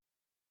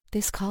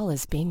This call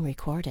is being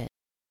recorded.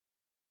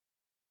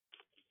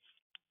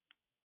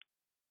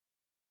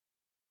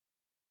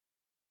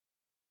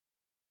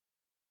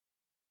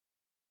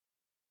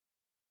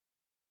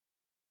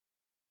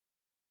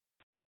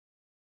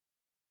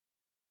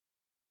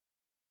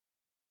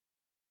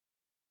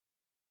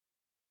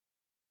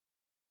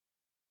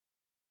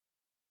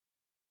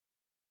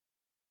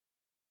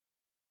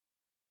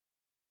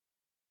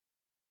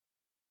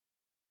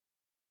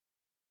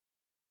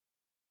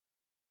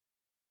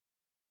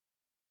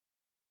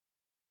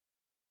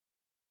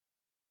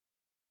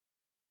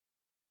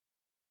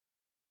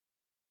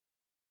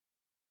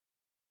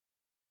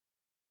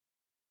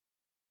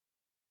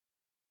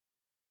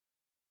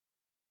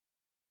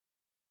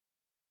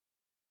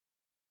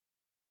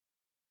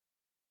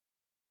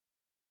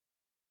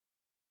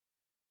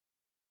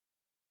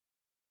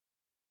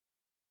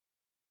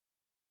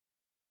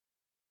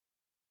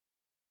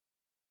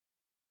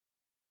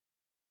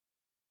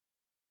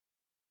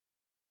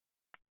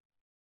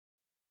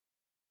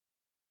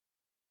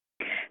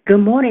 Good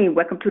morning.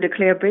 Welcome to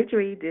Declare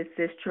Victory. This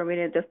is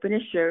Trina, the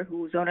finisher,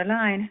 who's on the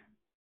line.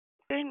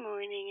 Good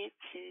morning, it's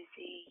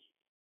Susie.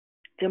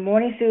 Good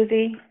morning,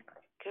 Susie.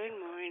 Good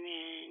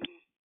morning.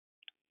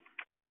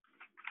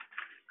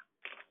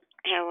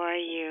 How are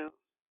you?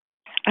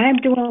 I'm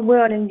doing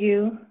well, and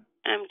you?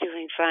 I'm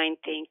doing fine,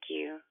 thank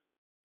you.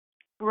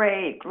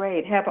 Great.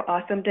 Have an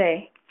awesome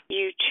day.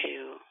 You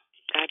too.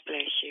 God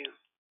bless you.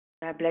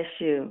 God bless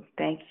you.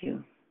 Thank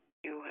you.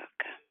 You're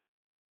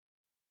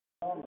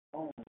welcome.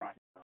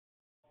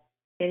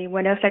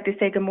 Anyone else like to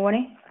say good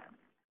morning?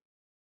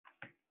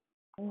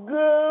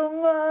 Good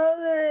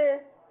morning,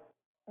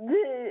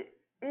 the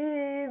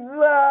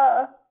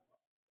Eva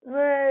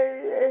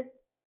Mary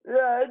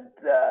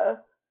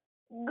Lata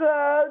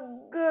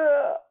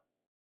Gaga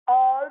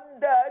on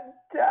the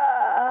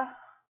top.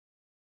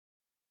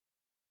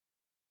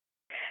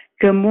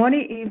 Good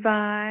morning,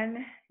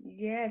 Yvonne.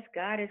 Yes,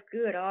 God is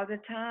good all the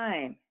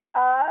time.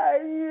 Are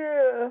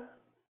you?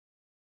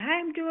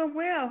 I'm doing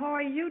well. How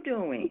are you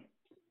doing?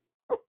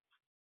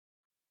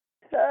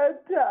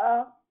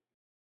 Tata.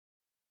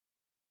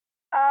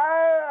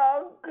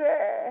 I'm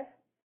okay.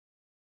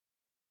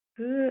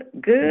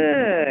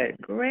 Good.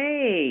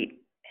 Great.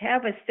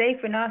 Have a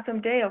safe and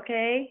awesome day,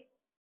 okay?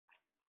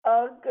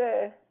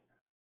 Okay.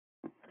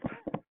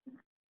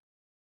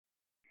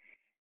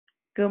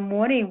 Good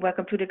morning.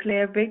 Welcome to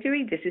Declare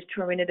Victory. This is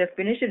Trina, the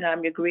finisher, and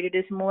I'm your greeter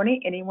this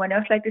morning. Anyone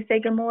else like to say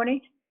good morning?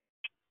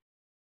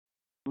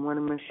 Good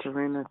morning, Miss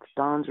Serena. It's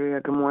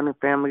Dondria. Good morning,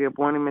 family. Good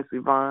morning, Miss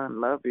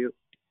Yvonne. Love you.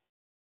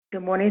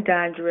 Good morning,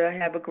 Dondria.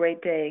 Have a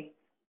great day.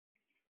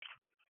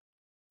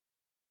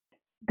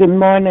 Good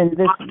morning.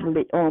 This is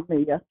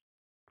Leomia.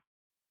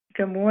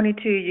 Good morning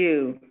to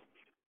you.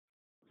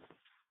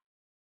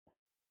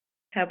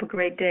 Have a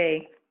great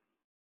day.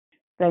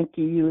 Thank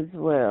you. You as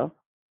well.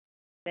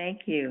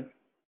 Thank you.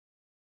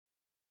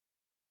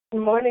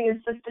 Good morning,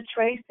 it's Sister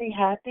Tracy.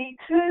 Happy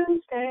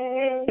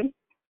Tuesday.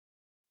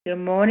 Good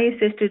morning,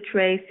 Sister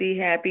Tracy.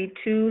 Happy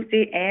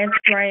Tuesday and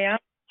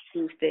Triumph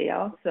Tuesday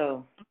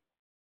also.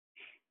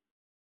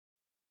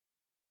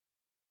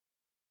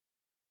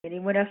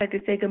 Anyone else like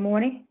to say good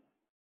morning?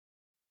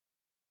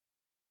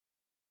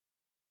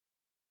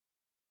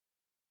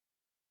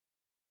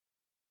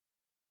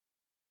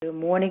 Good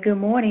morning. Good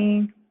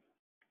morning.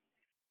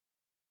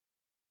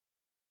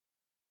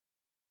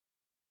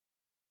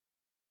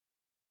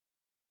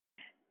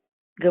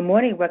 Good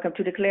morning. Welcome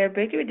to Declare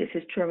Victory. This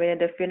is Trina,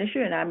 the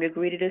finisher, and I'm your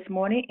greeter this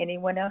morning.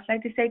 Anyone else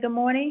like to say good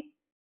morning?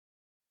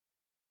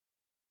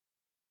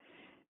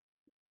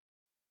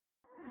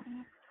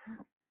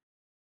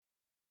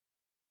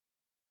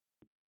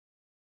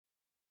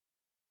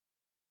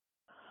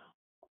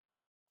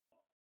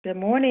 Good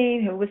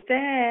morning. Who was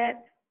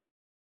that?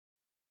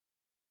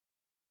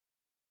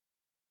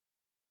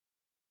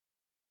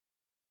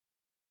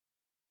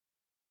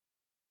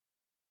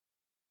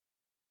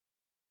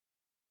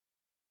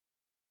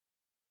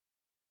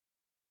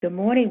 Good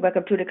morning.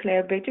 Welcome to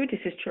Declare Victory. This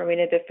is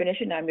Trina, the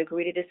finisher, and I'm your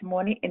greeter this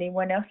morning.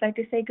 Anyone else like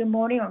to say good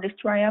morning on this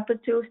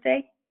triumphant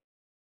Tuesday?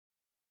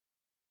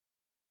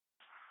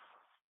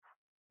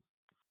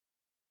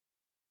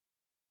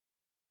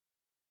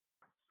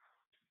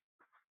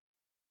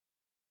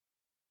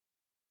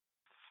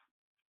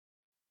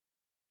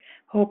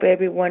 Hope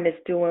everyone is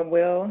doing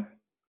well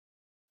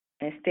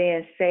and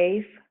staying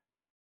safe.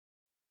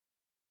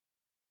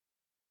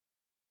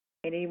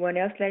 Anyone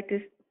else like to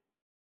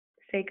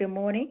say good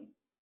morning?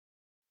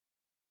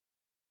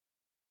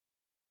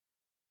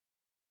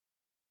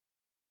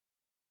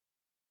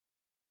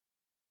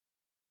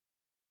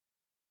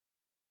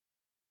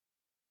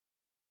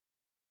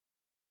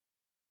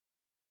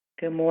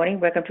 Good morning.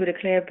 Welcome to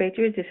Declare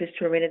Victory. This is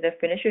Trina, the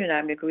finisher, and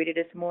I'm your greeter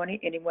this morning.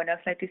 Anyone else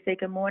like to say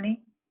good morning?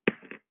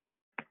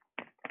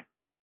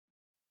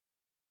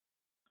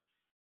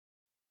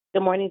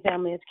 Good morning,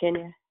 family. It's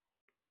Kenya.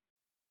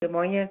 Good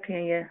morning,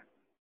 Kenya.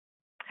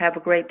 Have a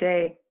great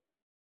day.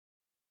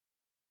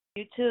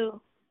 You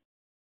too.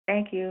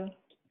 Thank you.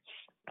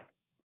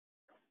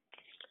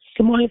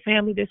 Good morning,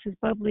 family. This is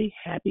Bubbly.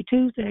 Happy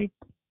Tuesday.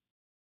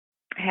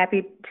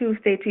 Happy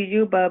Tuesday to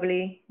you,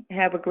 Bubbly.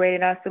 Have a great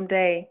and awesome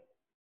day.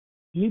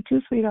 You too,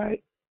 sweetheart.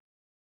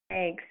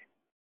 Thanks.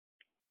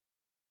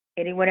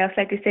 Anyone else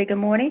like to say good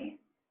morning?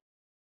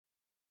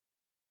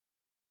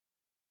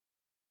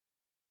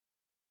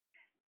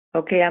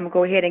 Okay, I'm going to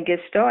go ahead and get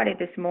started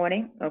this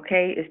morning.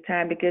 Okay, it's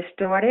time to get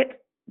started.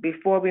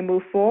 Before we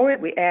move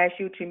forward, we ask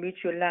you to mute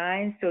your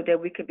line so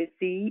that we can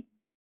receive.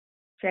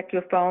 Check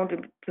your phone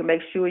to make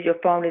sure your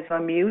phone is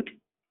on mute.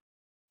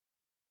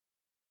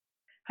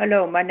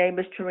 Hello, my name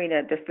is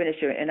Trina, the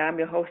finisher, and I'm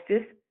your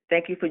hostess.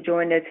 Thank you for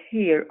joining us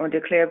here on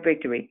Declare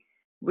Victory.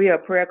 We are a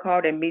prayer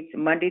call that meets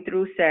Monday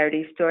through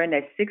Saturday starting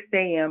at 6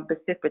 a.m.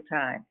 Pacific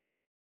time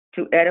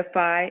to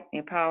edify,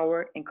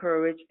 empower,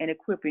 encourage, and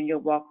equip in your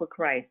walk with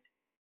Christ.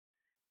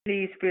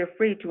 Please feel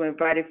free to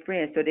invite a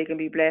friend so they can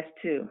be blessed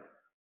too.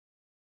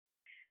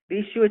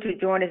 Be sure to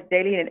join us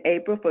daily in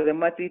April for the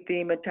monthly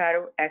theme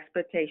entitled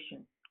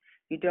Expectation.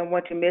 You don't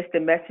want to miss the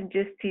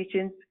messages,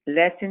 teachings,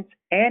 lessons,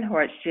 and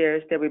heart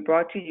shares that we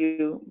brought to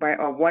you by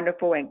our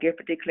wonderful and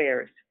gifted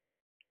declarers.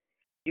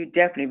 You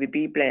definitely will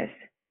be blessed.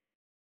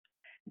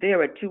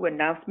 There are 2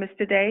 announcements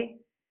today.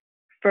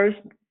 First,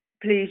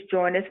 please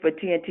join us for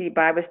TNT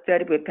Bible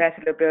Study with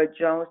Pastor LaBelle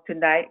Jones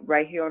tonight,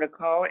 right here on the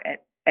call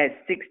at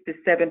 6 to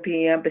 7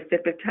 p.m.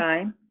 Pacific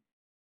time.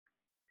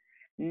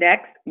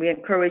 Next, we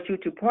encourage you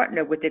to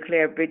partner with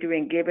Declare Victory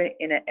in giving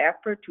in an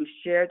effort to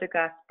share the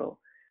gospel,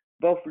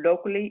 both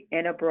locally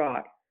and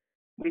abroad.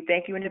 We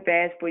thank you in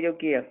advance for your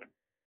gift.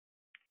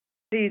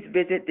 Please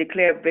visit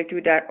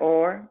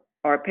declarevictory.org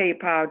or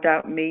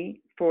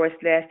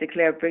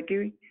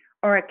paypal.me/declarevictory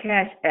or a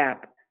Cash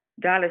App,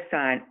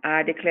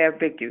 $I Declare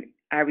Victory.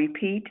 I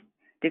repeat,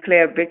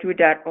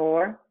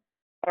 declarevictory.org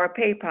or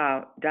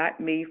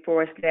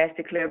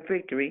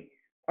paypal.me/declarevictory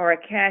or a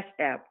Cash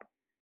App,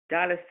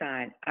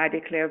 $I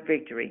Declare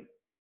Victory.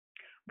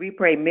 We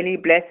pray many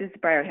blessings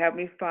by our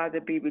Heavenly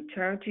Father be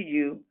returned to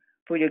you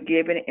for your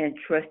giving and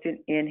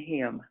trusting in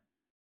Him.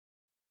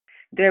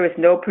 There is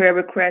no prayer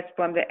request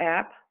from the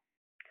app.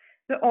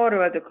 The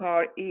order of the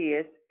call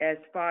is as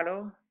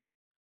follows.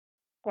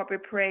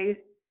 Corporate praise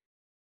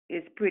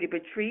is Pretty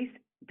Patrice,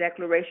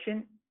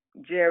 declaration,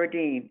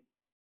 Geraldine.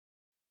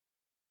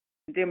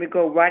 Then we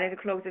go right into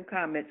closing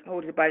comments,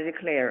 hosted by the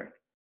declarer.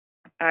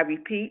 I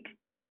repeat,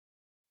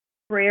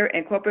 prayer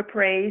and corporate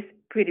praise,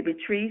 Pretty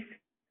Patrice,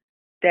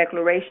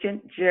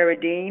 declaration,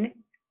 Geraldine.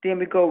 Then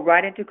we go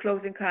right into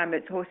closing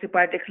comments, hosted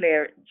by the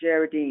declarer,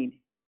 Geraldine.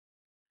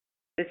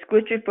 The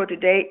scripture for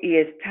today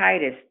is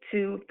Titus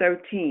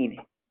 2:13.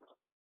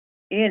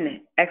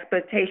 In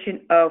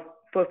expectation of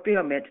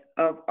fulfillment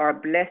of our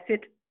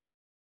blessed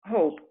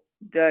hope,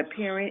 the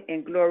appearing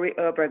in glory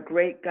of our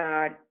great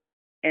God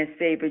and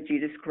Savior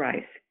Jesus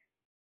Christ.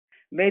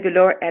 May the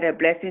Lord add a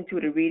blessing to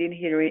the reading,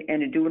 hearing,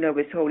 and the doing of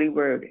His holy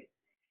word.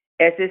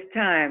 At this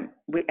time,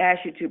 we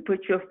ask you to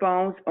put your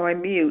phones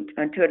on mute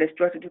until the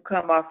instruction to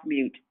come off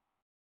mute.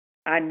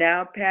 I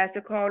now pass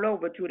the call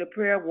over to the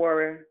prayer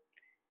warrior.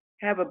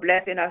 Have a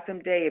blessed and awesome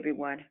day,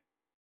 everyone.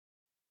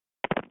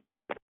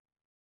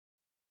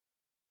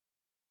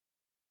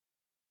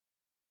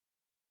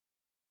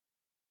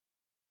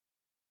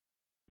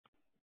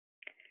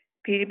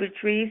 Peter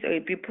Patrice, or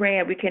if you're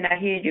praying, we cannot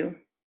hear you.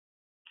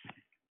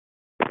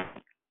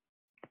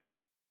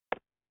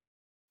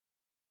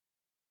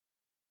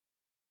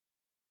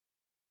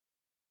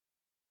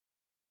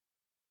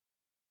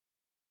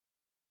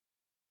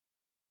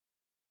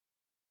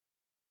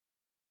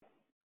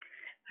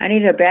 I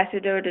need an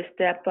ambassador to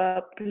step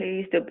up,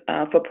 please,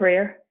 for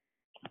prayer.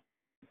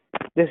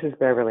 This is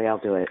Beverly. I'll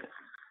do it.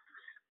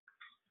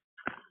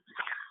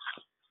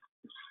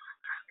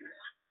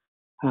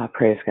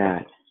 Praise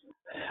God.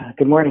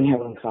 Good morning,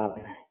 Heavenly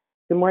Father.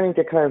 Good morning,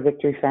 Declare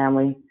Victory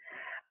family.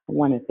 I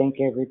want to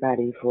thank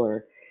everybody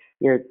for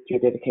your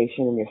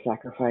dedication and your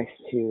sacrifice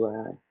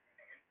to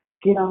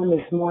get on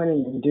this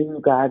morning and do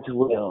God's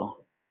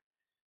will.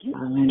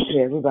 And to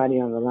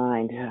everybody on the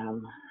line,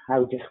 I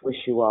would just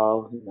wish you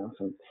all,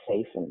 some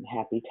safe and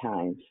happy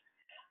times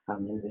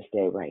in this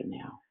day right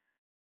now.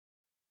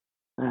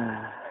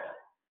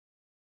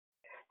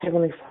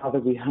 Heavenly Father,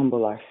 we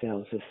humble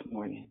ourselves this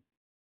morning.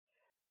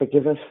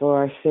 Forgive us for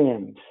our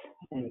sins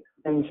and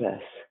cleanse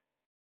us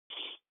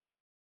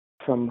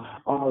from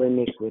all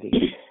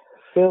iniquity.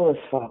 Fill us,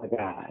 Father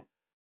God,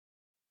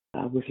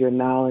 with your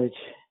knowledge,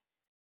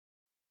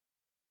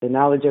 the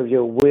knowledge of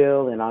your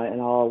will and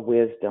all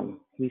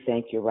wisdom. We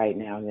thank you right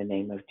now in the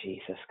name of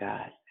Jesus,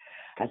 God.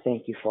 I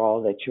thank you for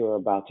all that you're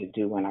about to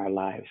do in our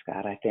lives,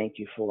 God. I thank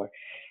you for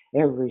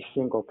every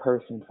single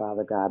person,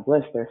 Father God.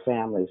 Bless their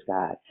families,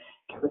 God.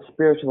 Give us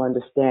spiritual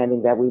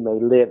understanding that we may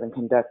live and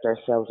conduct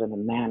ourselves in a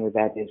manner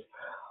that is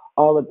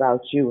all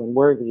about you and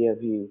worthy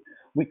of you.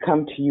 We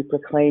come to you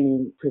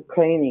proclaiming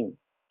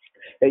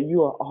that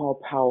you are all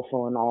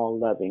powerful and all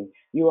loving.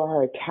 You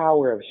are a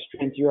tower of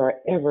strength. You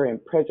are ever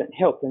and present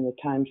help in the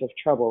times of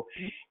trouble.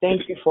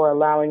 Thank you for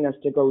allowing us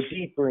to go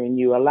deeper in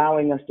you,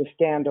 allowing us to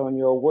stand on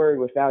your word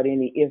without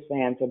any ifs,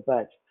 ands, or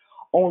buts,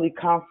 only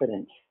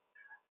confidence.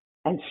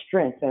 and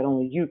strength that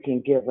only you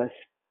can give us.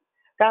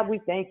 God, we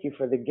thank you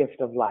for the gift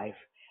of life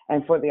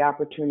and for the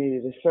opportunity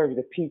to serve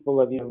the people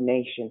of your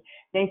nation.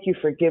 Thank you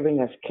for giving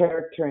us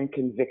character and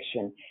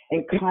conviction,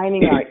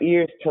 inclining our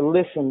ears to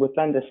listen with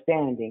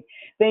understanding.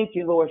 Thank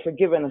you, Lord, for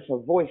giving us a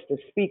voice to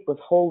speak with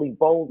holy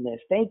boldness.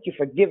 Thank you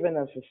for giving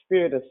us a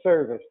spirit of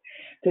service.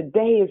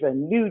 Today is a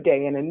new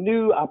day and a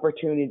new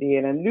opportunity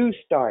and a new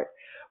start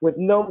with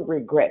no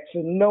regrets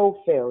and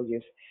no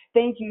failures.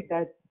 Thank you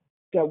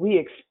that we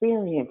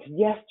experienced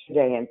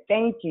yesterday, and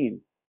thank you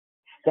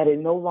that it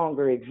no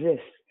longer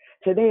exists.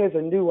 Today is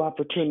a new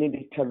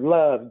opportunity to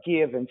love,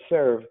 give, and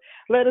serve.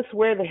 Let us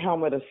wear the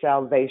helmet of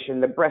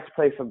salvation, the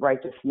breastplate of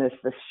righteousness,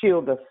 the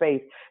shield of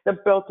faith, the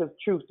belt of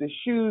truth, the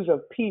shoes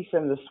of peace,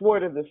 and the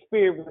sword of the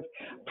Spirit, with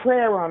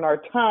prayer on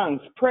our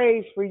tongues,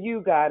 praise for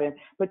you, God, and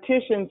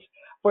petitions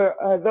for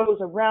those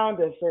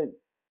around us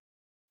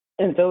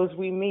and those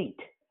we meet.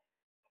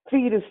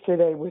 Feed us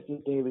today with your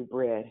daily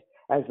bread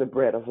as the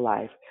bread of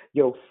life.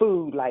 Your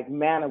food, like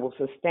manna, will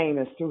sustain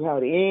us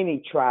throughout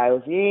any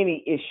trials,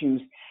 any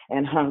issues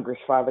and hungers,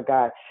 Father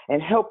God,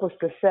 and help us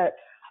to set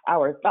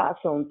our thoughts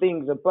on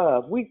things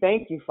above. We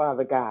thank you,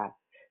 Father God.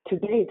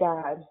 Today,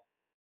 God,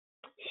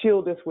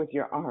 shield us with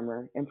your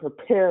armor and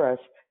prepare us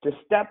to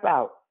step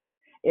out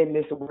in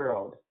this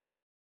world.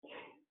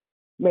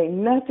 May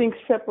nothing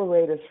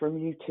separate us from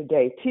you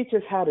today. Teach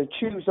us how to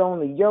choose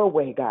only your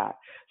way, God,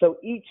 so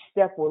each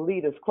step will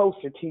lead us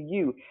closer to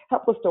you.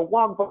 Help us to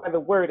walk by the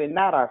word and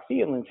not our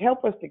feelings.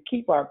 Help us to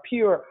keep our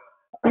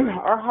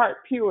heart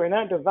pure and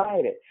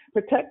undivided.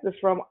 Protect us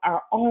from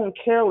our own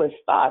careless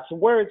thoughts,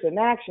 words, and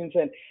actions,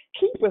 and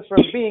keep us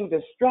from being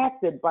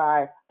distracted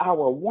by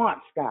our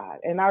wants, God,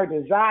 and our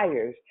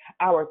desires,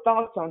 our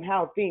thoughts on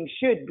how things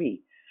should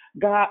be.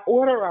 God,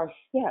 order our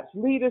steps.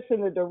 Lead us in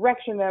the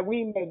direction that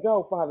we may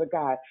go, Father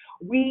God.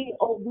 We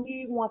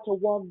want to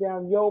walk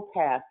down your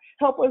path.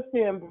 Help us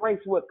to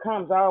embrace what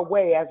comes our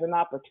way as an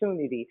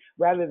opportunity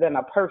rather than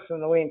a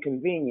personal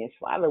inconvenience.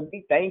 Father,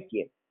 we thank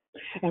you.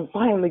 And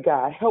finally,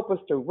 God, help us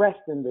to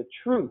rest in the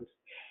truth.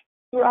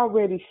 You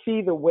already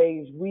see the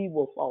ways we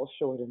will fall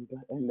short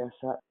and mess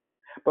up.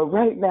 But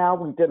right now,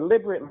 we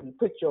deliberately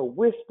put your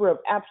whisper of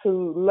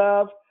absolute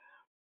love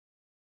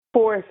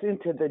pour us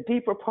into the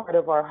deeper part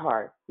of our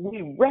heart.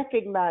 We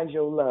recognize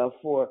your love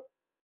for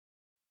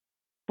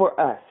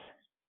us.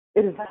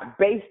 It is not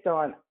based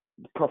on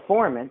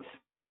performance.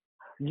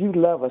 You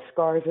love us,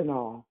 scars and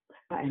all.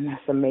 And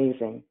that's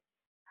amazing.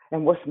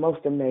 And what's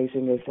most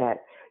amazing is that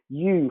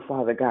you,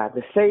 Father God,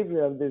 the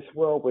Savior of this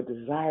world, would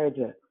desire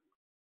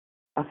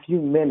a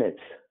few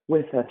minutes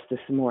with us this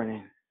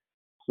morning.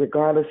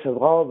 Regardless of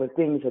all the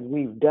things that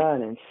we've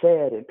done and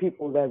said and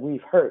people that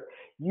we've hurt,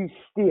 you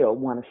still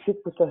want to sit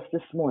with us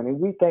this morning.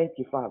 We thank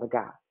you, Father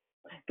God.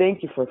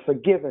 Thank you for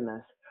forgiving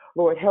us.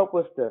 Lord, help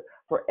us to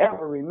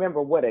forever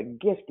remember what a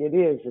gift it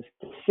is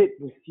to sit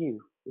with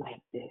you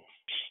like this.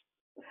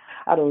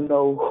 I don't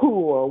know who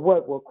or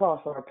what will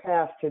cross our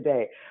path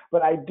today,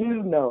 but I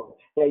do know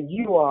that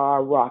you are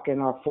our rock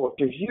and our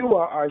fortress. You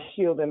are our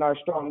shield and our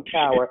strong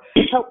tower.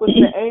 Help us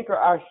to anchor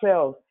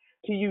ourselves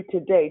to you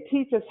today.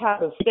 Teach us how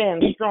to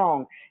stand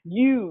strong.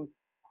 You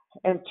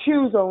and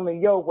choose only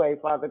your way,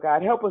 Father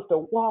God. Help us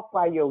to walk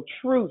by your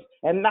truth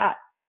and not,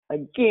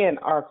 again,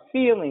 our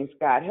feelings,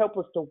 God. Help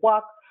us to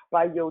walk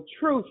by your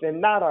truth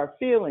and not our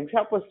feelings.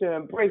 Help us to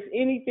embrace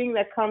anything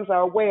that comes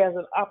our way as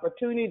an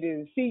opportunity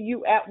to see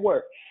you at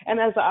work and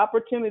as an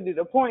opportunity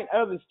to point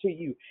others to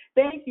you.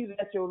 Thank you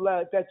that you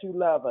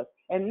love us,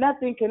 and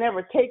nothing can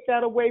ever take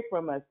that away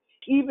from us.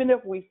 Even if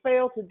we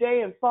fail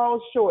today and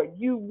fall short,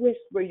 you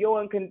whisper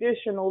your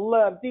unconditional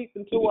love deep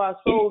into our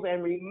souls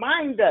and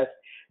remind us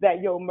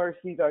that your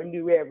mercies are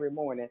new every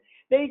morning.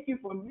 Thank you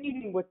for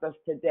meeting with us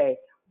today.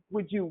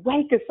 Would you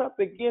wake us up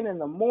again in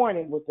the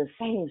morning with the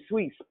same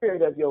sweet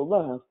spirit of your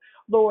love?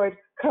 Lord,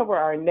 cover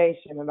our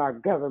nation and our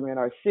government,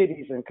 our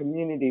cities and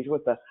communities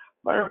with a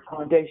firm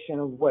foundation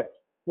of what's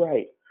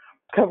right.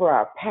 Cover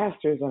our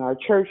pastors and our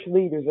church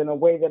leaders in a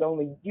way that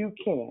only you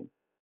can.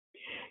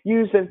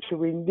 Use them to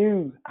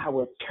renew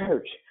our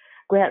church.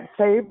 Grant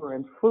favor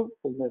and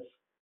fruitfulness.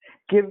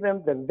 Give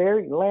them the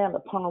very land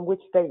upon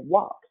which they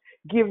walk.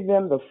 Give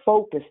them the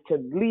focus to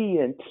lead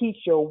and teach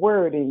your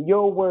word and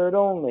your word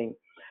only.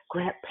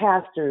 Grant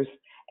pastors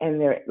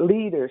and their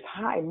leaders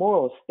high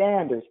moral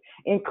standards.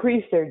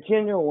 Increase their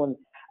genuine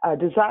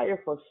desire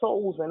for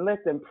souls and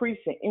let them preach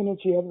the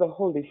energy of the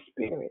Holy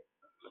Spirit.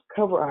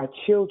 Cover our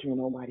children,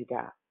 Almighty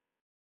God.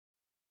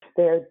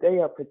 They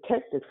are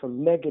protected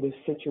from negative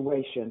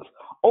situations.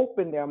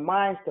 Open their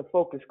minds to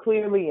focus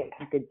clearly in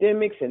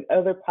academics and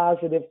other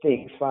positive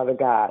things, Father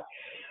God.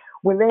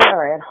 When they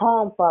are at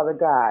home, Father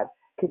God,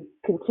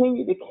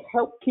 continue to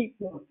help keep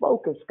them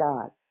focused,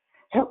 God.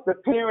 Help the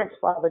parents,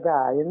 Father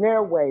God, in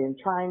their way in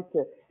trying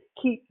to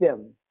keep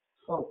them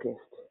focused,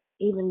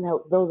 even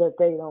though that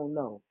they don't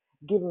know.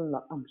 Give them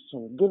the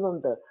unction. Give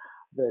them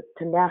the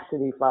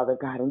tenacity, Father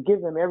God, and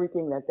give them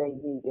everything that they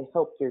need to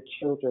help their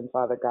children,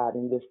 Father God,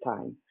 in this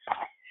time.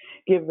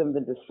 Give them the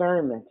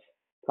discernment,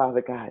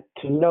 Father God,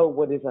 to know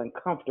what is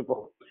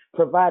uncomfortable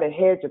Provide a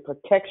hedge of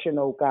protection,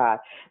 oh God.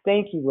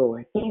 Thank you,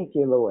 Lord. Thank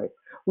you, Lord.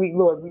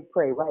 Lord, we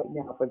pray right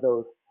now for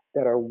those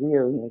that are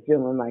weary and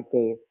feeling like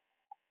they've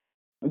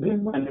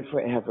been running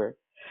forever,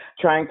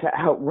 trying to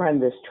outrun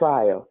this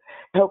trial.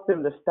 Help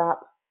them to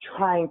stop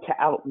trying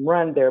to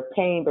outrun their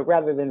pain, but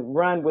rather than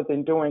run with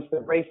endurance the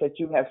race that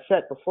you have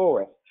set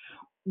before us.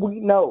 We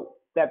know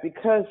that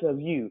because of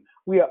you,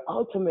 we are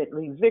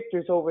ultimately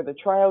victors over the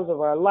trials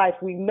of our life.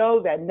 We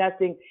know that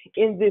nothing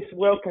in this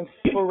world can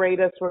separate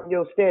us from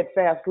your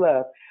steadfast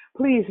love.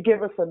 Please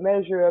give us a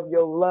measure of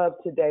your love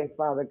today,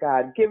 Father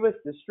God. Give us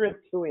the strength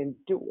to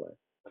endure.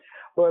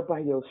 Lord, by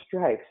your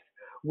stripes,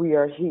 we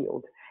are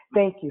healed.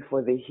 Thank you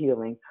for the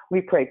healing.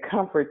 We pray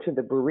comfort to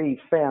the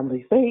bereaved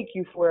family. Thank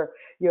you for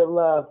your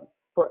love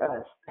for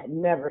us that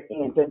never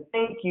ends. And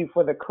thank you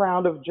for the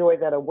crown of joy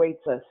that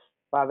awaits us,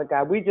 Father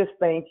God. We just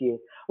thank you.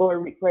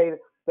 Lord, we pray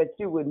that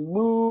you would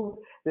move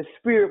the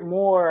Spirit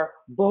more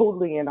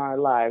boldly in our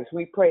lives.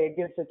 We pray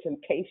against the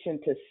temptation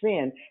to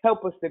sin.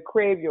 Help us to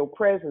crave your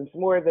presence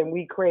more than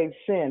we crave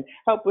sin.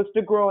 Help us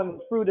to grow in the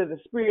fruit of the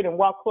Spirit and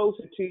walk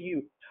closer to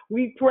you.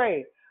 We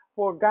pray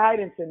for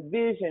guidance and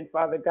vision,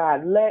 Father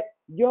God. Let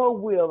your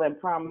will and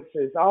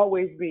promises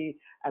always be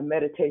a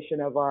meditation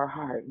of our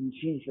heart. In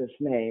Jesus'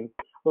 name,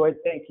 Lord,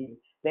 thank you.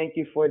 Thank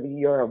you for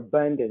your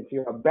abundance,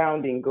 your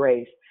abounding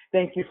grace.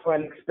 Thank you for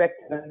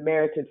unexpected,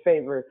 unmerited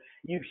favor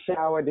you've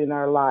showered in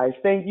our lives.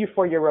 Thank you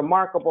for your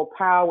remarkable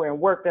power and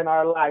work in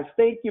our lives.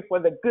 Thank you for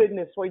the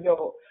goodness, for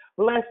your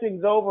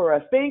blessings over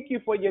us. Thank you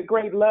for your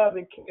great love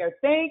and care.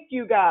 Thank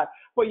you, God,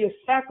 for your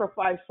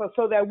sacrifice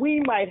so that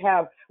we might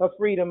have a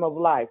freedom of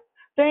life.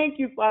 Thank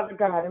you, Father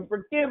God, and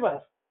forgive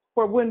us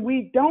for when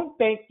we don't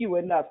thank you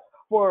enough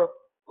for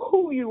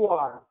who you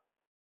are,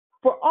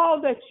 for all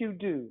that you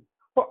do,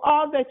 for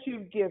all that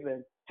you've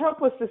given.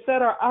 Help us to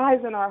set our eyes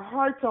and our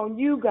hearts on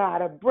you,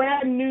 God,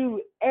 brand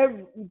new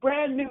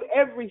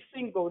every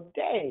single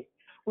day.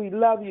 We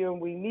love you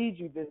and we need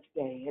you this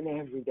day and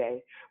every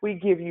day. We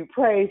give you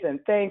praise and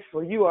thanks,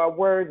 for you are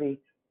worthy.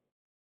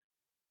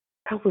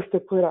 Help us to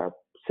put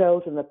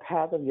ourselves in the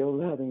path of your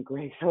love and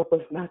grace. Help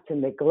us not to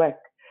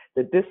neglect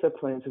the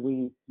disciplines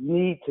we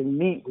need to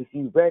meet with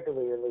you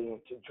regularly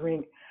and to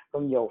drink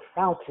from your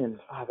fountain,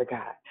 Father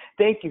God.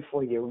 Thank you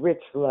for your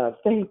rich love.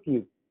 Thank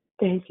you.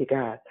 Thank you,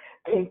 God.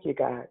 Thank you,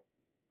 God.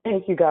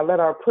 Thank you, God. Let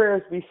our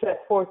prayers be set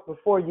forth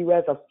before you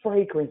as a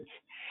fragrance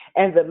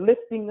and the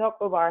lifting up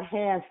of our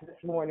hands this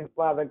morning,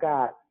 Father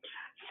God.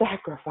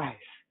 Sacrifice.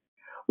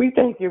 We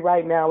thank you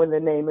right now in the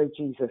name of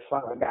Jesus,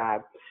 Father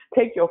God.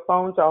 Take your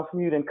phones off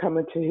mute and come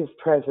into his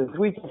presence.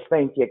 We just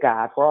thank you,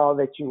 God, for all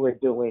that you are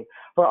doing,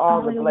 for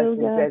all the blessings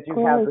that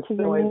you have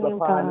bestowed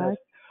upon us.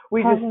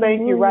 We just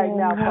thank you right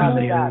now,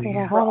 Father God,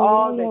 for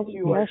all that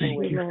you are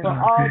doing, for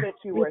all that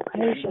you are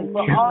saying,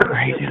 for all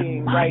that you're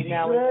being right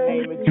now in the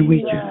name of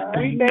Jesus.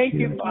 We thank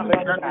you,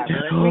 Father God.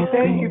 We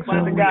thank you,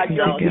 Father God.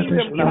 Your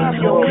kingdom come,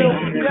 your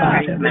will be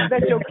done.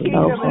 That your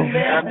kingdom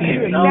advance and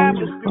be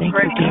established through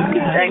peace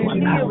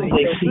and healing.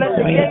 Let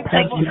the gates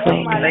of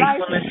my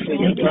life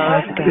be open.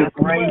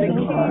 The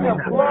King of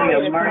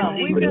glory come.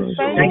 We just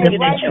thank you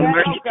right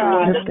now,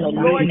 God.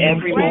 Lord,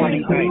 every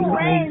morning,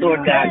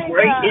 Lord God,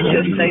 great is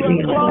your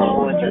saving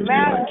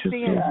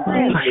majesty and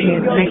strength.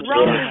 Your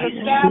throne is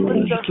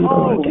established of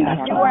old.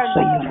 You are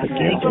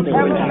from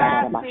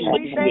everlasting.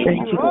 We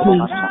thank you, oh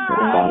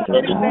God.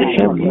 We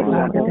thank you,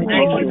 Lord.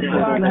 You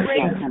are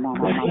great.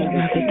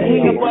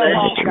 King above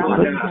all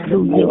God.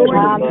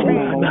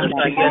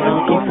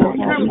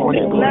 Lord,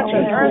 let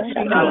the earth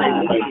be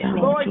moved.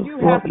 Lord, you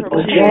have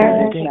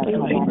prepared your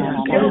throne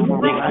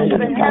in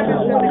the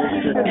heavens and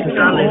the kingdom is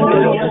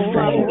glorious,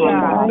 Father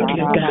God.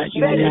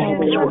 Let it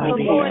be the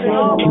Lord in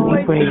all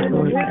places.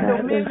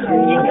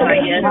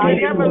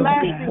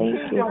 Everlasting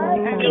kingdom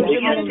and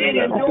dominion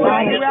endure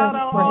throughout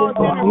all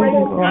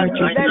generations.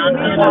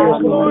 Let your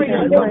glory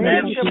and your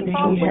kingdom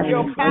come with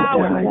your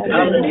power.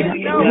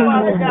 We know,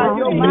 Father God,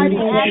 your mighty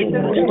acts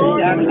and the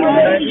glory of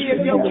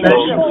your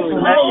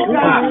kingdom. Oh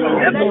God,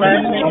 let the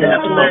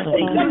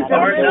kingdom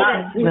deliver.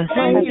 We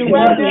thank you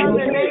right now in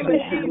the name of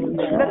Jesus.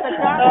 Let the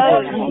gospel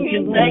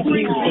begin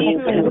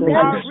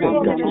to preach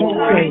to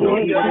our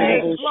region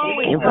and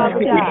flowing,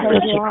 Father God.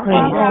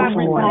 Father God,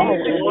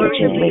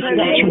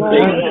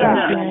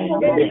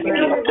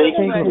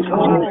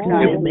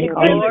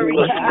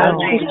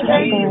 we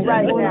thank you.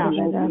 Right now,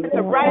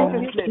 the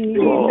righteousness, peace,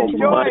 and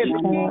joy of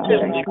the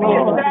kingdom be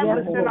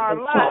established in our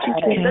lives.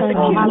 Let the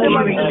kingdom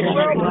of this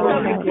world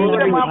become the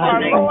kingdom of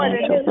our Lord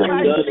and His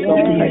Christ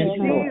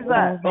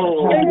Jesus.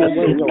 Let the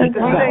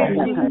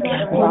saints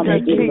of the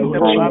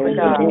kingdom, Father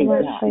God. Thank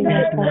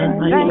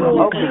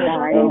you,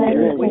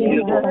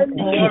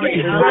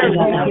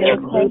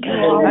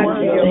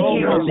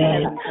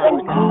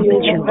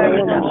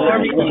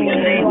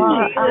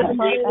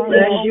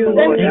 Thank you, Lord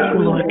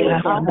God,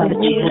 for another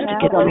chance to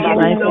get through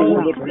life right, God.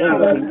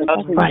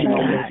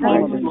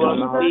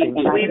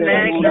 We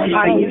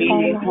magnify you,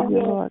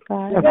 Lord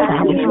God. I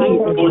promise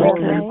you, Lord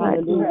God.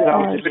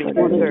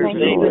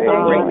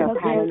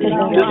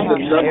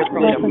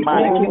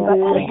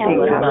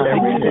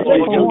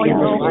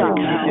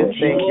 just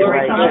thank you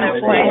right now.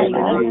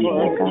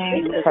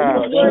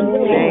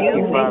 Thank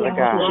you, Father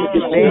God.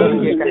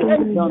 Thank you, God.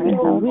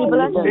 We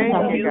bless you.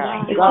 Thank you,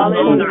 God.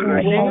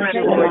 Hallelujah. Thank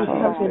you, Lord.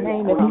 Your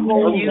name is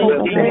holy.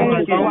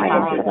 Thank you,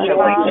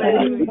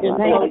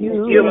 Thank you.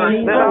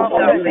 let all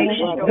flesh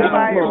eat your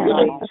fire.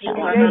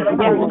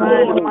 Yes,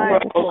 mine,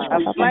 a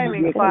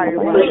flaming fire.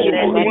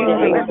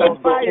 Let the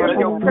fire of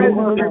your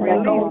presence be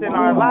released in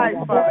our lives,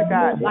 Father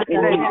God. Let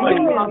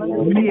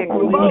demons be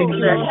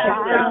exposed and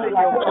cast out in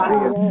your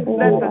fire.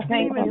 Let the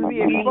demons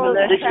be exposed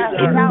and cast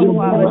out,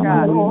 Father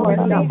God.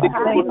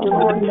 Thank you,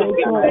 Lord.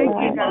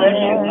 Thank you, God.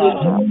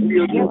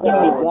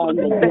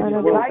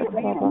 Light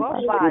these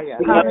on fire.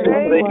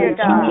 Thank you,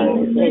 God.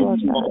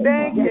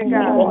 Thank you,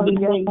 God.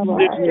 Thank you,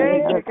 God.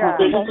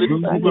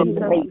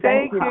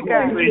 Thank you,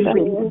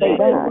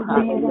 God.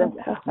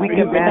 We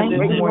command this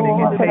morning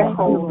to take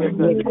hold of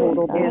the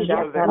ends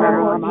of the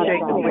earth,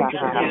 shake the wicked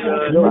house.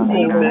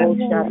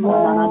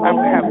 I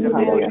have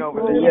dominion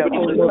over the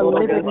devil.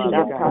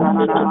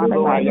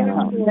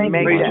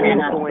 Make the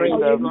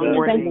influence of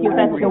morning.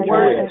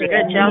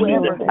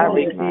 I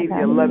receive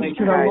your loving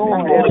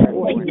kindness.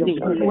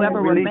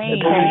 Whoever Release the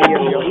remains beauty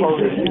of your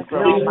holiness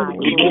from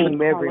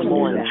whom every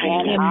morning.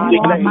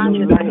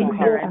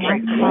 Let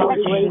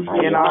you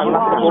in our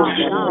lives.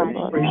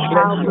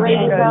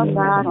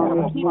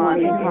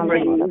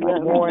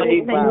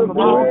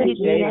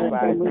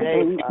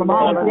 from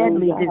all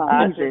deadly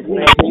diseases.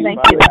 Thank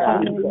you,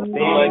 God.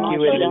 Thank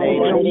you in the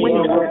name of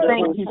Jesus.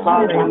 Thank you,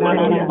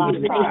 Hallelujah.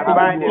 I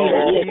bind it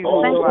in you,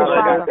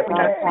 Father God,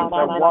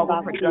 the walk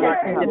of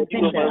protection.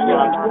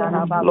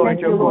 Lord,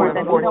 your Lord,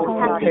 that we don't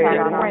have to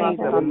pray in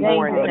the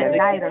morning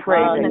and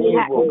pray that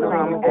you will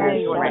come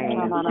and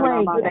reign.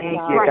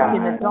 Thank you, God.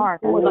 In the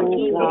dark, or the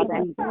evil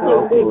that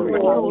kills in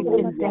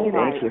daylight.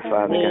 Thank you,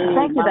 Father God.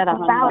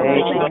 Thank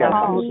you that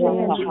 1,000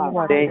 may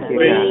fall. Thank you,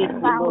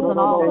 God. 1,000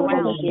 all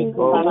around you.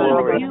 Oh,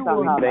 glory.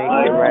 We thank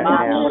you right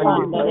now.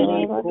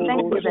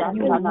 Thank you that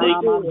you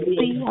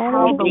see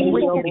how the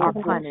wicked are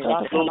punished.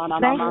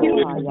 Thank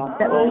you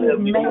that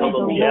we made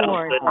the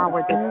Lord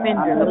our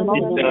defender, the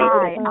Most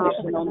High our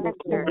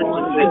protector.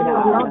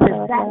 No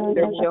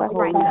disaster shall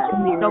strike us.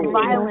 No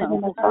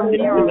violence will come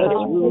near us.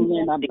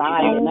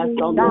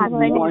 God,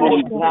 thank you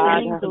that the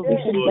angels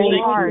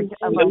in charge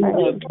of us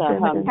protect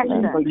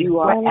us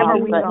wherever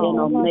we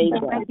go.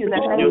 Thank you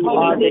that they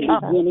hold us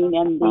up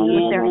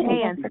with their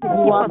hands to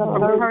keep us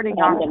from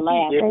hurting our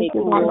feet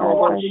on the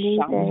rock.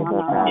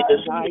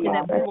 And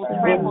that we will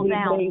trample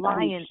down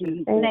lions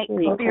and snakes,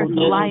 fierce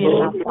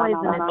lions and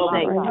poisonous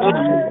snakes.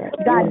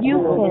 God, you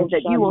said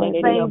that you will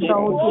save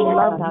those who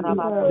love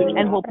you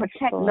and will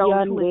protect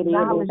those who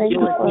acknowledge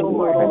you as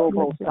Lord.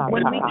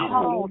 When we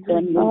call to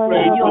you,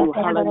 you'll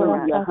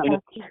answer us.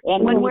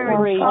 When we're in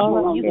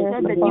trouble, you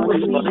said that you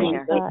would be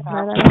there.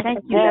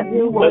 Thank you that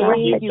you will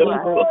rescue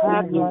us.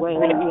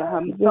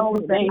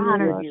 Those that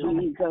honor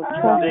you,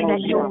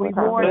 that you'll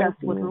reward us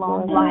with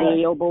long life.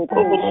 You will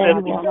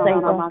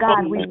save us.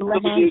 God, we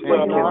bless you for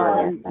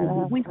Lord.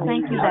 We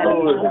thank you that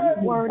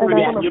this word is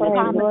full of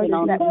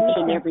promises that we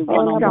can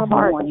trust your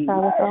heart.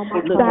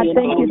 God,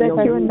 thank you that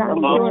you're not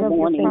short of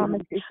your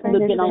promises.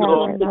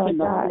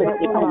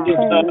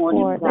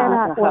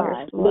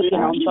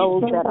 Looking on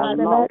those that are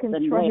lost and they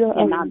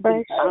cannot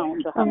be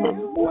found this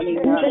morning.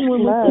 Even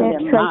when we can't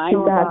trust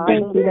you, God,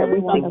 thank you that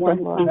we can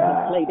trust you.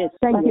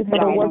 Thank you for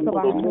the work of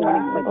our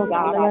morning. Oh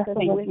God, I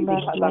thank you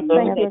because I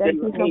thank you that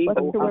you help us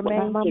to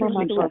remain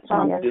true to our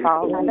promise.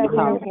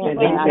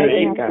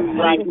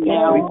 Right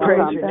now, we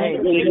praise your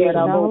name. We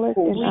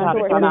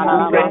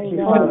thank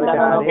you, Father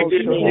God.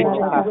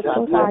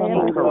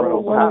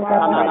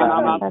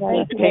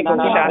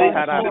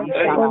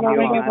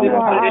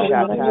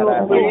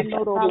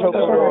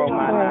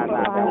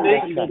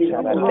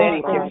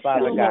 Thank you,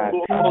 Father God.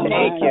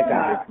 Thank you,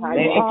 God.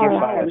 Thank you,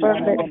 Father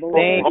God.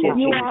 Thank you,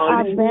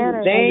 Jesus.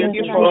 Thank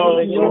you for all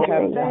that you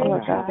have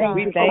done.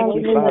 We thank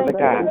you, Father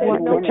God.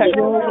 Protect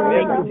us from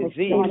every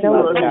disease,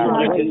 Father God.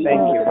 We just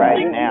thank you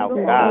right now,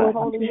 God.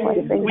 We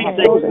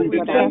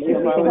thank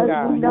you, Father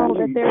God.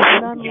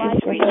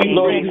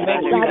 Lord, we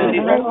thank you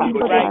for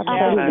rescue right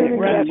now.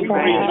 Rescue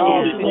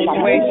all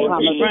situations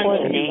in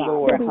front of you,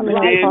 Lord.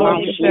 Lord,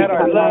 we set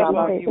our love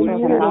on you.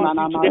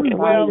 We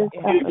dwell in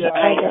your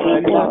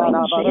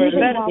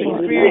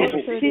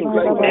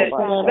Lord,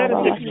 let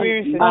us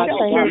experience the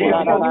shelter of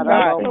your Most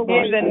God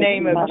in the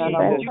name of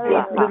Jesus.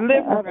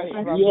 Deliver us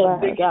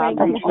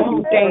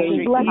from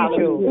danger,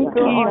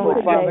 evil,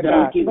 Father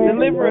God.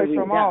 Deliver us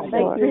from all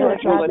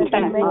spiritual attacks. You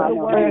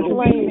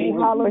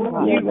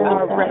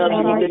are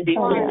refuge. We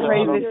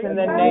pray this in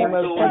the name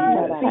of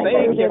Jesus.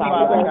 Thank you,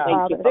 Father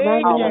God.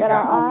 Thank you,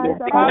 God.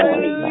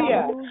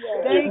 Hallelujah.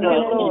 Thank you,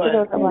 Lord.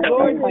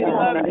 Lord, we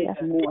love you.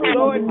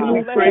 Lord, we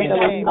bless your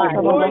name.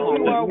 Lord,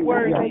 you are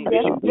worthy.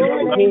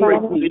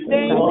 Lord, we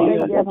thank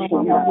you.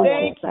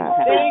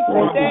 Thank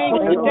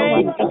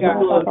you,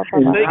 God.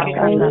 Thank you,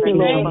 God.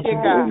 Thank you,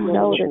 God.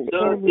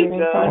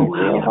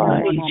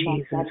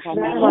 Jesus.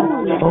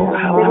 Oh,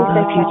 how we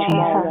love you,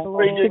 Jesus.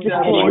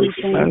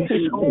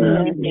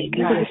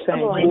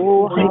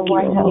 thank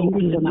you for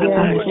opening the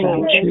eyes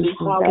of the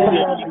truthful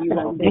God.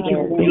 Thank you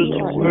for bringing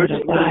your word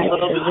alive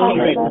to the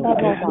hearts of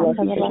God.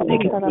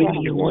 Thank you for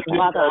bringing your word to the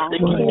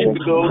lives of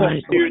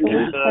God.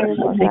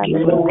 Thank you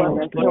for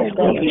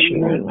making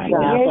sure your light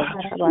out.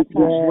 Thank you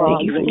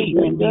for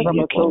keeping me in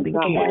your keeping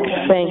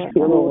care. Thank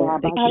you,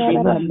 Lord. Thank you for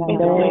loving me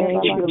the way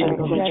that you do.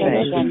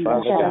 Thank you,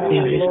 Father God.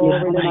 There is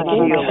none like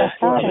you. Heal us,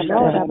 Father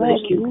God.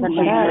 Thank you.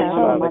 Keep us,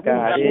 Father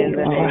God, in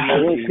the name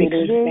of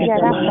Jesus.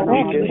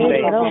 We just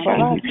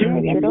thank you.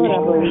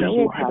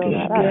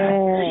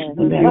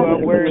 You are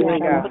worthy,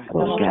 God.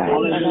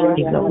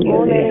 You know we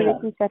are there.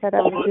 We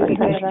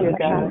thank you,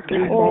 God.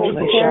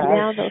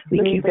 We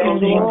give you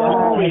all the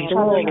praise.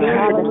 Lord, do say,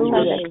 God, we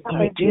say,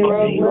 thank you,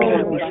 Lord.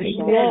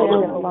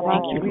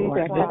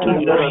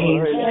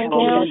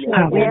 Lifting up our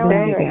hands.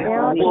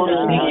 Hallelujah, God.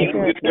 Thank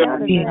you for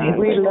being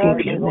able to give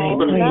your name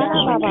praise,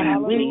 Lord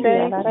God. We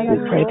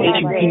pray that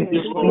you hear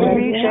this prayer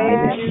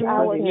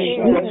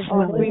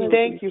We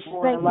thank you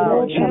for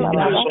allowing you love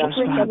us,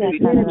 Father,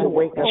 to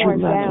wake that up. you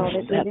love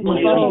us that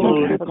much,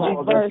 Father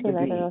God.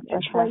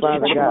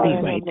 Father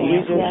God,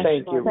 we just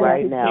thank you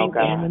right now, In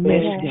God. the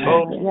midst,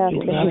 God, we love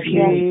you.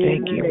 We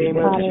thank you. We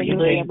lift up your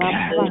name,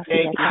 God.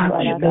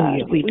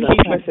 Hallelujah. We love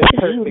you.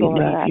 We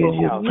love you.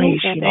 We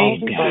praise your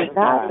name, God.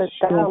 We'll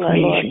praise your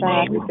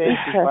name, Lord Thank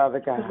you, God. Father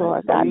God. In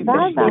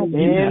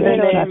the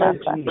name of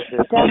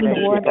Jesus. Thank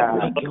you,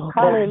 God.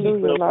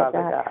 Hallelujah, Lord Father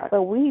God. God.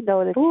 But we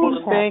know that you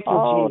have Thank you,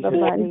 all the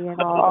Jesus. money and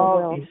all the All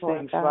wealth, these Lord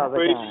things, God.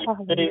 Father God.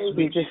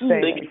 We just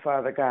thank you,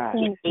 Father God.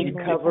 You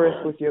cover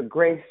us with your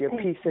grace, your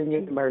peace, and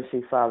your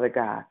mercy, Father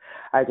God.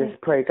 I just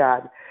pray,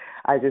 God,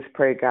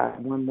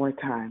 one more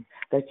time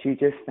that you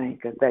just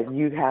thank us, that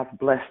you have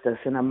blessed us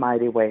in a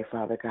mighty way,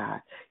 Father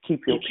God.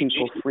 Keep your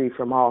people free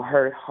from all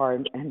hurt,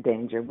 harm, and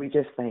danger. We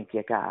just thank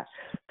you, God.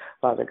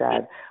 Father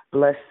God,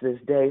 bless this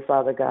day,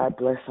 Father God.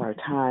 Bless our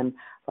time.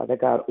 Father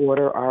God,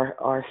 order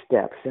our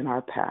steps and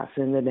our paths.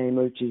 In the name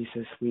of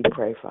Jesus, we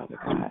pray, Father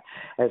God,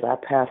 as I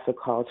pass the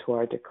call to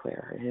our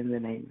declarer. In the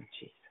name of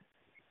Jesus.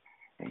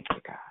 Thank you,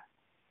 God.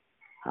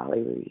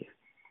 Hallelujah.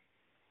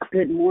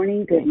 Good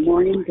morning, good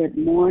morning, good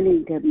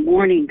morning, good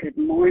morning, good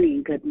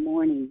morning, good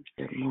morning.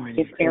 Good morning.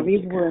 If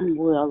everyone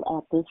will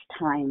at this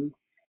time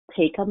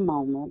take a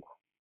moment,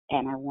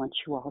 and I want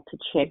you all to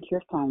check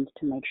your phones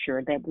to make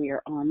sure that we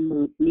are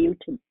on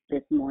mute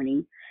this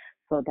morning,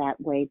 so that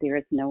way there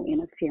is no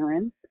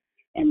interference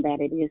and that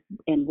it is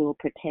and will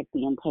protect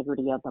the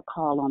integrity of the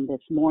call on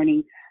this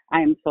morning. I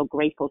am so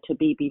grateful to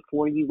be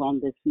before you on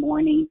this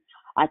morning.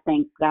 I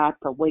thank God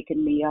for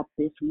waking me up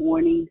this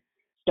morning,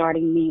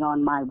 starting me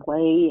on my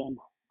way, and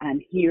I'm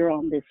here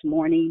on this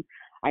morning.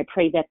 I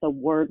pray that the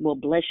word will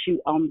bless you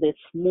on this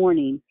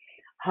morning.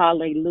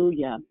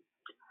 Hallelujah.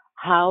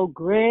 How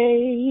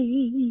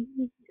great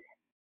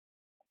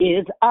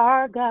is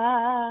our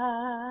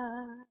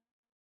God.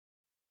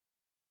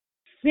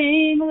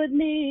 Sing with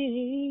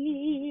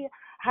me,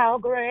 how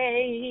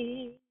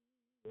great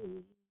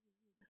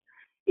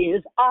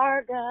is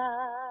our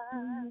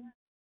God.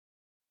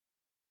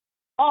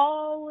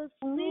 All will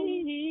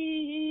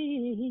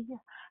see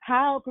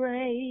how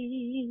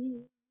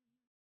great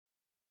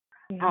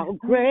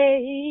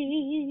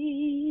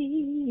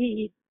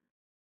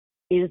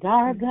is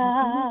our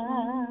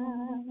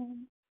God.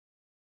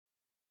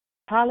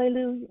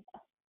 Hallelujah.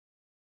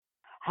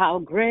 How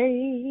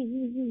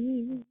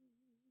great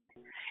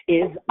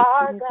is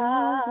our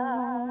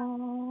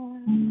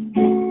God.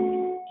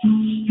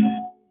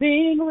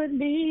 Sing with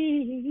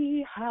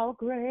me, how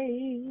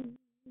great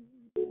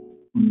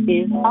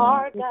is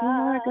our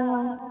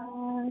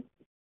God.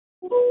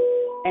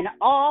 And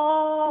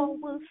all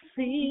will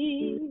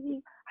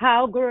see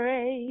how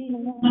great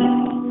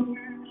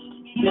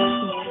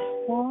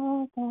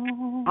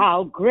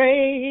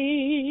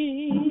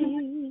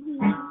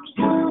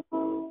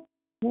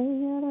is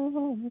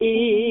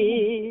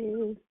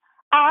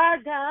our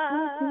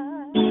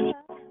God.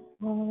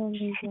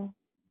 Hallelujah.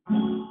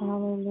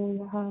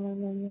 Hallelujah.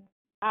 Hallelujah.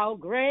 How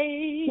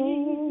great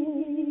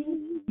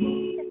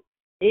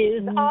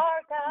is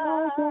our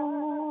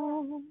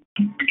God.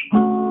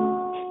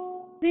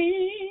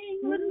 Sing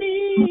with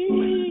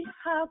me,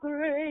 how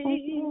great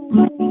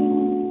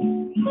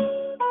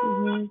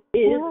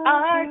is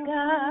our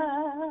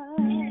God.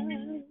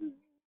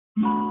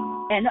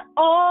 And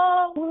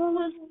all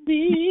will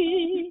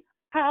see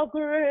how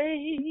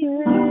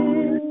great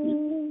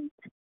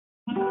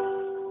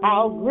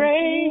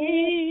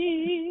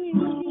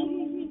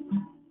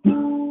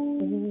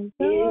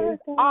is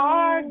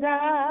our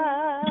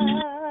God.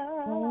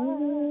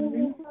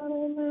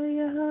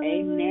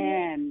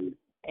 Amen.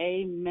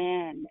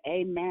 Amen.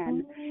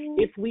 Amen.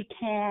 If we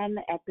can,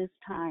 at this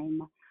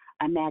time,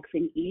 I'm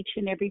asking each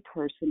and every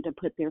person to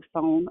put their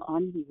phone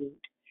on mute.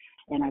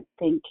 And I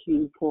thank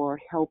you for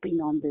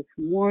helping on this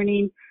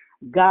morning.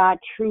 God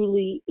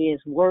truly is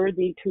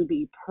worthy to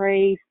be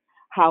praised.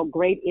 How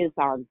great is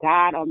our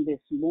God on this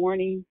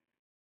morning.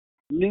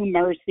 New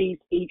mercies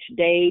each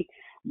day,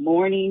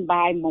 morning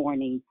by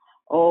morning.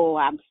 Oh,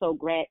 I'm so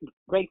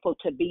grateful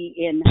to be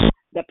in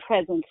the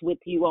presence with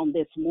you on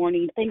this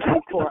morning. Thank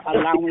you for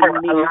allowing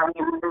me.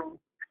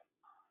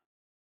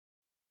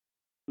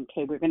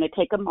 Okay, we're going to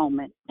take a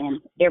moment,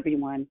 and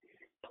everyone,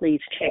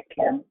 please check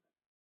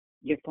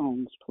your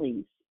phones,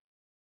 please.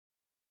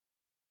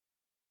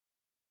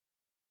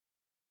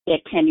 Yeah,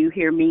 can you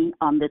hear me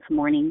on this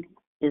morning?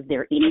 Is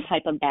there any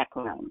type of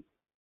background?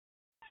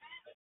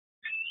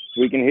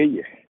 We can hear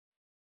you.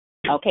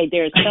 Okay,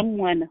 there's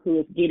someone who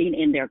is getting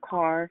in their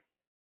car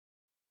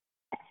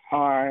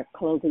or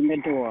closing the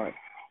door.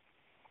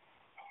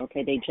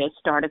 Okay, they just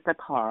started the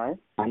car.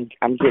 I'm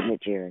getting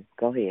it, Jerry.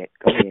 Go ahead.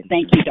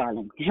 Thank you,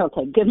 darling.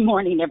 Okay, good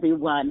morning,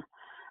 everyone.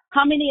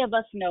 How many of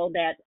us know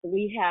that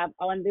we have,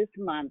 on this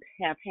month,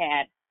 have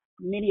had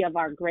many of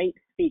our great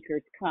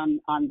speakers come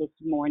on this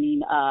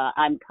morning?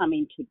 I'm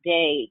coming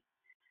today.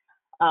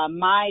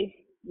 My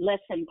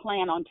lesson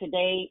plan on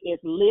today is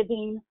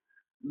living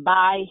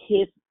by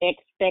his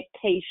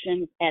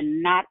expectations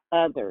and not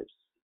others.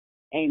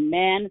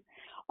 Amen.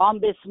 On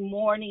this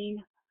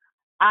morning,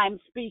 I'm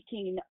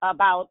speaking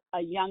about a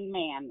young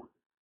man.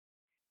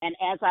 And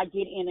as I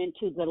get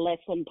into the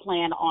lesson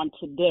plan on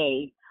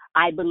today,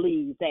 I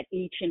believe that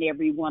each and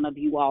every one of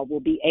you all will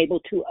be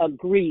able to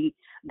agree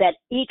that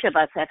each of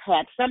us have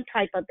had some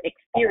type of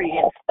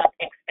experience of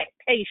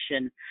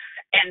expectation.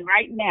 And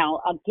right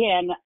now,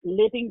 again,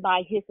 living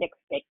by his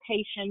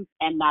expectations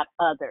and not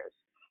others.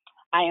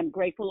 I am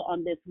grateful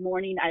on this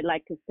morning. I'd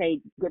like to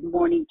say good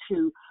morning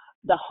to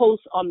the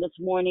host on this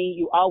morning.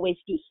 You always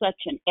do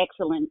such an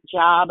excellent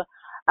job.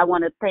 I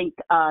want to thank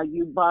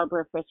you,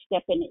 Barbara, for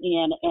stepping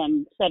in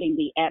and setting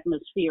the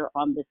atmosphere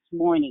on this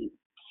morning.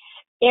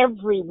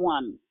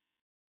 Everyone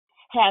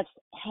has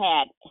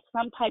had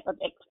some type of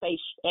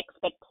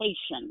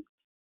expectation,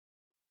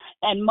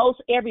 and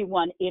most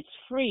everyone is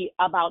free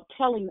about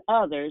telling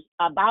others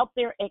about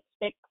their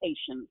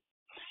expectations.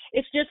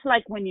 It's just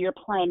like when you're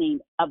planning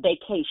a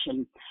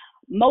vacation.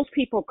 Most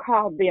people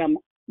call them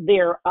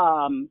their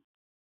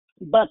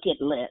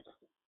bucket list.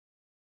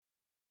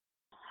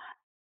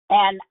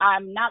 And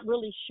I'm not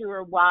really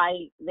sure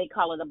why they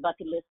call it a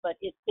bucket list, but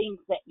it's things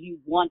that you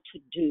want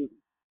to do.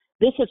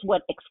 This is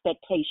what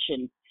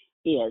expectation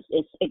is.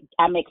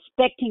 I'm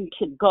expecting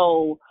to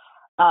go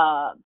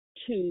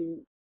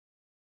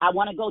I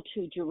want to go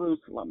to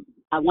Jerusalem.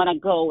 I want to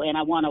go and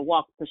I want to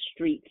walk the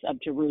streets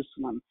of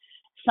Jerusalem.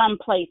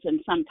 Someplace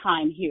and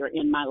sometime here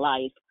in my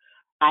life.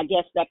 I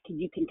guess that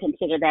you can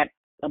consider that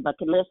a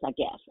bucket list, I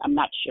guess. I'm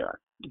not sure.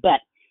 But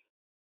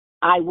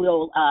I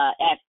will,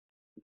 at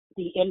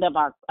the end of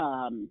our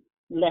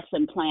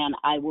lesson plan,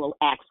 I will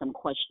ask some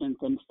questions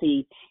and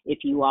see if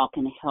you all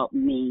can help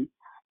me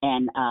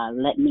and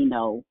let me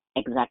know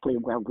exactly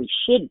where we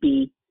should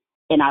be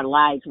in our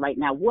lives right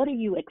now. What are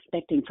you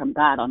expecting from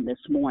God on this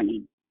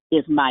morning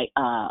is my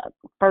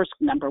first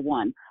number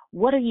one.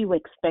 What are you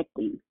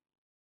expecting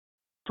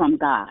from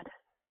God?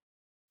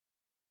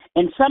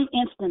 In some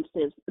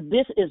instances,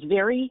 this is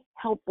very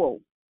helpful,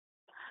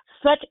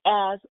 such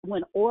as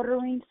when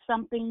ordering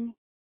something,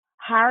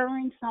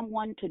 hiring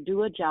someone to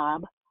do a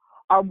job,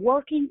 or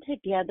working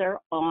together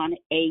on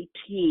a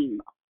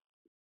team.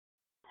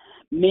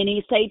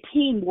 Many say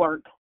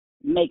teamwork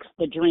makes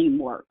the dream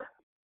work.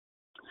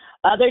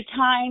 Other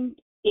times,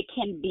 it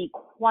can be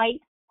quite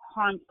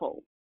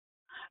harmful.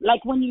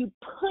 Like when you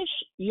push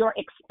your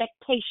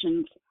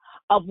expectations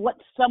of what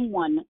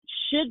someone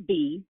should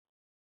be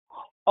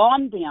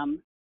on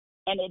them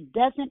and it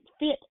doesn't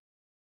fit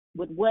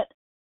with what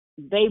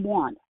they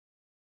want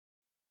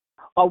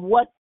or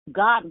what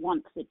God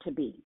wants it to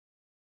be.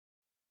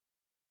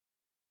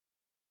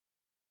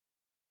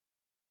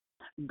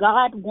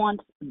 God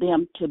wants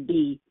them to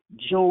be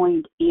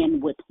joined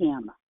in with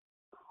him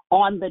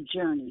on the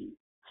journey.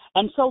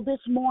 And so this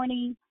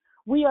morning,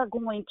 we are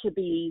going to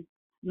be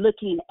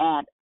looking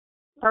at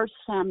 1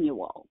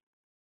 Samuel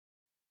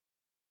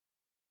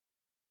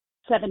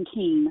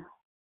 17,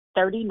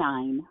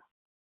 39,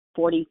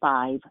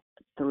 45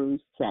 through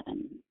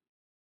 7.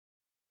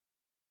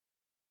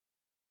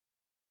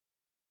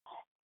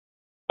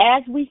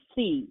 As we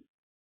see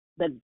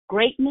the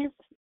greatness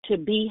to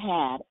be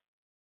had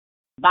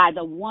by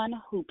the one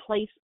who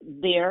placed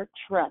their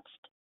trust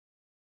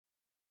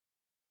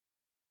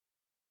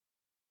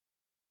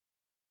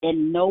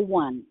in no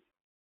one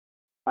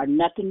or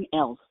nothing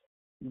else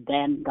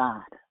than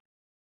God.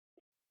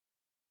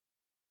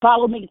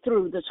 Follow me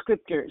through the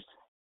scriptures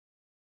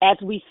as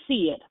we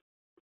see it.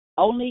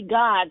 Only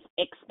God's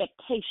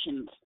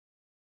expectations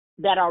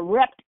that are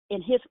wrapped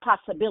in his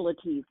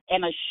possibilities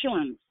and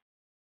assurance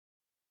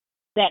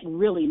that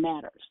really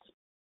matters.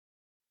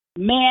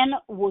 Man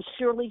will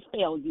surely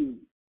fail you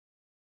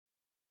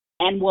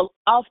and will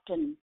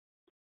often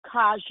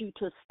cause you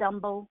to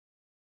stumble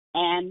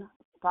and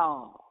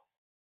fall.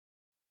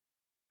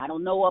 I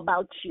don't know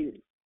about you,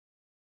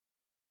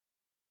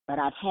 but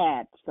I've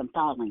had some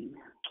falling.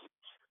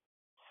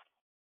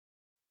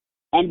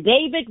 And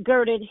David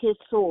girded his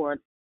sword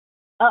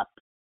up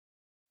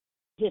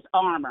his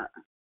armor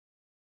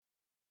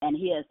and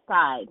his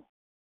side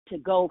to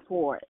go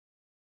for it.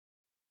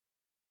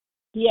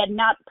 He had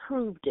not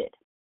proved it,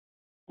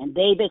 And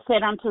David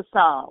said unto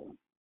Saul,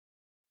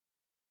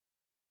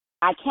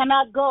 I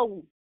cannot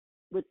go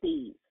with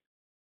these,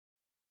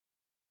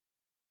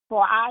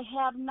 for I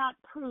have not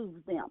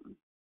proved them.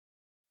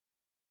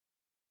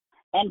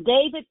 And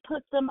David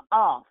put them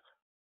off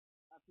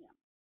of him.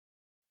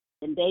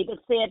 And David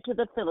said to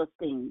the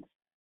Philistines,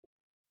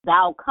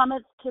 Thou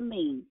comest to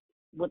me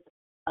with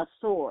a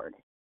sword,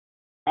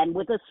 and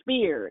with a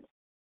spear,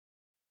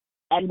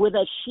 and with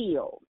a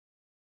shield.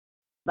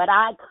 But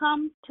I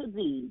come to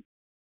thee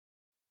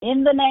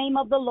in the name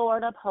of the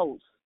Lord of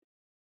hosts,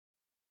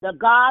 the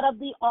God of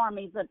the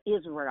armies of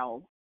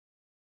Israel,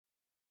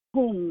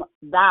 whom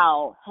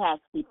thou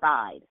hast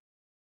defied.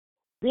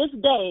 This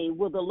day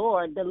will the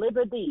Lord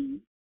deliver thee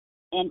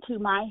into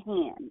my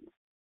hand,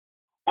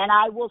 and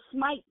I will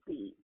smite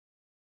thee,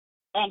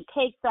 and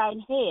take thine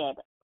head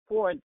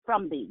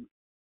from thee,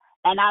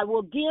 and I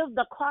will give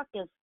the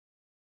carcass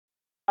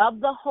of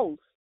the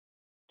host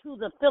to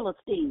the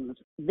Philistines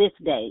this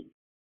day,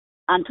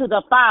 unto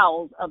the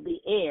fowls of the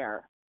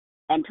air,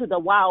 and to the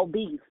wild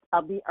beasts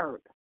of the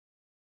earth,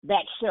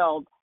 that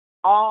shall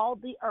all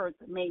the earth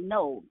may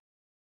know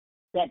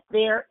that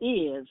there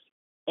is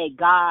a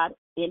God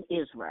in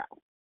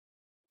Israel.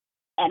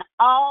 And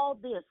all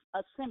this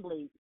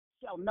assembly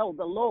shall know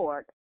the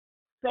Lord,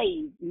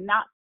 save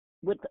not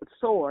with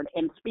sword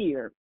and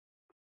spear,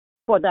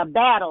 for the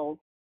battle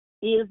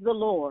is the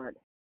Lord,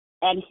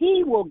 and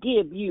he will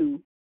give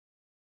you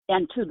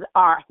into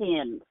our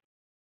hands.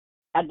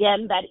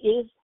 Again, that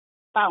is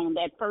found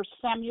at 1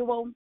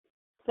 Samuel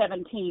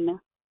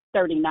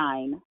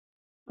 17:39,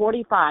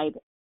 45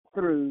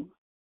 through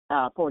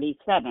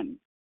 47.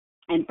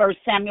 In 1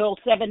 Samuel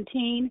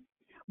 17,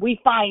 we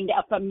find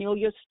a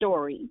familiar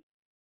story.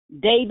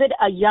 David,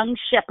 a young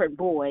shepherd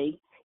boy,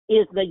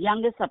 is the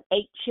youngest of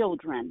 8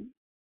 children.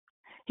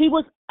 He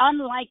was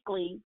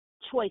unlikely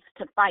choice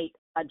to fight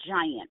a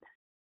giant,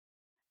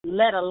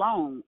 let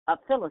alone a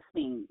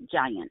Philistine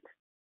giant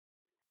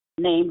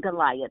named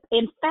Goliath.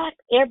 In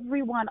fact,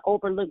 everyone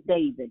overlooked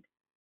David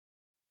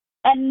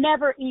and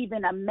never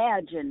even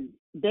imagined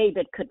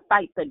David could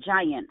fight the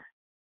giant,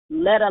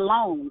 let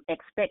alone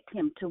expect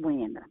him to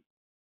win.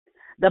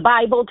 The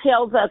Bible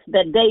tells us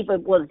that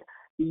David was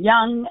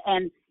young,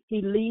 and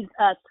he leads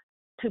us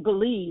to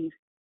believe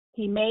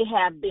he may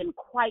have been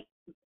quite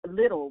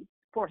little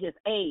for his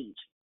age.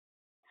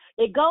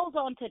 It goes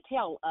on to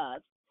tell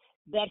us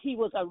that he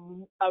was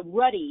a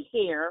ruddy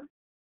hair.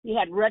 He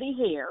had ruddy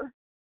hair,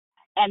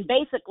 and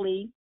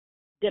basically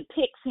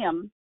depicts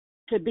him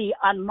to be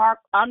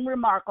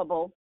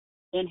unremarkable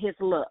in his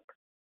look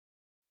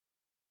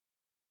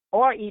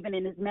or even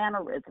in his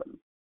mannerism.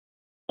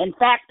 In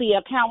fact, the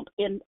account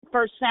in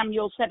 1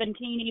 Samuel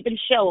 17 even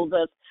shows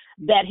us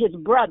that his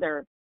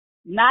brother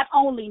not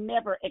only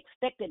never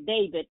expected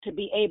David to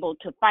be able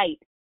to fight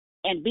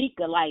and beat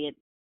Goliath,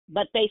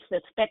 but they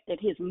suspected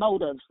his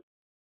motives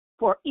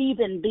for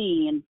even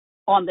being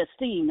on the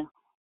scene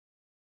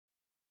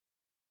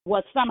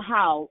was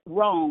somehow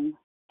wrong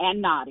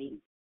and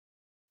naughty.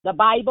 The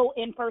Bible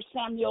in 1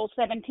 Samuel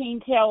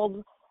 17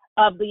 tells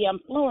of the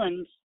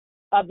influence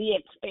of the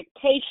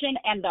expectation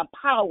and the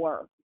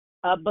power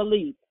of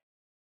belief.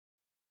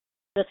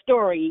 The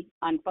story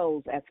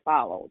unfolds as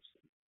follows.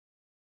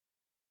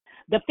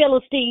 The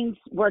Philistines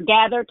were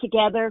gathered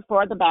together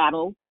for the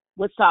battle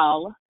with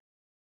Saul,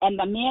 and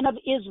the men of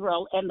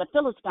Israel and the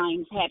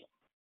Philistines had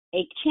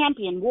a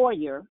champion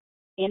warrior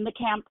in the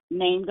camp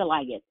named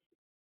Goliath.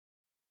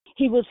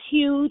 He was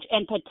huge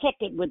and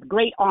protected with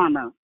great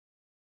armor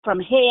from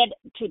head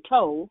to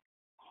toe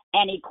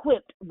and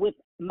equipped with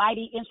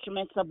mighty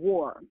instruments of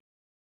war.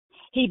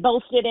 He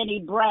boasted and he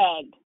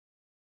bragged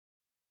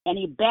and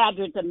he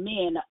badgered the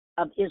men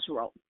of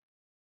Israel.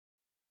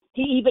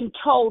 He even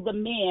told the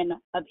men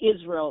of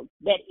Israel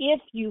that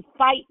if you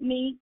fight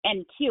me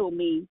and kill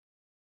me,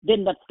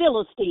 then the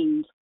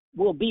Philistines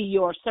will be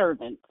your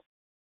servants.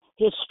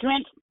 His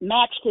strength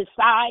matched his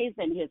size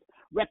and his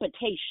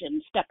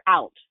reputation stuck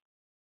out.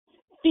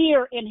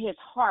 Fear in his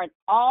heart,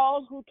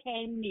 all who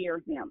came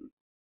near him,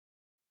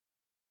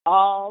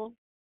 all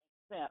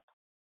except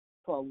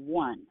for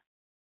one,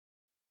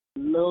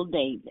 little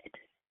David.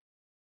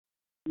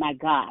 My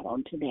God,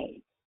 on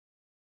today,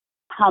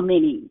 how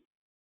many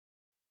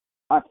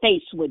are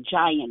faced with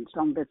giants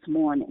on this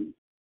morning?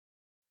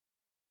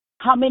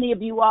 How many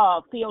of you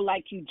all feel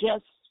like you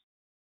just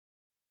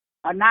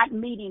are not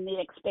meeting the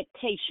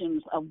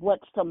expectations of what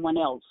someone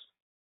else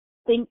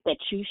think that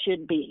you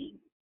should be?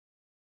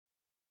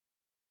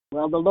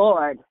 Well, the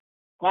Lord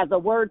has a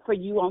word for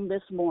you on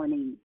this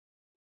morning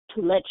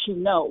to let you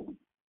know,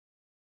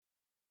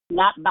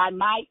 not by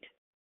might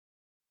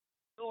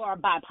nor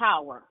by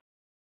power,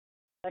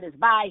 but it's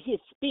by his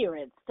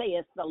Spirit,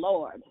 saith the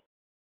Lord.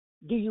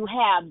 Do you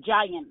have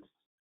giants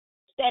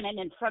standing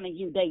in front of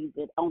you,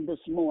 David, on this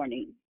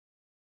morning?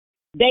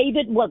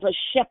 David was a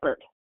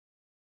shepherd,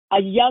 a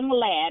young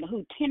lad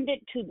who tended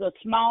to the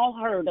small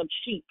herd of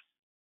sheep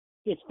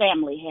his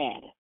family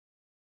had.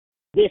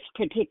 This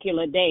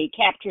particular day,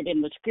 captured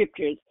in the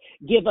scriptures,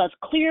 give us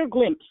clear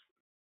glimpse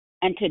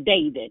into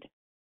David.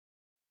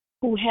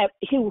 who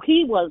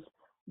he was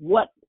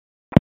what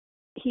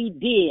he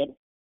did,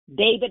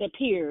 David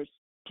appears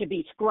to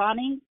be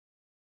scrawny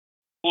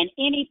and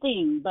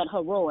anything but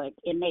heroic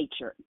in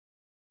nature.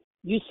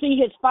 You see,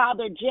 his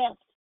father just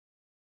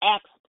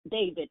asked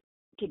David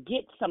to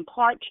get some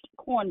parched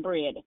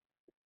cornbread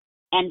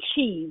and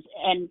cheese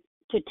and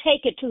to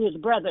take it to his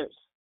brothers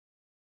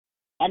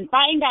and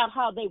find out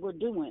how they were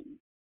doing.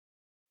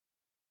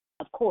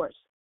 Of course,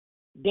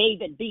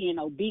 David, being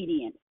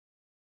obedient,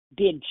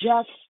 did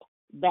just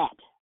that,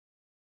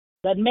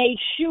 but made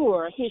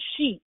sure his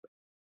sheep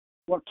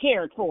were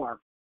cared for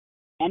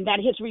and that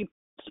his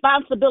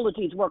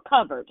responsibilities were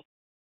covered.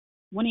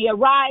 When he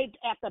arrived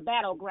at the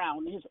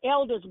battleground, his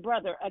eldest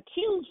brother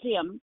accused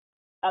him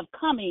of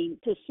coming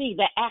to see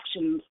the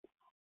actions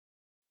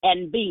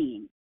and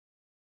being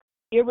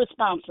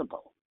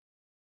irresponsible.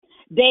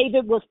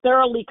 David was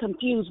thoroughly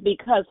confused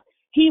because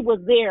he was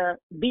there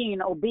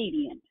being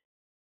obedient.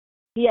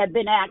 He had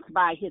been asked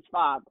by his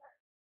father.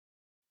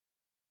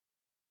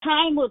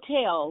 Time will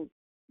tell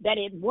that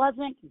it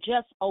wasn't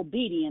just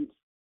obedience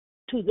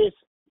to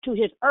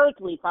his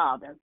earthly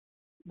father,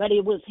 but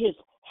it was his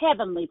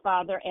heavenly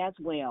Father as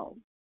well.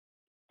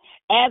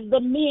 As the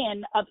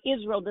men of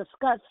Israel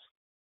discussed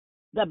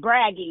the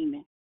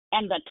bragging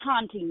and the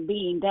taunting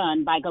being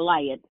done by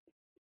Goliath,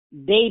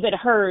 David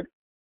heard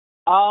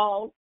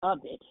all of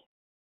it.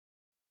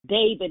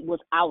 David was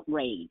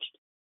outraged.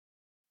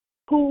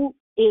 Who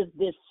is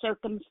this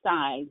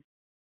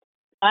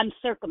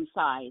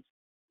uncircumcised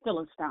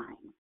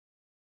Philistine?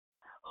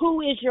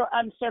 Who is your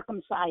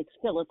uncircumcised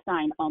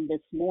Philistine on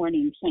this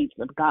morning, saints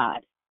of God,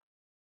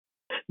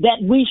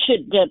 that we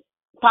should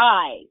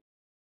defy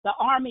the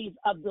armies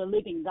of the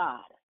living God?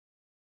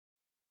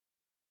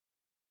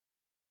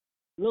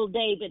 Little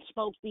David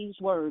spoke these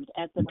words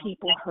as the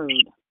people heard.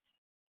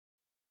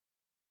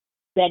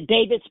 That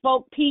David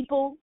spoke,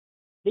 people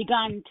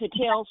began to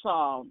tell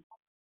Saul,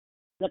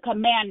 the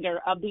commander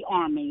of the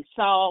army.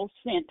 Saul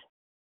sent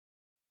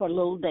for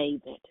little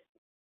David.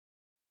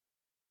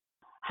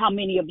 How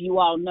many of you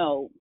all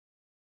know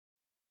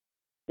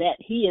that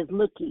he is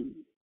looking?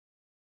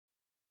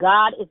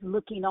 God is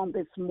looking on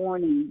this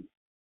morning.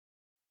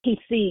 He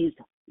sees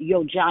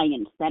your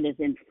giants that is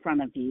in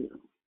front of you.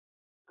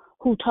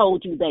 Who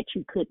told you that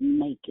you couldn't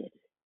make it?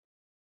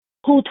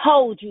 Who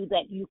told you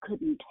that you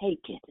couldn't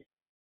take it?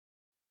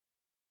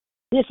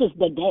 This is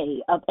the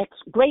day of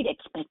great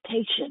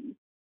expectation.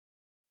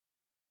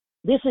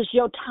 This is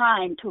your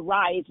time to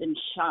rise and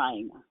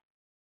shine.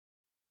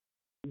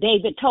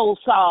 David told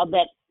Saul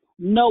that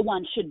no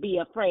one should be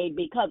afraid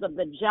because of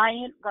the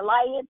giant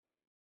Goliath.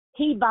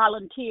 He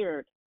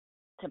volunteered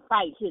to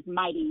fight his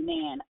mighty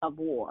man of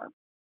war.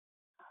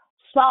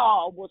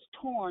 Saul was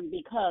torn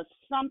because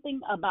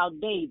something about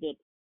David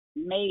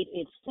made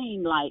it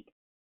seem like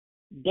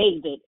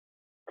David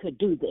could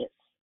do this.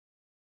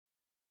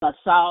 But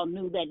Saul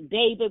knew that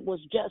David was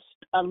just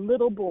a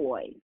little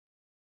boy,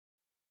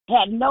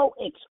 had no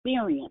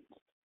experience.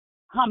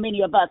 How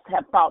many of us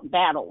have fought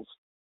battles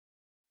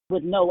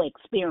with no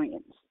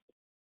experience?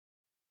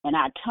 And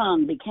our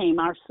tongue became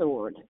our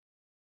sword,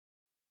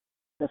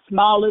 the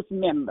smallest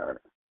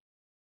member,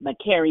 but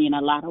carrying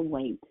a lot of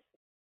weight.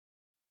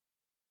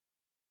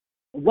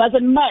 He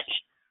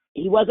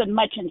wasn't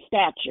much in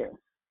stature,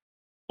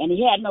 and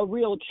he had no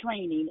real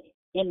training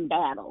in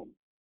battle.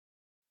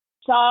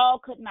 Saul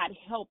could not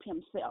help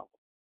himself.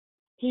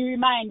 He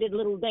reminded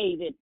little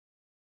David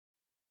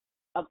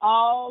of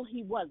all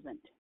he wasn't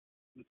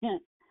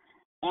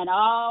and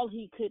all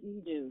he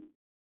couldn't do.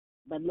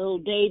 But little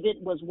David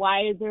was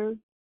wiser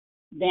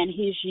than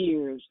his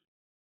years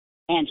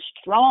and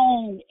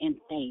strong in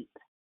faith.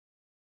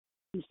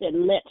 He said,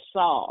 let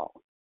Saul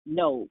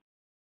know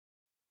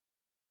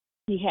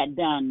he had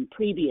done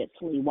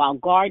previously while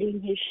guarding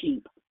his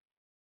sheep.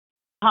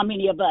 How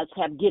many of us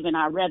have given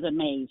our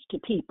resumes to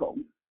people?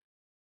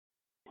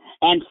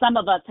 And some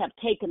of us have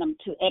taken them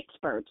to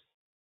experts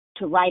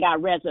to write our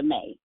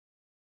resume.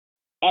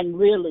 And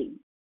really,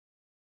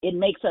 it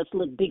makes us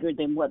look bigger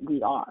than what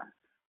we are.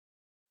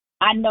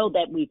 I know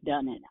that we've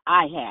done it.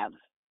 I have.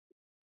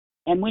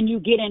 And when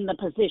you get in the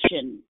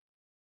position,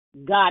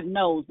 God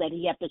knows that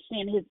he has to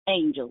send his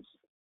angels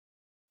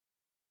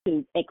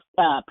to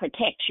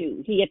protect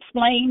you. He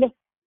explained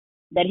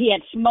that he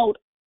had smote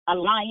a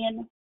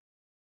lion,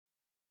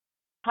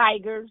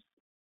 tigers,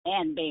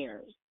 and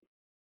bears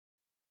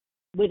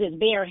with his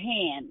bare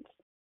hands.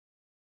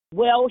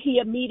 Well, he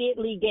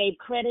immediately gave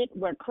credit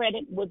where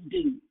credit was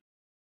due.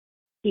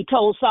 He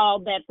told Saul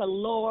that the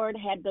Lord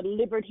had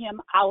delivered him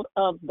out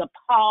of the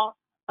paw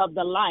of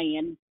the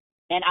lion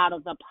and out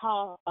of the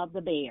paw of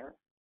the bear.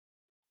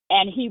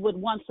 And he would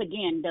once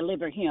again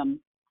deliver him,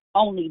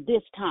 only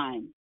this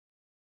time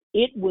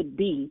it would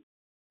be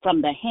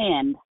from the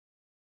hand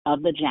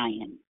of the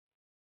giant.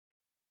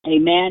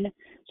 Amen.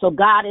 So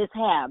God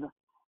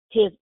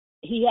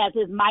he has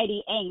his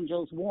mighty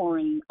angels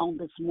warring on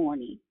this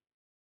morning.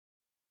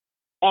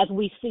 As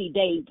we see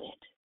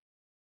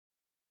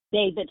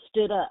David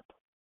stood up,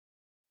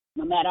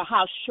 no matter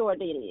how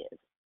short it is.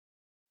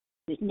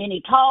 There's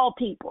many tall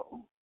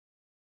people,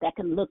 that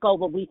can look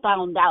over. We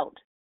found out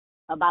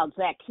about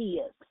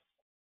Zacchaeus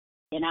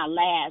in our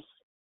last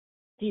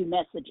few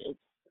messages,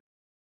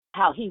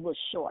 how he was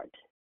short,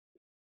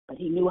 but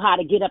he knew how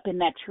to get up in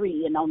that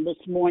tree. And on this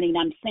morning,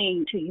 I'm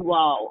saying to you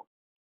all,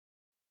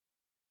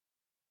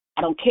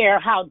 I don't care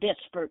how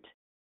desperate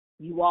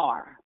you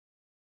are.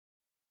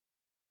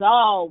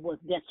 Saul was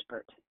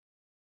desperate,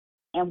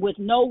 and with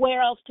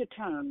nowhere else to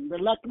turn,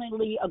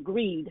 reluctantly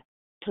agreed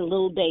to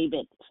little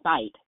David's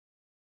fight.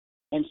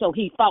 And so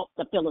he fought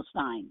the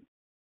Philistine.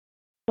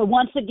 So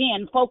once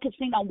again,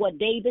 focusing on what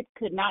David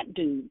could not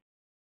do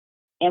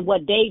and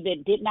what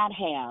David did not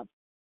have,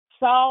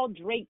 Saul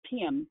draped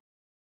him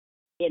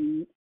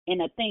in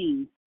a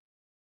thing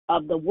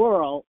of the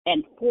world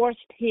and forced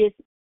his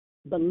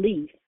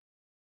belief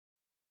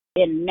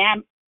in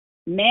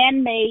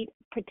man-made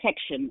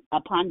protection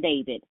upon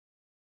David.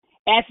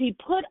 As he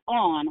put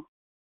on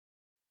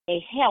a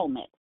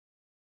helmet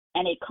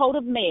and a coat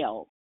of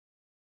mail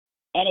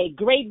and a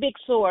great big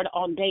sword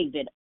on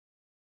David,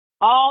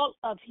 all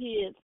of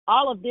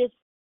this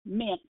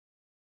meant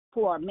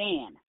for a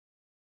man.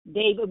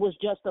 David was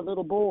just a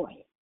little boy.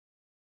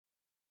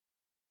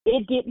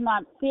 It did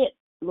not fit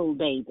little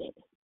David.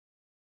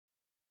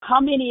 How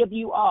many of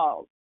you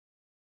all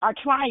are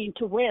trying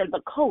to wear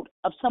the coat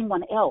of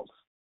someone else?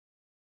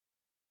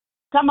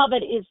 Some of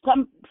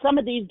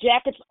these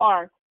jackets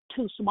are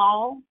too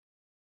small.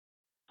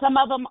 Some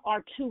of them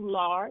are too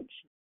large.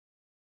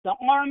 The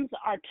arms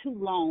are too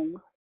long.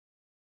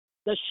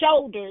 The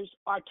shoulders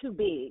are too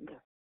big.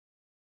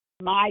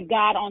 My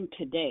God, on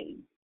today,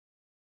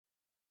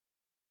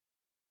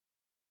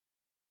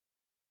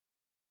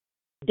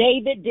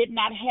 David did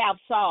not have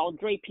Saul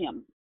drape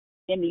him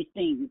in these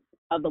things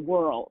of the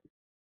world.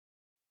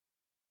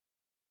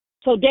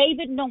 So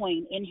David,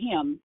 knowing in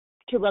him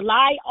to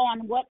rely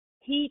on what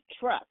he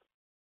trusts,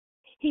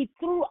 he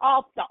threw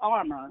off the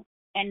armor,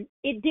 and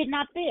it did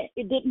not fit.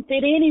 It didn't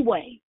fit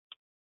anyway,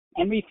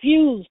 and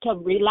refused to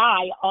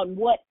rely on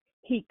what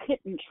he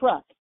couldn't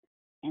trust,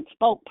 and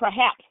spoke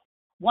perhaps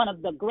one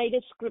of the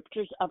greatest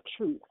scriptures of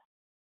truth.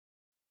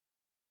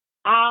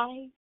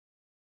 I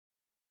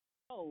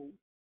go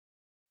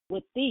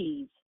with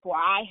these, for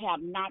I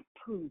have not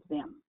proved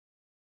them.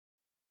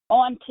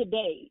 On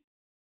today,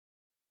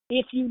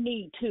 if you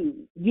need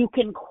to, you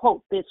can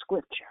quote this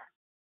scripture.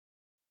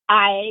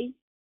 I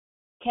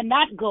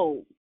cannot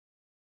go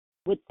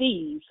with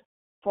these,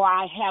 for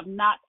I have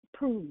not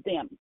proved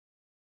them.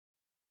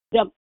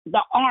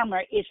 The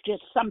armor is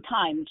just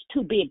sometimes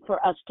too big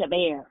for us to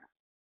bear.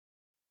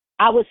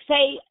 I would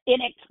say in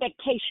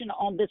expectation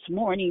on this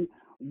morning,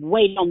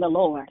 wait on the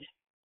Lord.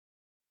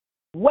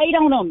 Wait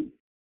on him.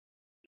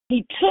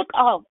 He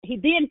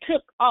then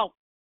took off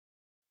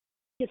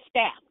his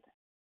staff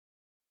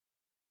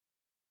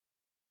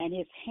and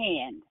his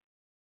hand.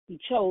 He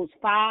chose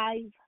 5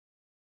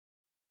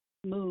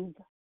 smooth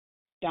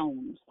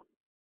stones.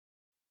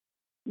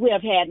 We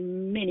have had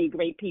many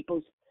great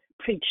people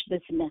preach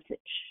this message.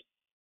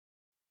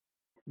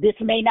 This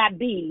may not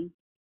be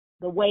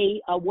the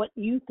way of what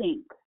you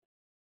think,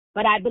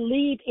 but I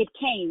believe it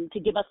came to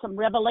give us some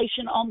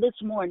revelation on this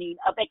morning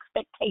of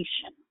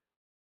expectation.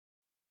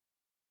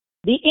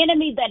 The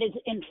enemy that is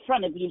in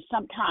front of you,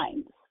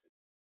 sometimes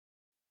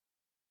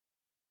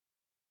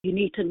you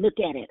need to look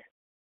at it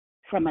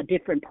from a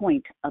different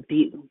point of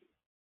view.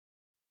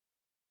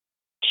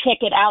 Check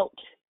it out.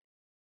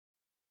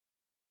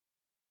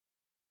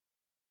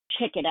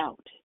 Check it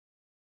out.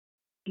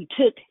 He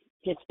took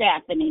his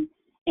staff and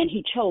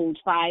he chose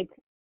 5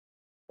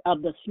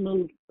 of the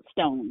smooth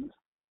stones.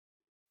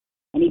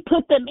 And he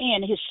put them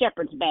in his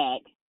shepherd's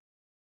bag.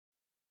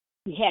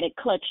 He had it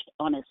clutched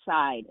on his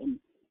side, and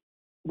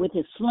with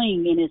his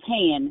sling in his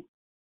hand,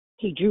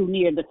 he drew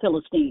near the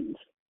Philistines.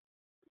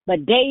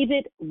 But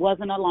David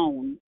wasn't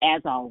alone,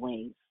 as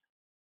always.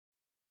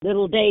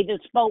 Little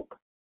David spoke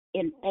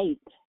in faith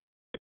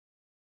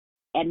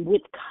and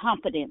with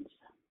confidence.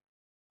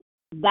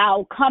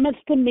 Thou comest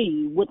to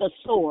me with a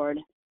sword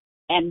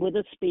and with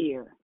a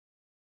spear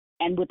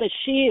and with a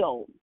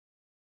shield,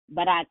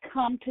 but I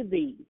come to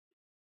thee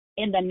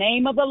in the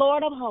name of the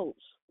Lord of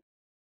hosts,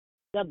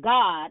 the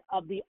God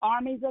of the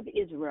armies of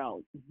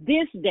Israel.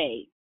 This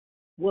day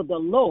will the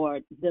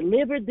Lord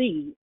deliver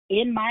thee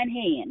in mine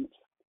hands.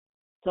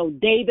 So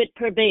David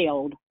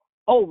prevailed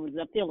over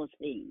the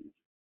Philistines.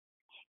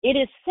 It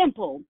is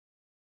simple.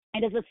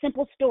 It is a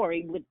simple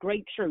story with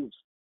great truths.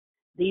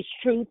 These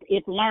truths,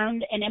 if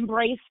learned and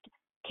embraced,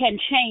 can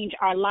change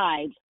our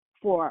lives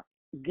for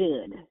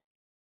good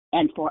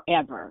and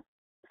forever.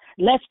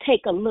 Let's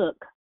take a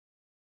look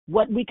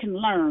what we can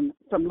learn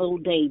from little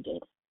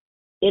David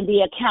in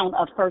the account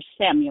of 1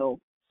 Samuel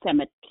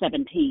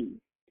 17.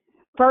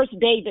 First,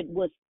 David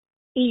was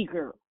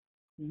eager,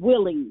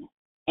 willing,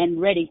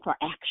 and ready for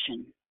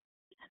action.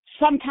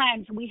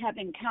 Sometimes we have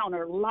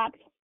encountered lots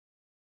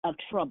of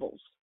troubles,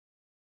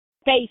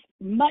 faced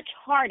much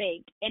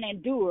heartache, and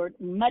endured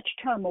much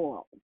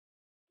turmoil.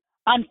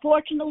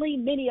 Unfortunately,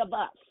 many of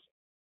us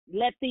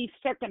let these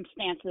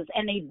circumstances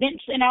and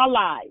events in our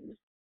lives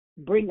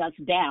bring us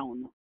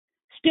down,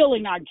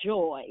 stealing our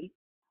joy,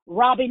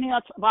 robbing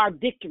us of our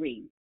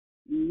victory,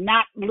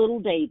 not little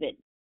David.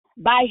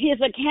 By his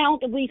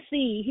account, we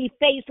see he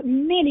faced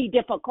many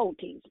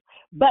difficulties,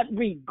 but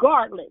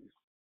regardless,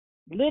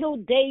 little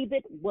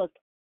David was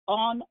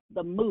on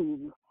the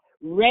move,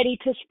 ready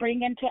to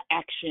spring into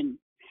action,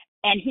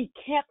 and he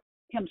kept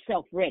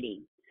himself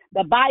ready.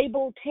 The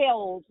Bible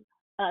tells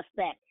us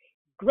that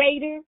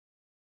greater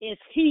is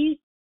he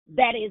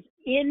that is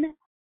in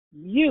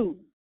you.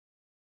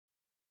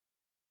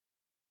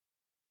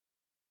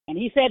 And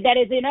he said that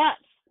is in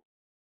us,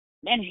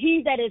 and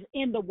he that is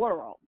in the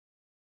world.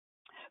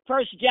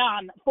 1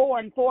 John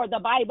 4:4, the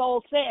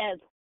Bible says,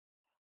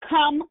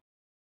 come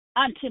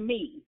unto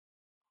me,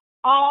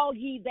 all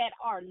ye that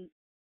are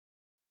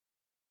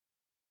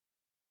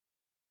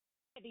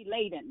heavy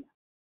laden,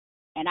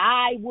 and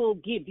I will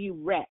give you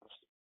rest.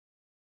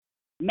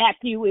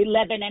 Matthew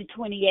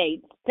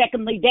 11:28.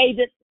 Secondly,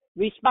 David's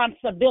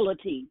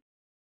responsibility.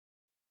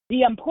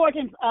 The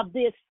importance of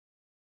this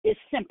is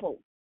simple.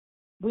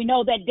 We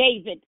know that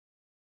David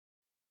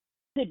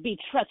could be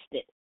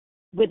trusted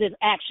with his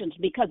actions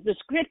because the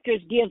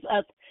scriptures gives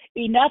us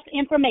enough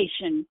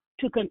information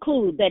to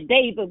conclude that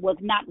David was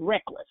not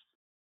reckless,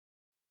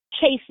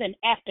 chasing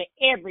after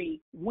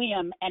every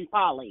whim and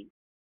folly.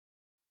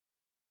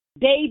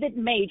 David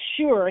made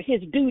sure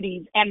his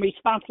duties and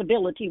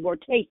responsibility were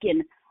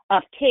taken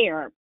of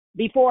care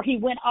before he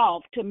went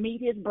off to meet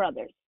his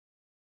brothers.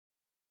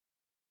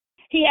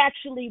 He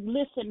actually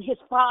listened. His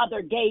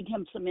father gave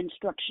him some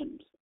instructions.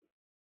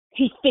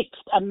 He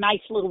fixed a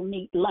nice little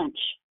neat lunch.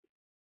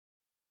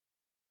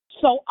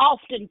 So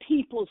often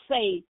people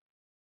say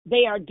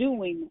they are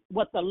doing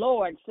what the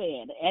Lord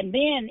said, and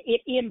then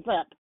it ends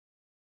up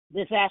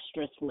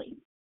disastrously.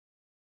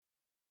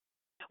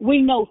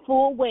 We know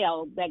full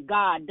well that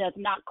God does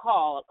not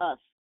call us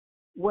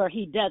where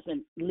he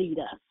doesn't lead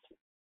us,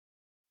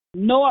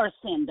 nor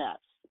send us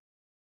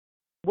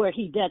where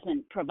he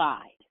doesn't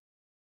provide.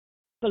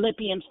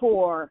 Philippians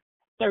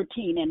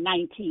 4:13 and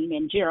 19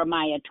 and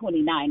Jeremiah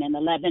 29 and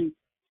 11.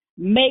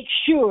 Make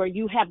sure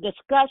you have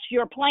discussed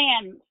your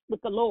plans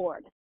with the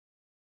Lord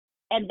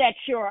and that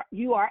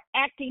you are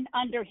acting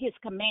under his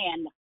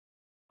command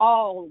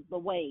all the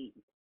way.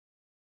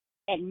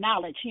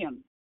 Acknowledge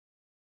him,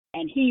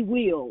 and he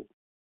will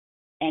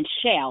and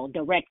shall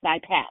direct thy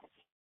paths.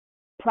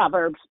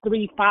 Proverbs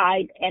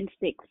 3:5 and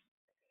 6.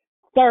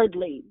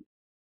 Thirdly,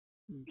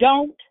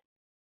 don't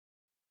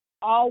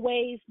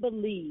always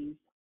believe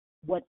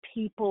what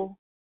people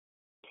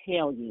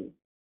tell you.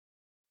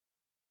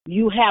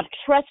 You have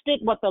trusted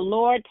what the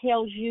Lord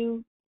tells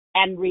you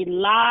and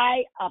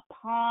rely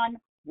upon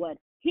what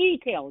he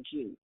tells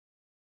you.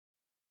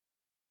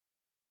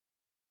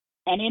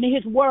 And in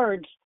his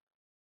words,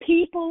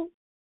 people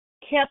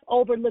kept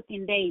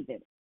overlooking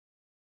David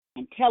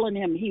and telling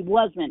him he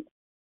wasn't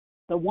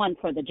the one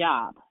for the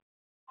job.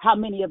 How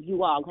many of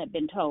you all have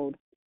been told,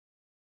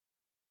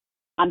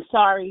 I'm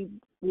sorry,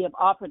 we have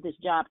offered this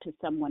job to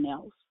someone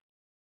else,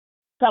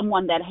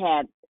 someone that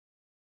had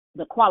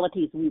the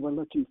qualities we were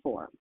looking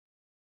for?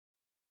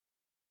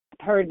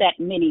 I've heard that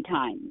many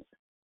times.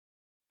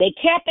 They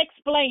kept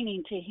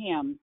explaining to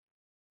him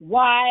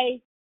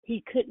why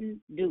he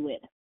couldn't do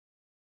it.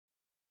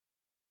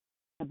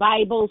 The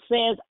Bible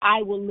says,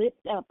 I will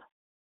lift up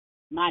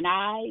mine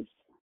eyes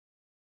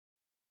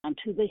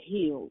unto the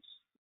hills,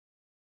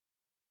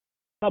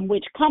 from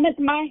which cometh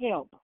my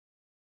help.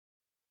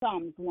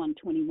 Psalms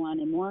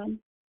 121 and 1.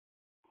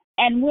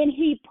 And when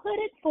he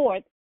putteth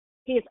forth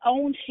his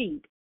own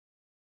sheep,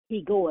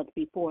 he goeth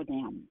before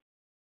them,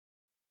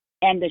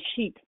 and the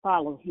sheep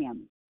follow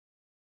him,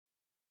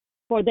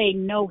 for they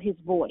know his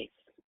voice.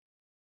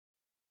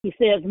 He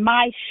says,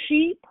 my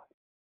sheep,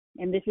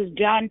 and this is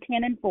John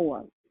 10 and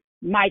 4,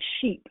 my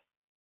sheep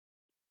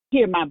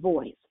hear my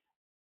voice,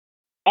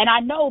 and I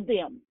know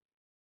them,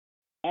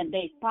 and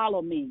they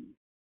follow me,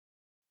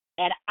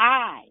 and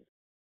I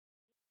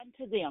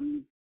unto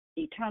them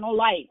eternal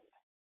life,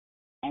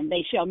 and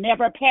they shall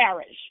never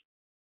perish,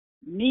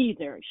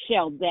 neither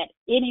shall that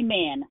any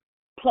man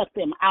pluck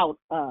them out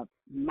of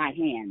my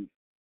hand.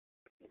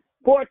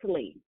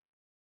 Fourthly,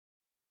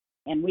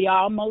 and we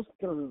are almost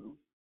through,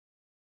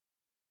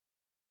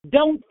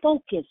 don't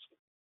focus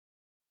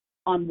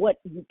on what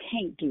you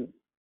can't do.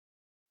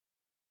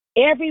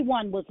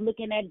 Everyone was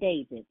looking at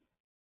David.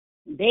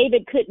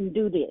 David couldn't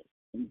do this.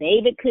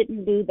 David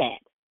couldn't do that.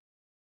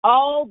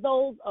 All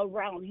those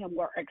around him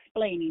were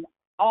explaining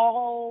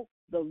all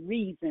the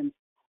reasons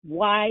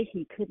why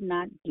he could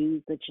not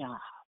do the job.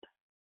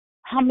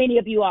 How many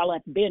of you all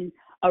have been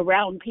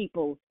around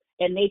people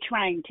and they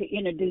trying to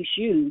introduce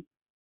you,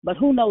 but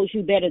who knows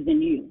you better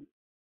than you?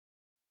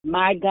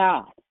 My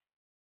God.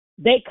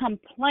 They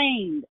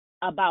complained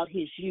about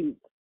his youth.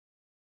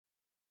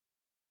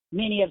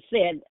 Many have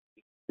said,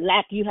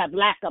 you have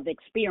lack of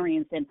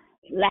experience and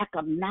lack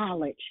of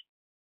knowledge.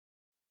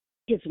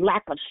 His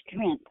lack of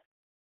strength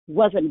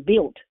wasn't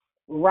built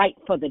right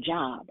for the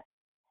job.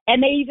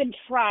 And they even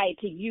tried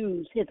to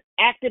use his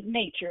active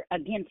nature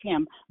against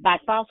him by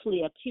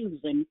falsely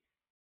accusing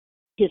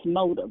his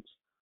motives.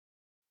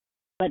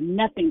 But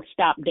nothing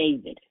stopped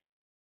David.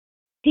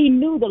 He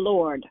knew the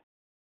Lord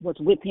was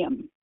with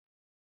him.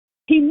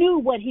 He knew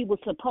what he was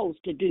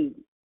supposed to do.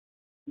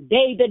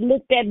 David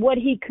looked at what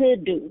he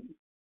could do.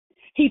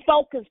 He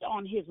focused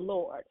on his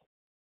Lord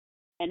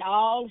and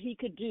all he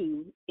could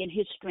do in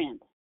his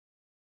strength.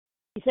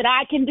 He said,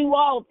 I can do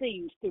all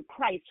things through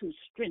Christ who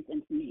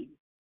strengthens me.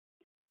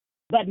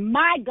 But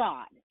my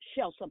God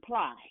shall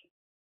supply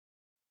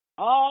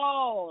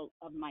all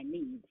of my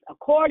needs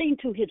according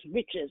to his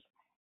riches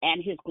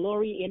and his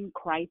glory in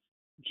Christ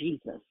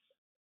Jesus.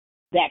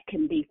 That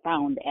can be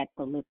found at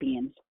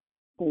Philippians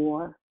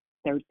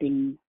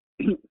 4:13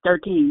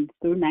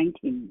 through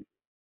 19.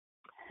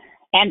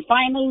 And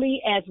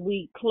finally, as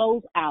we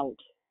close out,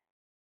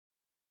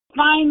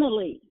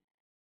 finally,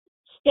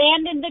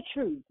 stand in the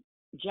truth.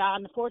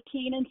 John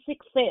 14:6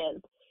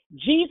 says,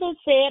 Jesus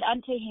said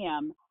unto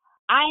him,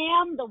 I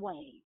am the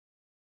way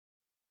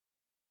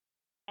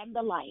and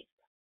the life.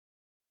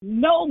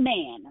 No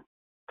man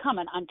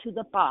cometh unto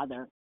the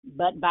Father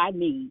but by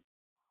me.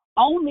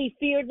 Only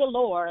fear the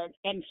Lord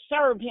and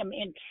serve him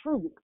in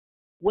truth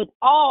with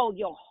all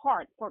your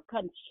heart, for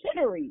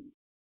considering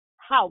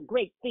how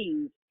great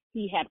things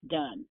he hath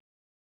done.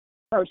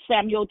 1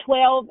 Samuel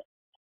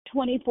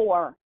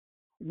 12:24,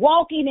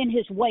 walking in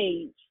his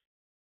ways,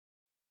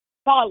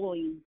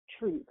 following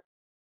truth.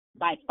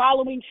 By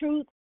following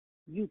truth,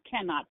 you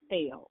cannot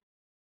fail.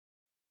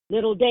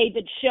 Little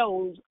David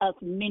shows us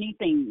many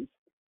things.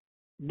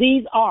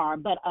 These are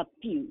but a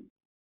few.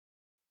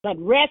 But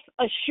rest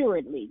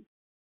assuredly,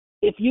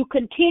 if you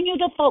continue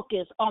to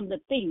focus on the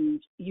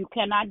things you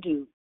cannot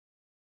do,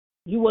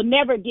 you will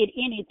never get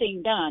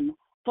anything done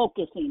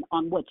focusing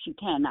on what you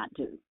cannot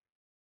do.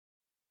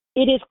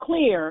 It is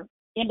clear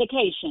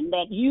indication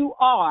that you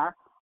are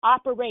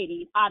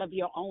operating out of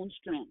your own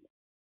strength.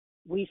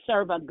 We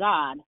serve a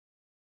God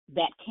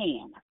that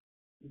can.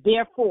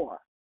 Therefore,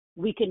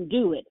 we can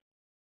do it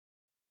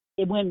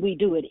when we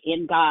do it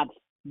in God's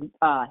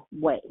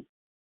way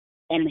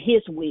and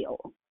his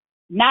will.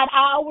 Not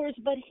ours,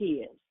 but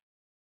his.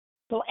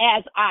 So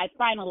as I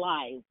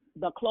finalize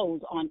the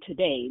close on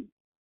today,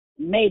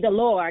 may the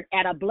Lord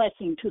add a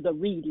blessing to the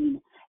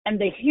reading and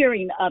the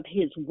hearing of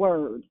his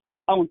word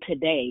on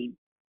today.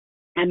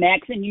 I'm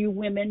asking you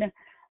women,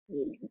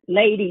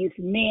 ladies,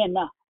 men,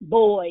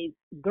 boys,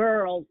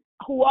 girls,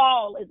 who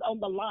all is on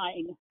the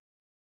line,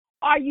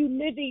 are you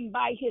living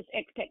by his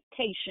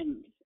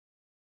expectations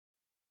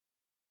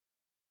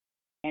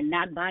and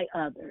not by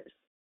others?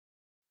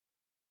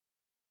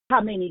 How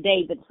many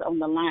Davids on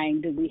the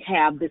line do we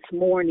have this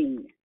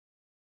morning?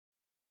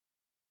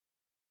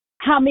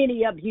 How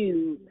many of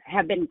you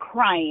have been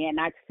crying?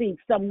 I see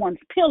someone's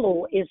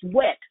pillow is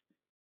wet.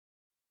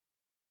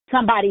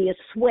 Somebody is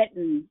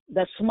sweating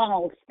the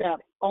small stuff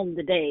on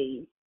the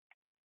day.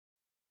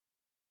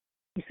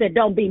 He said,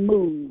 don't be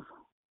moved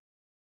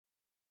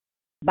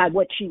by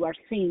what you are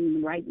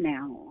seeing right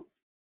now.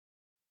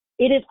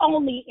 It is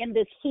only in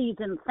this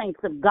season, saints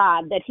of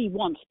God, that he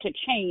wants to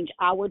change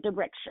our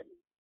direction.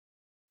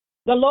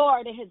 The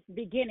Lord is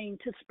beginning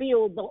to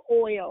spill the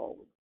oil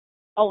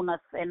on us,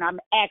 and I'm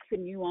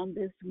asking you on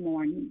this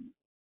morning,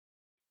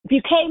 if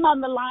you came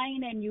on the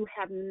line and you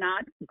have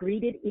not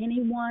greeted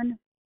anyone,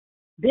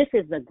 this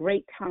is a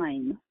great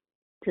time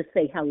to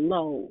say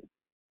hello.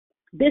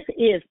 This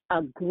is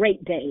a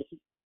great day.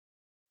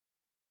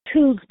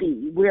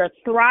 Tuesday, we're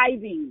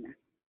thriving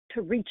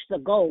to reach the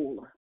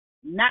goal,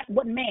 not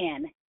what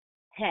man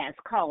has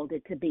called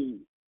it to be,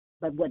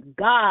 but what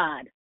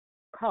God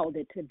called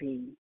it to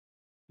be.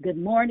 Good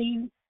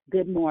morning,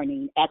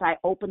 as I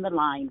open the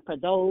line for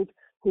those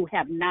who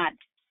have not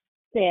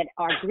said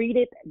or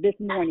greeted this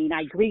morning.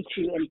 I greet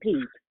you in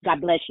peace.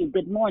 God bless you.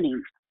 Good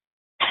morning.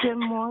 Good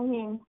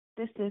morning.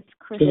 This is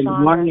Chris. Good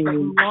morning.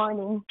 Good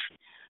morning.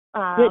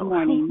 Good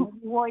morning.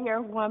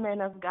 Warrior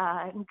woman of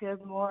God.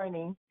 Good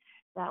morning.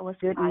 That was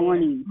good fire.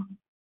 Morning.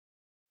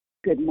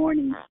 Good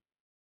morning.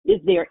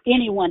 Is there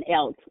anyone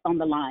else on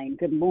the line?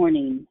 Good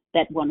morning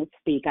that want to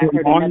speak. I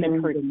heard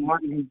another person. Good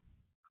morning.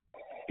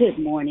 Good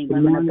morning,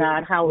 woman of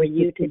God. How are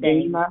you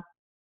today?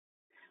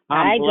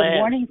 Hi, good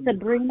morning,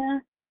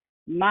 Sabrina.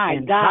 My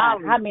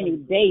God, how many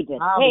David?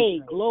 Hey,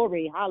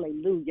 glory,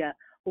 hallelujah.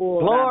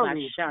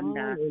 Glory.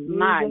 My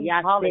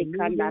God,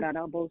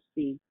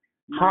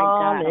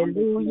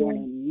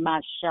 Hallelujah.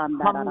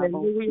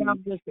 Hallelujah.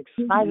 I'm just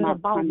excited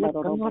about what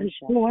God is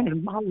doing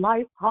in my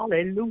life.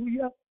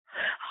 Hallelujah.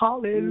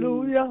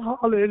 Hallelujah.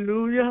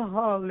 Hallelujah.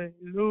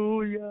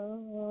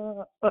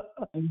 Hallelujah.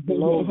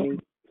 Glory.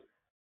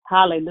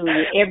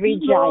 Hallelujah. Every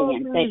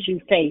giant that you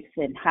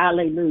facing,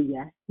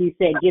 hallelujah. He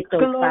said, get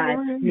those 5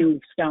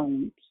 smooth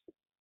stones.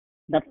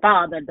 The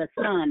Father, the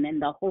Son, and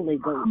the Holy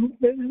Ghost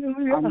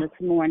on this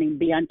morning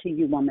be unto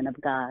you, woman of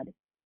God.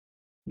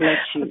 Bless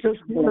you. I just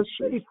want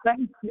to say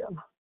thank you.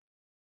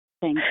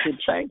 Thank you.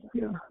 Thank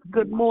you.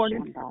 Good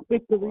morning,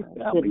 Victory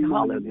Family.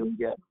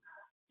 Hallelujah.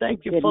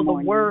 Thank you for the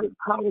word,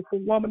 powerful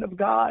woman of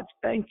God.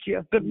 Thank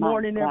you. Good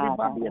morning,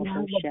 everybody, and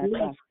have a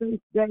blessed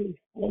day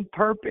on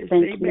purpose.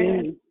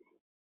 Amen.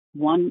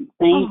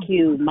 Thank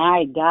you,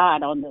 my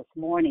God, on this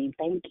morning.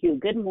 Thank you.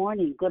 Good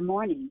morning. Good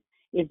morning.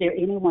 Is there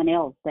anyone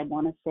else that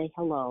want to say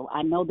hello?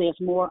 I know there's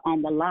more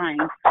on the line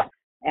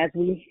as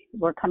we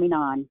were coming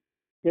on.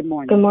 Good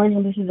morning. Good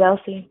morning. This is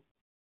Elsie.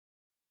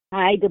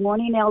 Hi. Good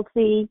morning,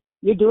 Elsie.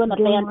 You're doing a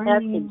Good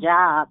fantastic morning.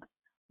 job.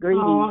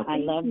 Greetings. Oh, I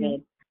thank love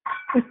you.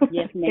 it.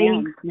 Yes,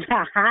 ma'am.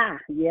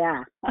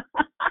 Yeah.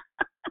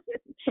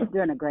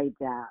 Doing a great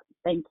job.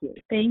 Thank you.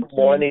 Thank Good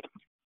morning,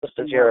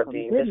 Sister You're welcome.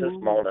 Geraldine. Good This is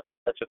morning. Mona.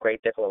 Such a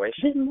great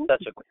declaration. Good morning.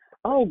 Such a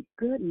Oh,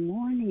 good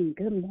morning.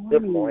 Good morning.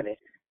 good morning.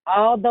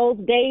 All those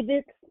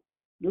Davids,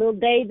 little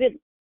David,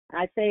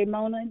 I say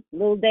Mona,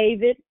 little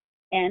David,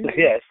 and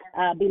Yes.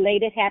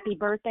 belated happy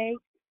birthday.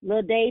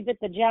 Little David,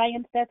 the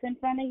giant that's in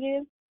front of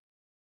you,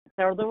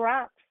 throw the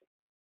rocks.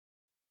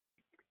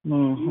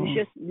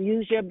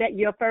 Use your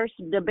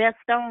the best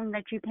stone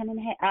that you can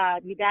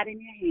you got in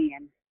your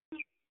hand.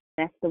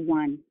 That's the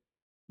one.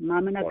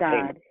 Mama of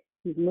God.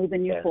 He's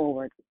moving you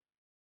forward.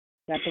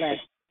 God bless.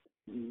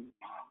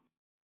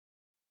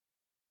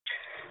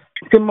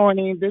 Good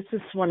morning. This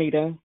is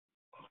Juanita.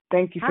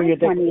 Thank you for Hi, your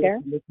Juanita.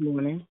 declaration this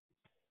morning.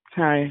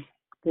 Hi.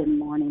 Good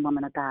morning,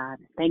 woman of God.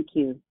 Thank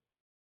you.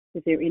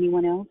 Is there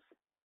anyone else?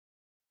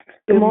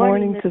 Good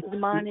morning, to this is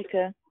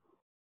Monica.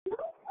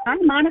 Hi,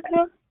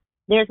 Monica.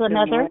 There's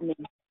another.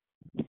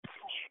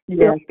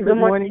 Yes. Good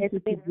morning,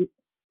 Sister.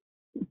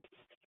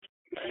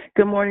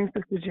 Good morning,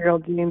 Sister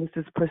Geraldine.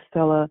 This is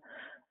Priscilla.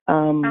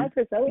 Hi,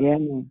 Priscilla.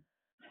 Yeah.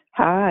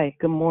 Hi.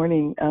 Good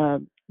morning.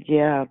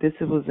 This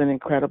was an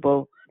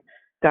incredible.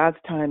 God's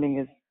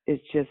timing is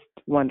just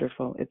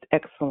wonderful. It's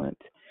excellent.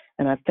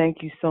 And I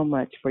thank you so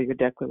much for your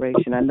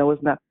declaration. I know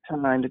it's not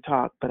time to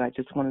talk, but I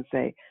just want to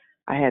say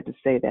I had to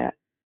say that.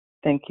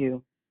 Thank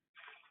you.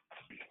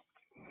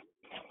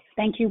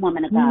 Thank you,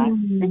 woman of God.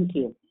 Thank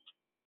you.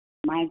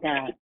 My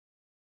God.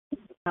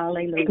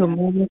 Hallelujah. Good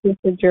morning,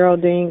 Sister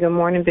Geraldine. Good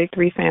morning,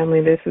 Victory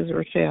family. This is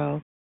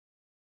Rochelle.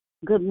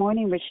 Good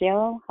morning,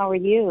 Rochelle. How are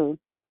you?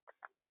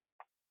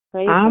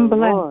 Praise I'm the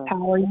blessed. Lord.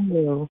 How are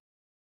you?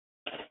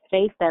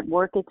 Faith that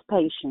worketh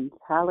patience.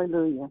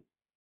 Hallelujah.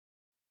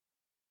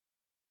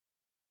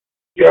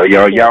 Yo, Is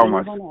there my.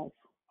 anyone else?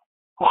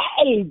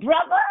 Hey,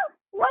 brother.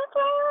 What's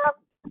up?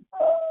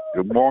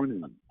 Good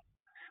morning.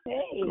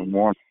 Hey. Good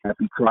morning.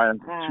 Happy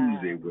Triumphant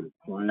Tuesday with a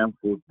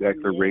triumphal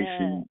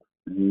declaration.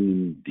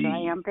 Indeed.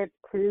 Triumphant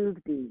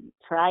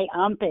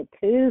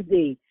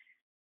Tuesday.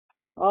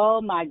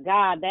 Oh my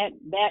God, that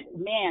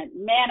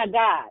man of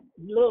God,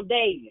 little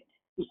David.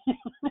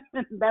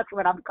 That's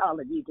what I'm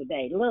calling you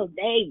today, little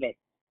David.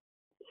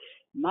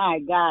 My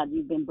God,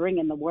 you've been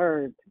bringing the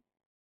word.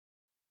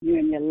 You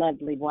and your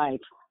lovely wife.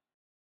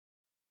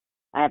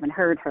 I haven't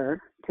heard her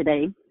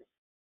today.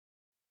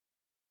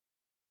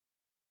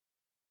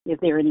 Is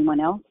there anyone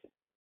else?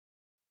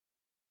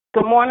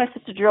 Good morning,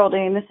 Sister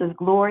Geraldine. This is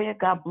Gloria.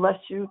 God bless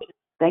you.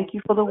 Thank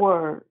you for the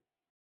word.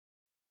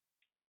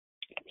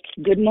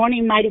 Good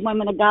morning, mighty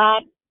women of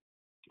God.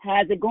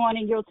 How's it going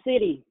in your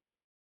city?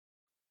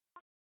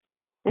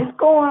 It's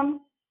going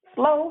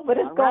slow, but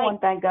it's All going,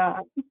 right. thank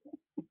God.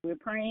 We're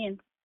praying.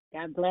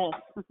 God bless.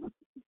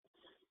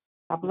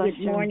 God bless Good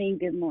you. morning,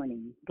 good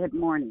morning, good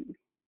morning.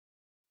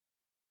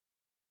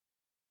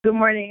 Good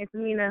morning, it's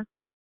Nina.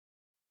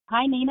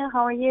 Hi, Nina.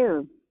 How are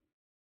you?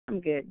 I'm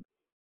good.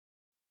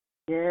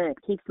 Good.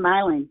 Keep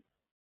smiling.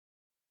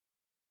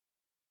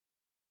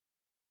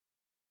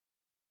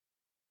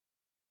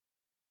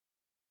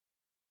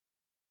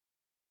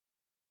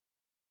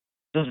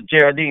 Sister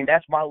Geraldine,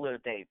 that's my little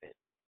David.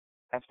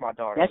 That's my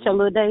daughter. That's your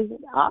little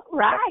David? All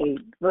right.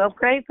 Well,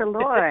 praise the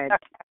Lord.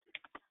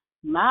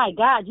 My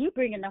God, you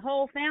bringing the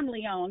whole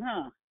family on,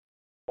 huh?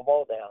 Come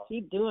on now.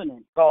 Keep doing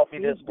it. Called me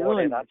Keep this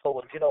morning. doing I it.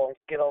 told her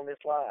get on this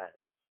line.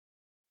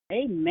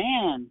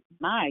 Amen.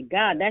 My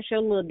God, that's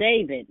your little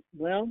David.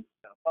 Well,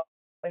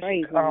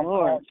 praise the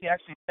Lord. She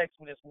actually texted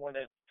me this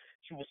morning.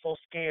 She was so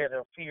scared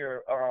of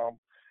fear.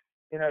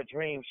 In her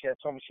dream, she had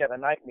told me she had a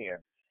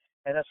nightmare,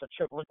 and that's a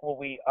trip. Look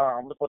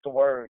what the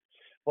word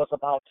was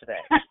about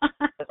today.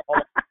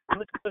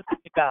 Look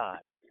at God.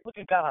 Look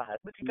at God.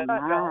 Look at God. My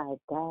God.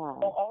 So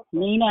awesome.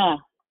 Nina.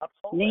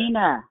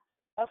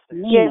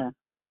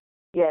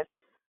 Yes.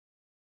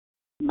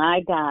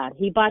 My God,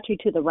 He brought you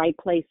to the right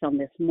place on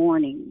this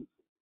morning.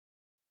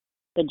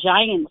 The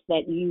giants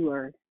that you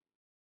are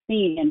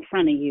seeing in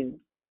front of you,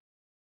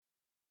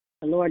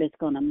 the Lord is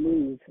going to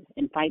move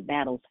and fight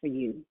battles for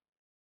you.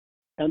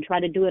 Don't try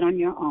to do it on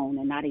your own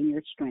and not in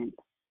your strength.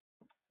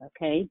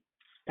 Okay?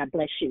 God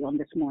bless you on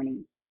this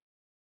morning.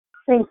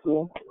 Thank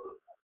you.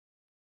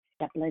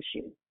 God bless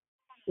you.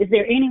 Is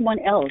there anyone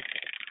else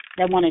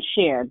that want to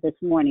share this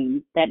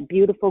morning that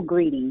beautiful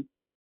greeting?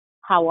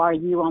 How are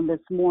you on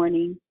this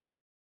morning?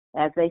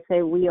 As they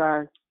say, we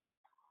are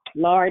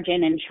large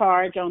and in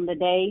charge on the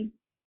day.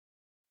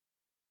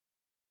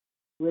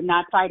 We're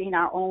not fighting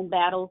our own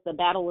battles. The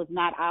battle is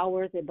not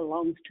ours. It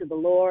belongs to the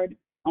Lord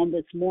on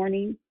this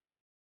morning.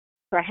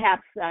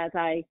 Perhaps as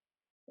I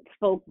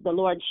spoke, the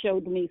Lord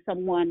showed me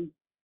someone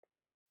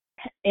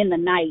in the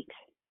night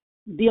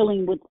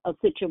dealing with a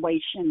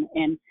situation.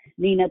 And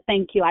Nina,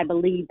 thank you. I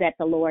believe that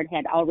the Lord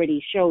had already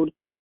showed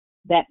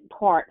that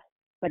part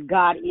but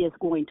God is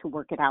going to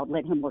work it out.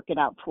 Let him work it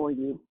out for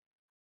you.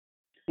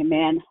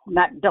 Amen.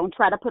 Don't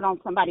try to put on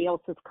somebody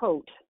else's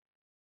coat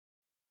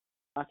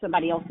or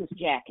somebody else's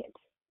jacket.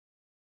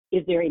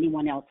 Is there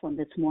anyone else on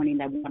this morning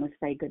that want to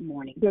say good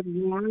morning? Good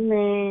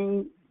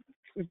morning,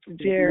 Sister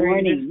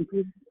Jerry.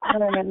 Good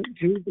morning.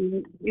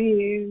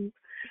 Judy.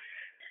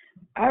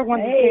 I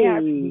want to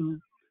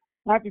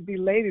say happy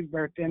belated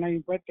birthday. I know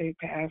your birthday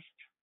passed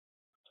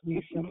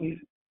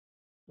recently.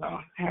 So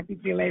happy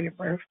belated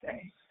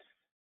birthday.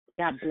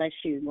 God bless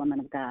you, woman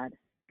of God.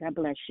 God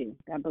bless you.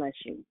 God bless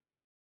you.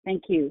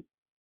 Thank you.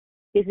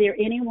 Is there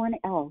anyone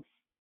else?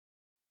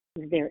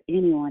 Is there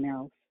anyone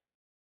else?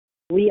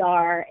 We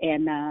are,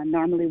 and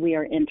normally we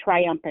are in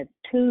Triumphant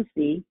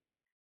Tuesday,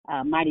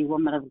 Mighty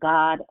Woman of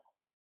God.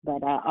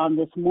 But on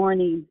this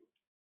morning,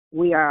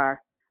 we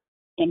are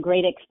in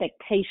great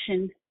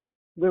expectation.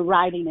 We're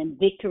riding in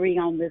victory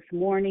on this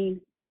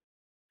morning.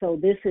 So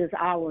this is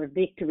our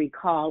victory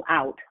call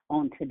out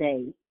on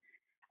today.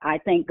 I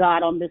thank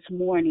God on this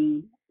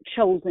morning,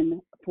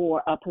 chosen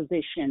for a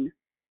position.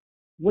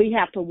 We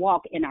have to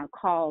walk in our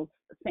calls,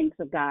 saints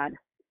of God,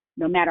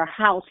 no matter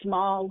how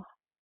small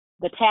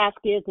the task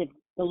is. If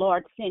the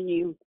Lord send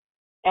you,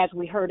 as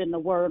we heard in the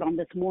word on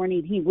this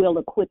morning, he will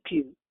equip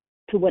you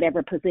to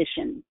whatever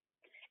position.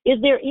 Is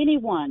there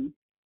anyone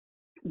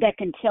that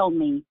can tell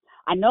me?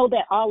 I know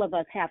that all of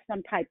us have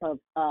some type of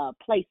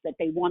place that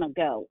they want to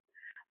go.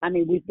 I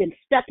mean, we've been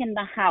stuck in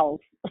the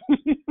house.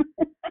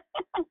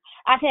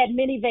 I've had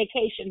many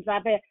vacations.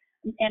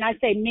 And I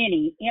say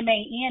many,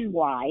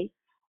 M-A-N-Y,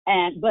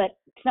 but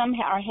some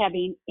are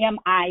having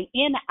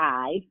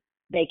M-I-N-I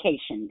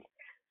vacations.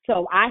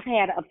 So I've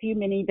had a few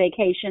mini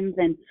vacations,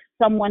 and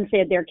someone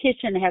said their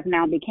kitchen has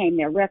now become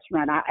their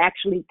restaurant. I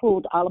actually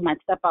pulled all of my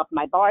stuff off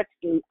my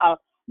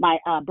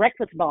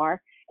breakfast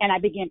bar, and I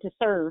began to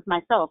serve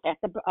myself at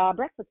the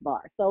breakfast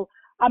bar. So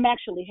I'm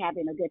actually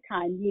having a good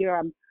time here.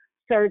 I'm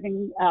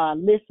serving,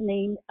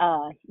 listening,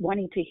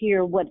 wanting to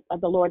hear what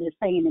the Lord is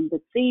saying in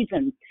this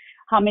season.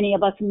 How many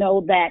of us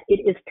know that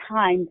it is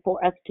time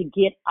for us to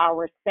get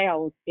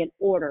ourselves in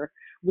order?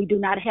 We do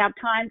not have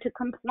time to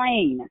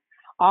complain.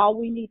 All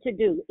we need to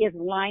do is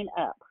line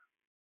up.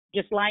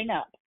 Just line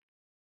up.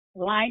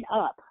 Line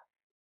up.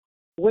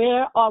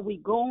 Where are we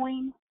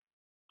going?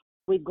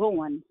 We're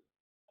going.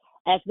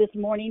 As this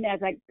morning, as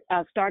I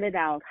started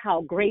out,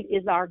 how great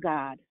is our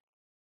God?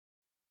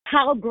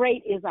 How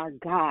great is our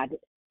God?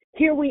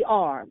 Here we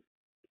are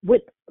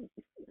with,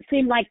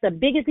 seem like the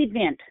biggest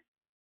event.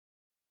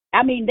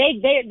 I mean,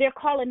 they're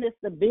calling this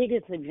the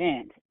biggest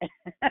event.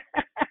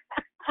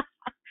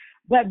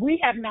 But we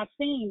have not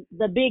seen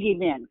the big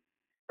event.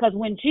 Because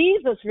when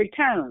Jesus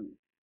returns,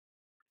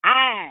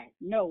 I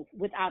know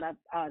without a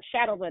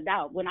shadow of a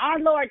doubt, when our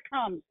Lord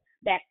comes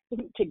back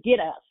to get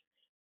us,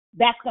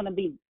 that's going to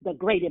be the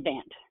great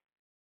event.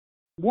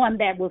 One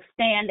that will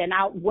stand and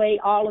outweigh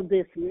all of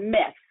this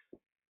mess.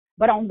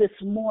 But on this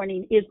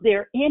morning, is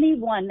there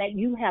anyone that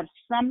you have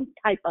some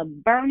type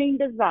of burning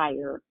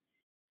desire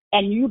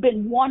and you've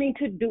been wanting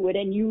to do it,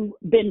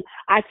 and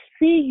I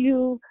see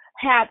you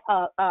have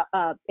a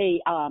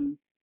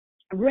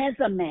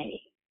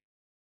resume.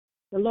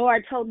 The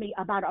Lord told me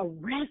about a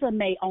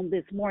resume on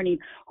this morning.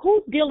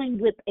 Who's dealing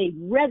with a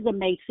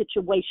resume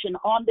situation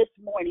on this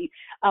morning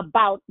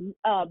about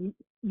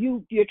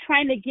you're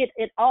trying to get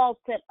it all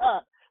set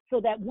up so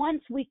that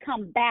once we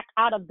come back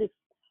out of this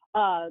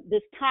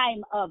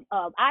time of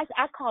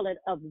I call it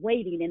of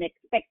waiting and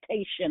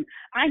expectation.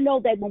 I know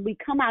that when we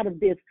come out of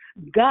this,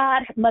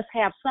 God must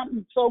have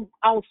something so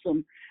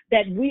awesome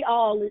that we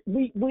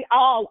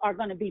all are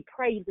going to be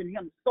praising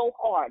him so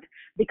hard,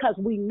 because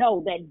we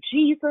know that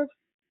Jesus,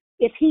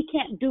 if he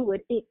can't do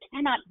it, it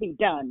cannot be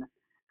done.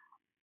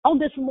 On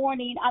this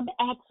morning, I'm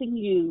asking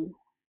you,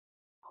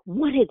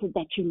 what is it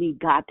that you need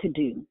God to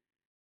do?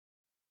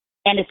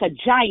 And it's a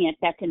giant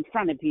that's in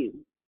front of you.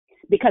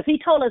 Because he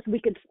told us we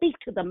could speak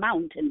to the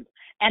mountains,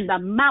 and the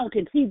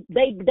mountains,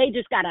 they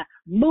just got to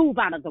move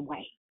out of the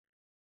way.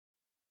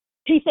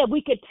 He said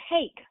we could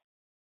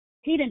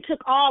he done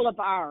took all of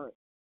our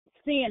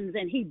sins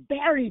and he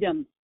buried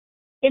them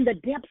in the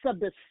depths of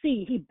the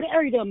sea. He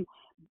buried them,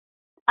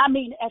 I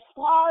mean, as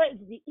far as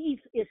the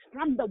east is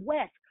from the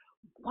west.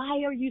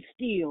 Why are you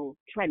still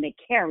trying to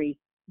carry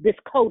this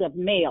coat of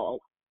mail?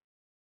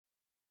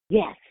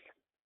 Yes,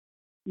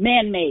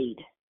 man-made,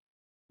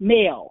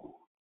 mail.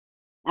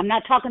 I'm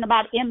not talking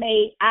about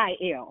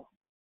M-A-I-L.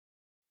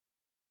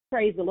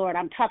 Praise the Lord.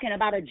 I'm talking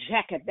about a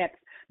jacket that's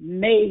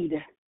made,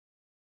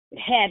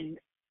 had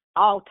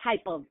all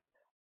type of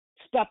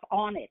stuff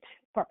on it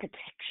for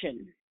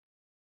protection.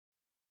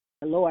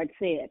 The Lord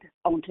said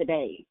on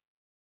today,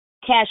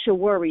 cast your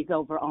worries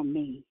over on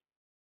me.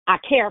 I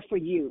care for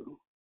you.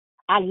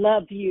 I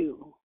love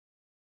you.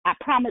 I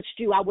promised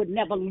you I would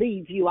never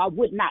leave you. I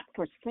would not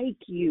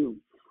forsake you.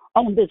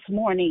 On this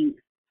morning,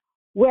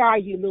 where are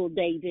you, little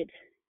David?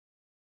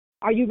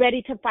 Are you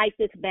ready to fight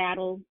this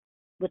battle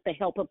with the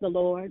help of the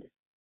Lord?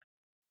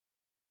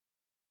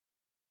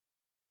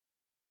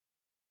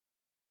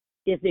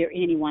 Is there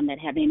anyone that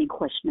have any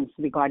questions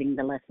regarding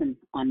the lesson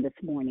on this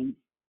morning?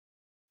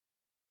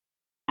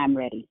 I'm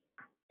ready.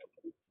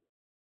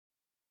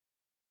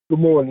 Good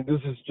morning. This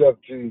is Jeff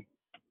G.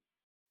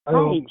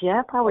 Hi,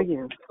 Jeff. How are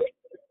you?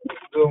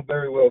 Doing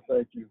very well,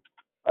 thank you.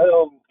 I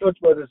touched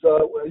about this.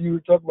 When you were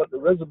talking about the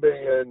resume,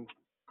 and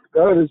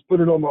God has put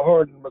it on my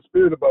heart and my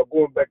spirit about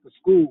going back to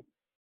school.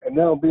 And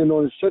now being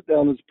on a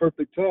shutdown is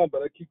perfect time,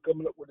 but I keep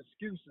coming up with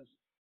excuses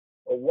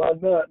of why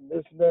not, and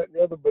this and that and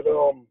the other. But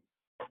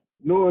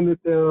knowing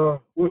that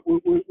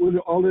when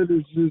all it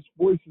is just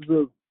voices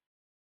of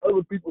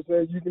other people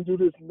saying you can do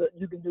this and that,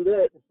 you can do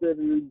that, instead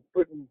of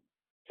putting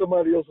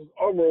somebody else's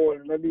armor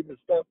on, and I need to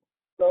stop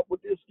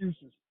with the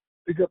excuses.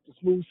 Pick up the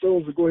smooth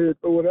stones and go ahead and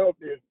throw it out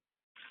there.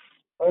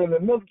 And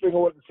another thing I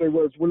wanted to say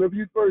was, whenever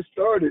you first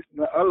started,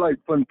 now I like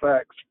fun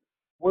facts.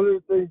 One of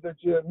the things that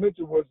you had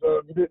mentioned was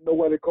you didn't know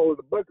why they call it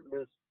a bucket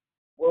list.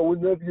 Well,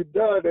 whenever you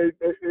die,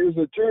 there's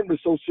a term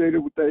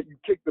associated with that. You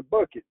kick the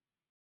bucket.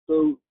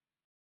 So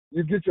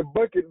you get your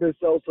bucket list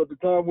out, so at the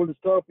time when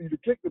it's time for you to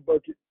kick the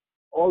bucket,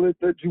 all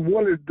that you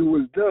wanted to do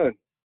is done.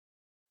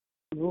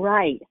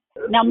 Right.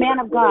 Now, man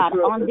of God,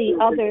 on the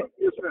other...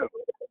 Yes,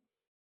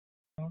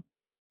 ma'am.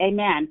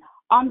 Amen.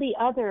 On the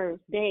other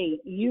day,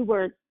 you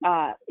were,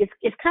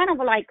 it's kind of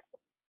like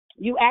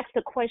you asked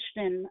a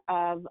question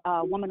of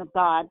a woman of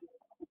God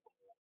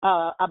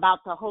about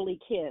the holy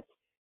kiss.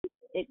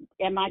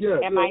 Am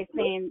I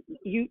saying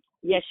you?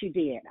 Yes, you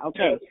did.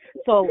 Okay.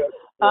 So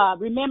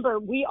remember,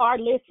 we are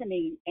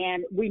listening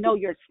and we know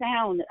your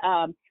sound.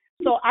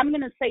 So I'm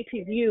going to say to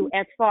you,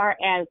 as far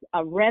as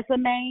a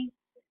resume,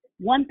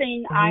 one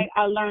thing I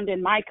learned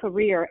in my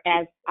career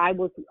as I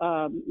was,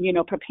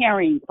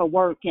 preparing for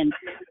work, and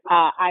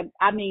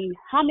I mean,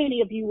 how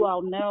many of you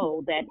all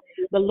know that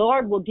the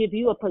Lord will give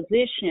you a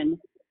position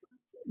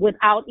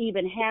without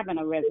even having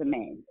a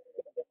resume?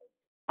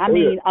 I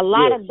mean, a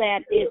lot of that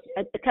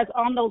is because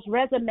on those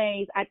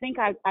resumes, I think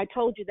I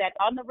told you that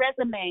on the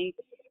resume,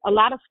 a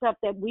lot of stuff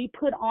that we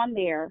put on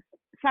there,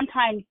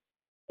 sometimes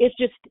it's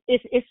just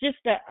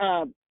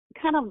a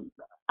kind of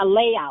a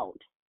layout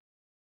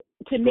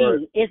to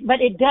me.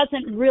 But it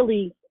doesn't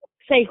really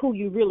say who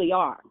you really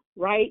are,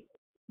 right?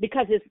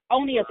 Because it's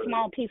only a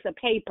small piece of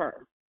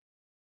paper.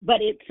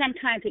 But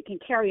sometimes it can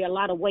carry a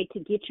lot of weight to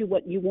get you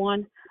what you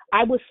want.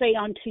 I would say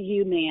unto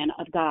you, man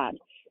of God,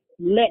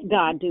 let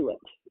God do it.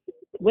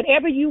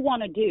 Whatever you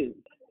want to do,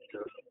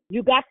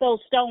 you got those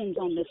stones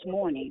on this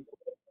morning.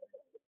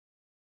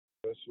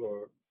 That's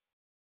right.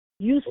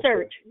 You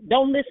search.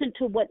 Don't listen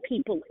to what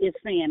people is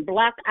saying.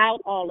 Block out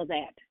all of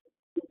that.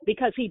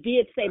 Because he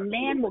did say,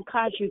 man will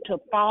cause you to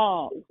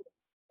fall,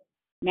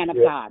 man of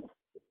God.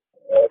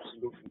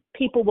 Absolutely.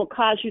 People will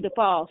cause you to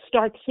fall.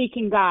 Start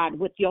seeking God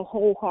with your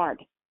whole heart.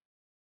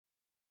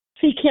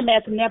 Seek him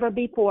as never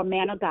before,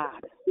 man of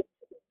God.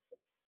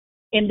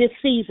 In this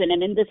season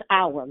and in this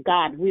hour,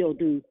 God will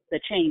do the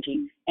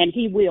changing, and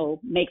he will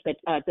make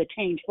the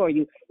change for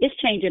you. It's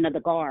changing of the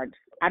guards.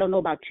 I don't know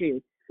about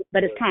you,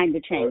 but it's time to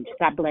change.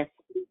 God bless.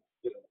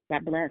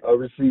 God bless. I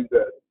receive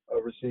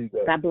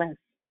that. God bless.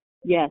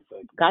 Yes.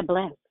 God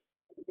bless.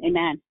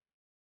 Amen.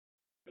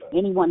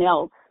 Anyone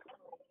else?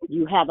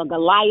 You have a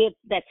Goliath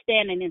that's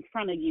standing in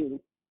front of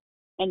you,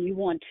 and you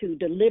want to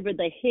deliver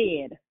the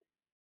head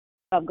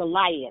of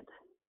Goliath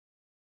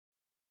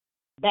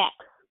back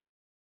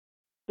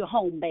to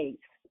home base.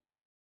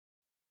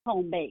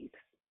 Home base.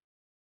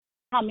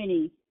 How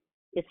many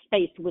is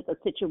faced with a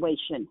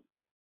situation?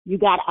 You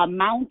got a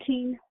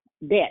mounting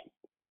debt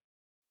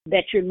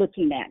that you're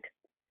looking at.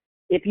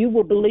 If you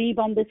will believe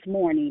on this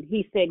morning,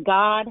 he said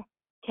God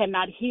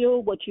cannot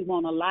heal what you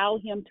won't allow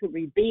him to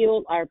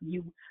reveal, or if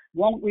you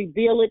won't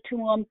reveal it to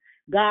him,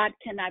 God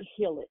cannot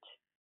heal it.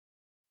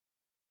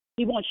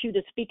 He wants you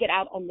to speak it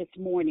out on this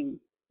morning.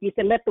 He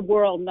said, let the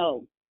world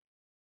know.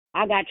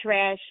 I got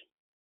trash.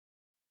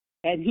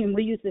 And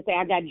we used to say,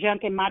 I got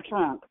junk in my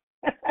trunk.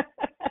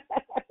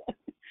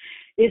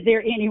 Is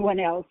there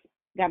anyone else?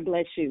 God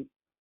bless you.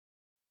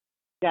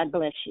 God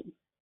bless you.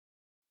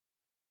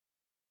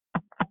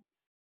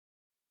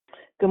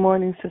 Good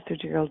morning, Sister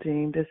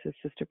Geraldine. This is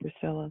Sister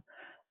Priscilla.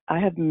 I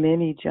have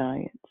many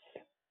giants,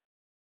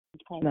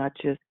 not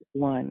just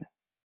one.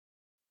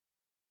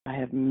 I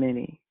have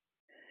many.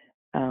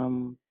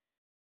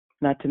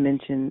 Not to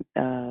mention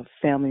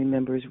family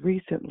members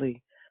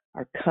recently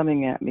are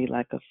coming at me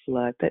like a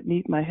flood that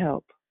need my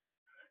help.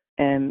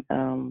 And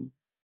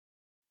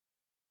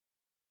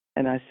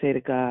I say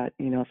to God,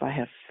 if I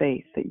have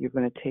faith that you're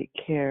going to take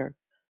care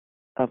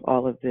of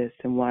all of this,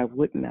 then why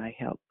wouldn't I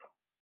help?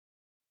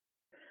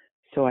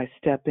 So I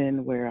step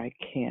in where I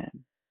can,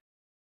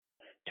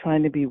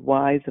 trying to be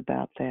wise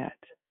about that.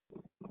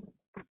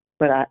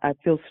 But I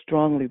feel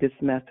strongly this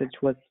message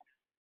was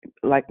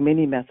like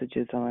many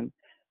messages on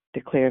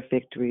Declare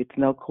Victory. It's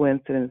no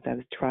coincidence that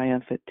it's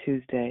Triumphant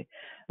Tuesday.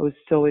 I was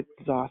so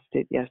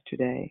exhausted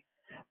yesterday.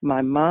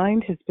 My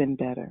mind has been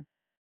better,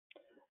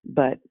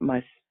 but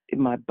my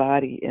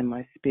body and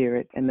my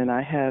spirit, and then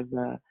I have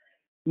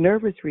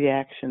nervous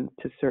reactions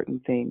to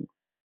certain things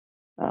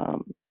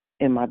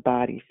in my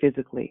body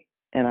physically,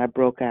 and I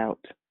broke out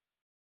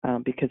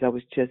because I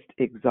was just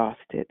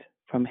exhausted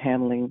from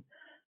handling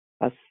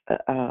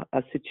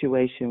a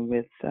situation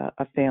with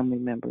a family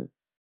member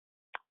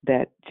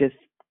that just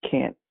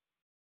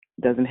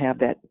doesn't have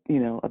that,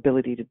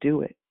 ability to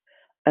do it.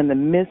 In the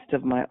midst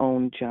of my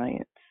own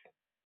giants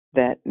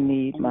that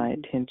need my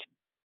attention,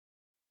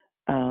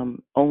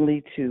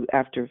 only to,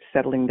 after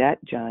settling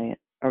that giant,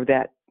 or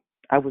that,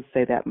 I would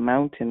say, that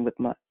mountain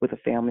with a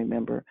family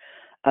member,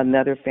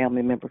 another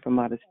family member from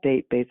out of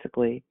state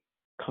basically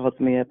calls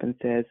me up and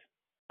says,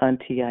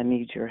 "Auntie, I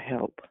need your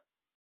help.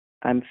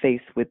 I'm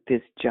faced with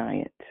this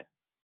giant."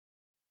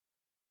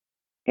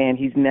 And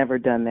he's never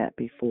done that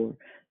before.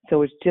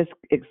 So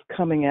it's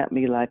coming at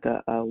me like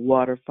a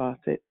water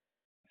faucet,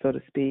 so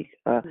to speak.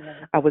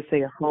 I would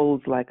say a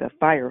hose, like a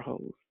fire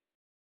hose.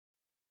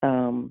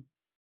 And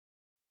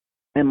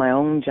my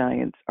own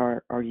giants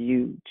are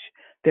huge.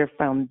 They're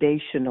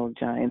foundational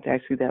giants.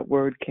 Actually, that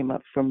word came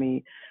up for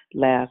me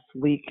last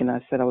week, and I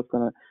said I was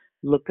going to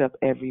look up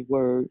every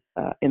word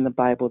in the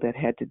Bible that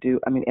had to do,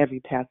 every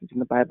passage in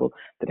the Bible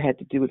that had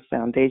to do with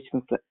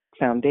foundations,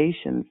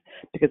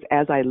 because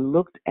as I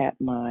looked at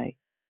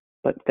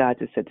but God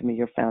just said to me,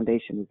 your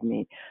foundation is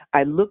me.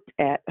 I looked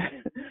at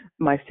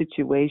my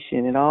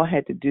situation, and all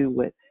had to do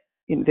with,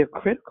 they're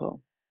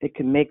critical. It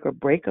can make or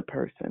break a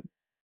person.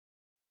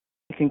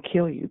 It can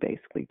kill you,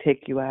 basically,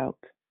 take you out.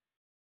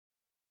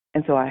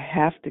 And so I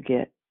have to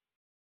get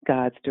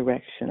God's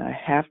direction. I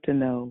have to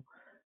know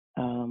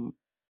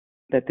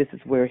that this is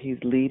where He's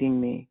leading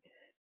me.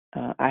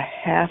 I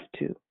have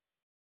to,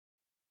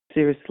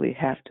 seriously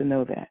have to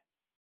know that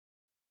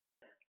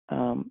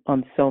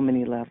on so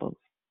many levels.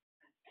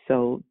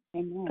 So,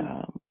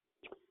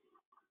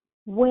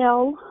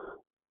 well,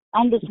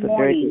 on this it's a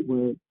very good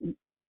morning,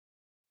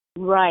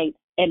 right,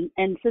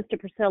 and Sister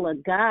Priscilla,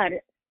 God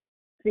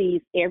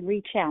sees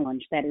every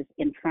challenge that is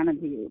in front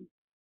of you.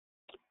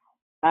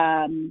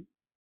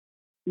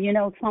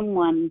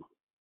 Someone,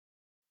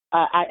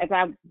 as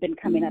I've been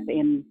coming up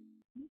in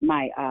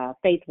my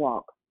faith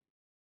walk,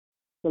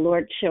 the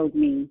Lord showed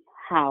me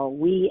how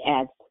we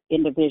as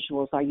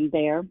individuals, are you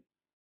there?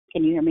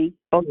 Can you hear me?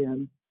 Oh, yeah.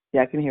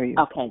 Yeah, I can hear you.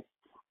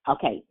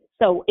 Okay.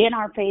 So in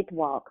our faith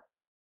walk,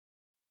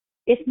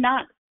 it's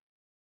not,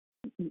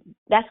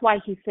 that's why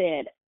He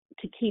said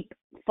to keep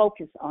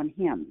focus on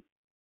Him.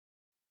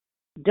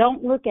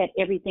 Don't look at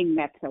everything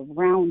that's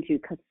around you,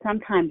 because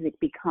sometimes it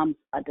becomes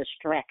a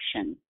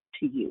distraction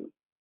to you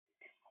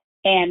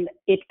and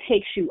it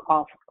takes you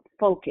off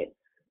focus.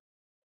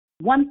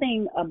 One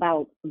thing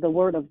about the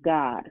Word of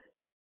God,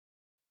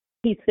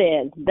 He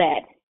says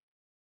that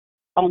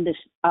on this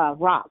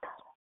rock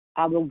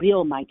I will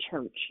build my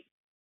church,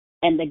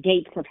 and the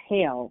gates of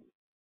hell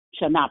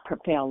shall not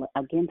prevail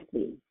against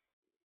thee.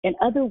 In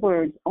other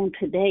words, on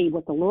today,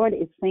 what the Lord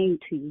is saying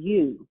to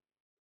you,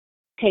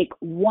 take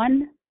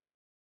one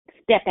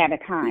step at a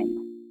time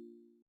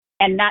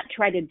and not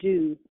try to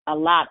do a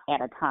lot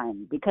at a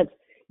time, because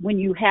when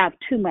you have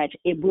too much,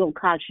 it will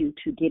cause you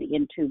to get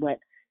into what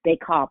they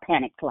call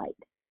panic flight.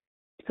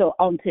 So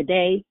on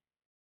today,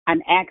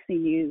 I'm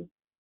asking you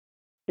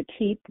to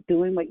keep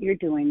doing what you're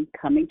doing,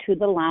 coming to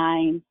the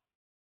line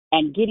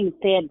and getting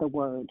fed the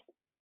Word,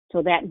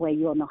 so that way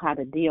you'll know how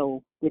to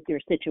deal with your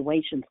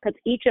situations, because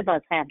each of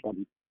us have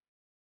them.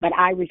 But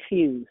I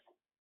refuse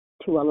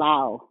to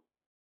allow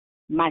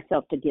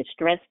myself to get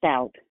stressed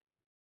out,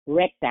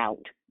 wrecked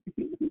out,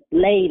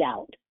 laid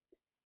out,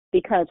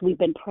 because we've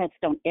been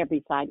pressed on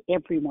every side,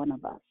 every one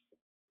of us.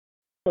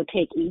 So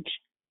take each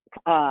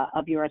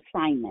of your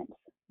assignments.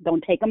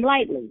 Don't take them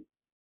lightly,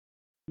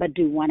 but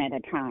do one at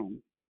a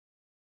time.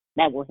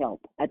 That will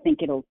help. I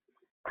think it'll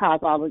cause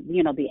all of,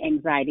 the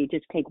anxiety.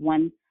 Just take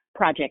one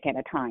project at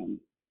a time,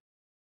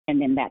 and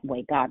then that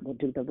way God will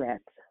do the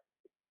rest.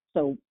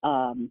 So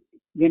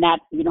you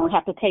don't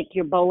have to take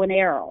your bow and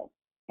arrow,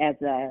 as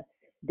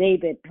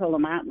David told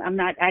him.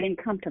 I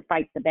didn't come to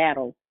fight the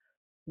battle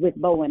with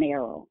bow and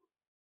arrow.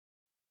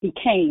 He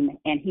came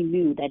and he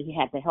knew that he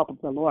had the help of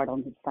the Lord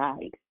on his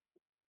side.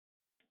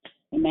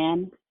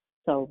 Amen.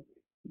 So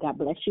God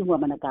bless you,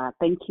 woman of God.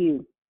 Thank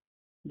you.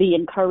 Be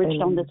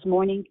encouraged on this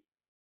morning.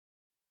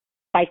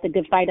 Fight the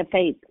good fight of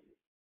faith.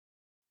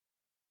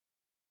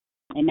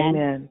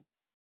 Amen.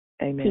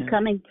 Amen. Keep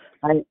coming.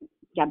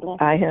 God bless.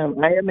 I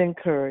am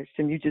encouraged,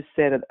 and you just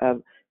said it,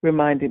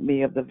 reminded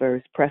me of the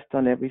verse, pressed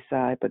on every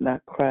side but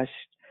not crushed.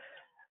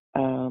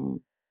 And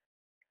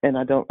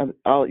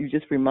you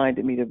just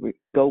reminded me to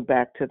go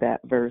back to that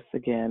verse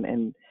again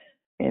and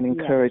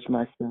encourage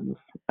myself.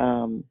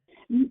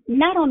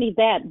 Not only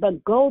that,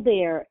 but go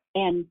there,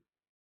 and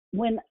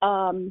when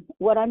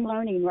what I'm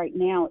learning right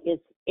now is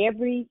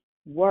every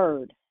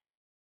word,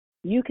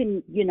 you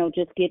can,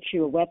 just get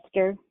you a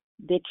Webster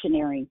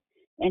dictionary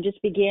and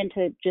just begin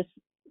to just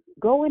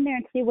go in there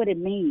and see what it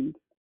means.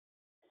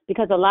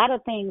 Because a lot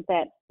of things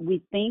that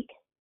we think,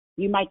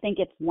 you might think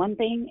it's one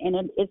thing,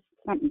 and it's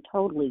something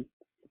totally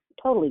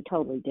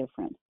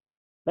different.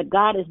 But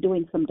God is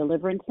doing some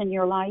deliverance in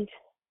your life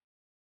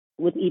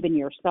with even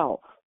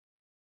yourself.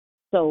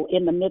 So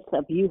in the midst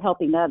of you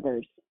helping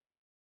others,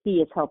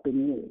 He is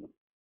helping you.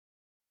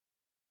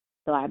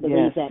 So I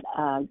believe that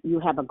you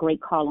have a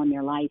great call on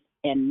your life,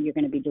 and you're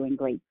going to be doing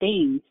great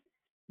things.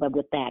 But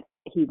with that,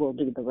 he will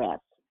do the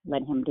rest.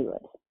 Let him do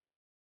it.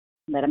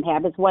 Let him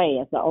have his way,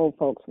 as the old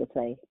folks would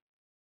say.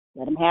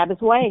 Let him have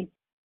his way.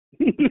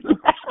 You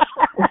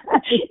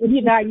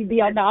know, you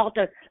be on the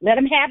altar. Let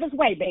him have his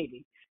way,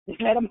 baby.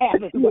 Let him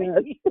have his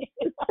way.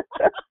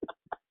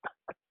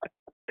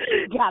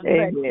 God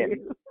bless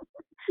you.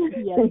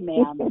 Yes,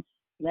 ma'am.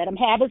 Let him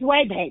have his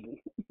way,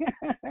 baby.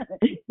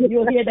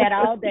 You'll hear that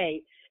all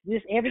day.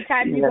 Just every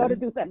time you go to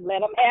do something,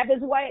 let him have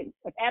his way.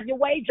 Have your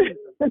way,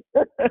 Jesus.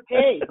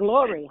 Hey,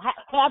 glory.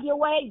 Have your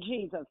way,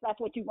 Jesus. That's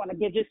what you want to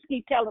give. Just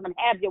keep telling him,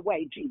 have your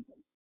way, Jesus.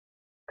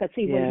 Because,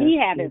 see, when he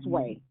have his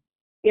way,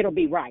 it'll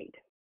be right.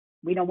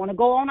 We don't want to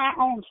go on our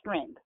own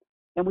strength,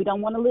 and we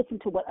don't want to listen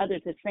to what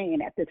others are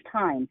saying at this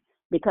time,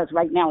 because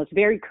right now it's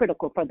very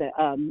critical for the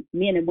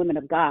men and women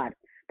of God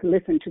to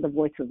listen to the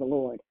voice of the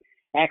Lord.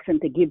 Ask him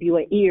to give you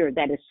an ear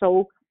that is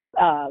so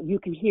you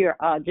can hear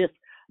just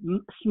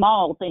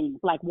small things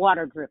like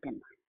water dripping.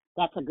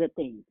 That's a good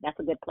thing. That's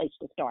a good place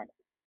to start,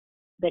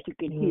 that you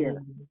can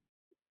hear.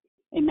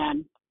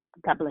 Amen.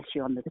 God bless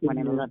you on this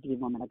morning. I love you,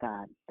 woman of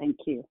God.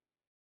 Thank you.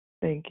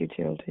 Thank you,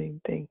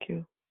 Geraldine. Thank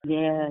you.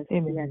 Yes,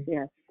 Amen.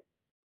 yes.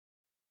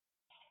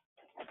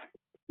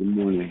 Good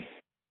morning.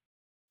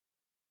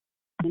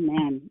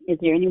 Amen. Is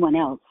there anyone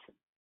else?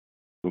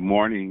 Good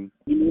morning.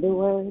 You need a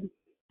word?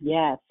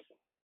 Yes.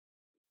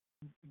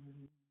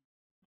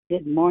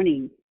 Good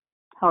morning.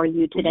 How are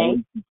you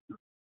today?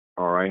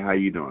 All right. How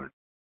you doing?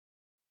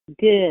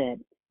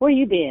 Good. Where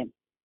you been?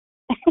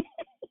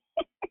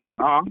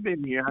 I've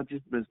been here. I've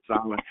just been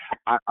silent.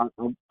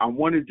 I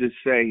wanted to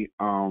say,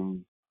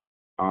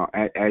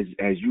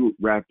 as you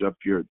wrapped up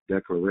your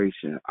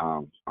declaration, I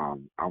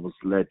was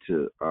led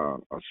to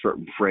a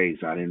certain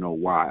phrase. I didn't know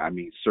why. I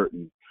mean,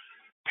 certain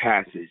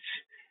passage,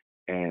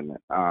 and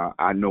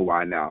I know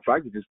why now. If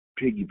I could just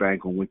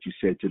piggyback on what you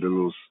said to the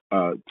little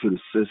to the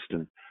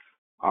sister,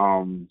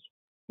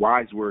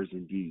 wise words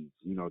indeed.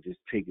 You know, just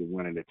take it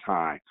one at a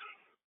time.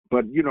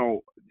 But you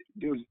know,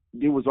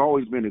 there was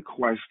always been a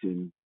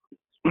question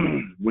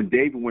when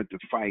David went to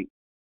fight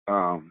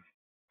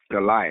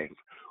Goliath.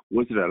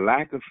 Was it a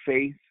lack of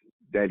faith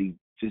that he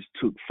just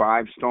took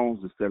 5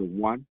 stones instead of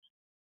 1?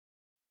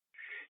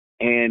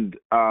 And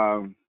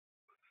I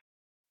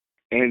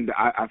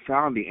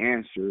found the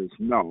answer is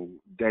no,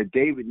 that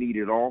David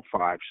needed all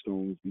 5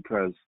 stones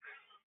because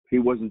he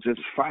wasn't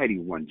just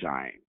fighting one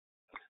giant.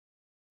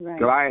 Right.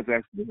 Goliath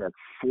actually had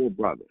 4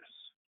 brothers.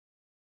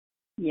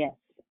 Yes.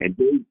 And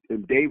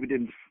David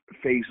didn't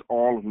face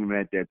all of them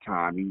at that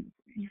time. He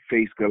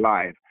faced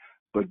Goliath.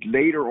 But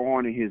later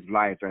on in his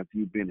life, after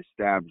he'd been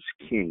established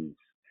king,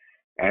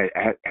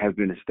 has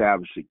been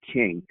established a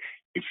king,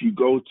 if you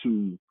go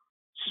to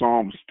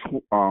Psalms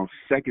 2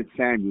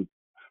 Samuel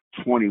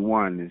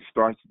 21, and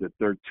starts at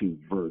the 13th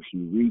verse,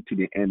 you read to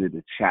the end of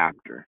the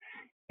chapter,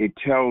 it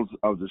tells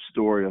of the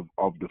story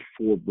of the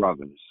 4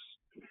 brothers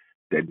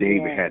that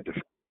David had to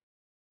fight.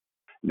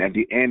 And at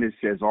the end it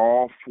says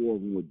all 4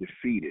 of them were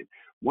defeated.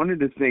 One of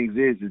the things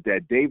is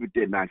that David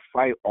did not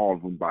fight all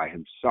of them by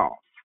himself.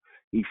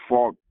 He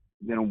fought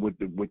them with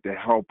the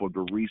help of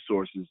the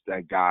resources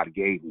that God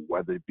gave him,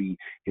 whether it be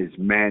his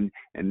men,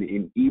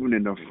 and even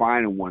in the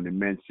final one, the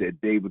men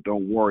said, David,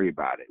 don't worry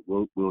about it.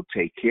 We'll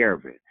take care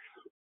of it.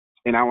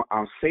 And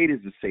I'll say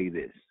this to say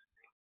this.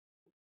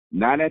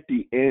 Not at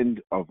the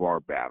end of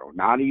our battle,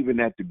 not even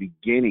at the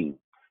beginning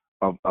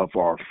of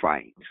our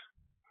fight.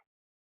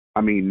 I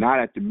mean, not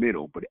at the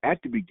middle, but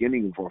at the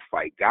beginning of our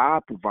fight,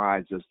 God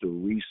provides us the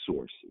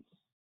resources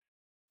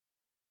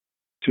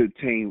to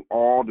obtain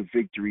all the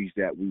victories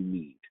that we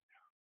need,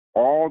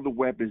 all the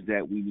weapons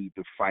that we need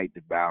to fight the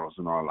battles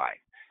in our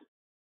life.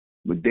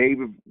 When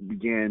David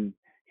began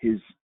his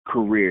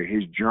career,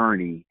 his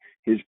journey,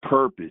 his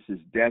purpose,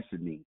 his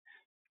destiny,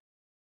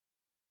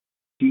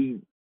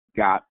 he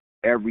got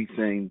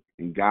everything,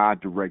 and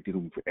God directed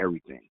him for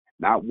everything.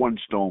 Not 1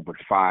 stone, but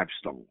 5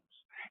 stones.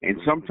 And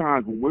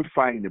sometimes when we're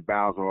fighting the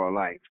battles of our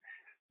life,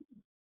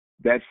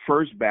 that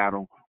first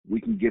battle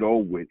we can get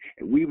over with,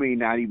 and we may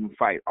not even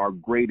fight our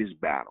greatest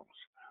battles.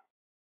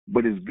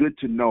 But it's good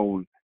to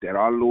know that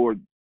our Lord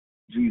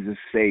Jesus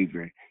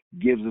Savior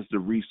gives us the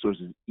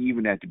resources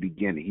even at the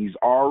beginning. He's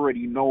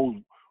already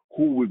knows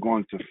who we're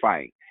going to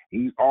fight.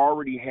 He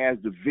already has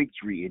the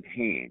victory in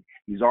hand.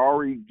 He's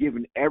already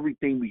given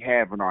everything we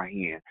have in our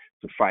hand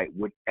to fight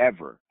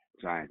whatever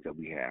giants that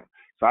we have.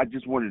 So I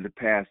just wanted to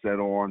pass that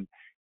on.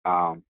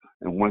 And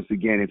once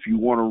again, if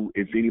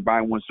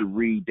anybody wants to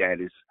read that,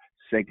 it's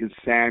 2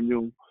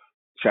 Samuel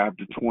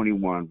chapter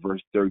 21,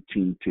 verse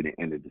 13 to the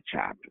end of the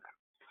chapter.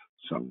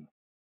 So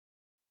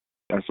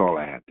that's all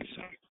I have to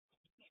say.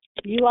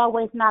 You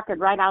always knock it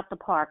right out the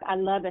park. I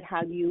love it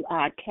how you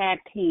tag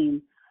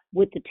team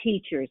with the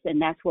teachers,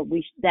 and that's what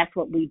we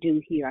do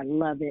here. I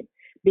love it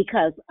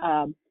because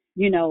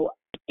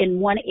in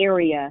one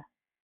area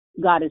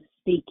God is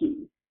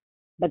speaking,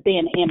 but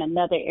then in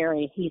another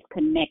area He's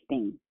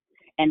connecting,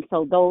 and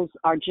so those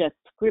are just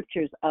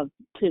scriptures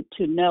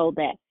to know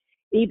that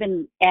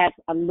even as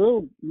a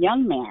little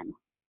young man,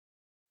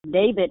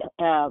 David,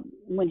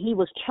 when he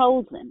was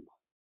chosen,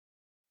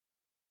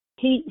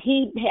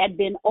 he had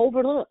been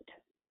overlooked.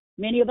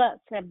 Many of us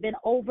have been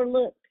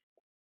overlooked.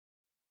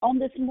 On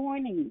this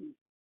morning,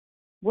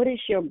 what is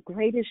your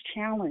greatest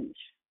challenge,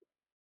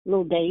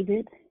 little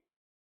David?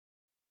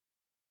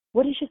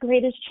 What is your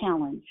greatest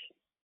challenge?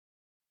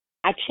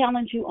 I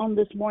challenge you on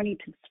this morning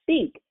to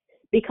speak,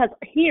 because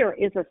here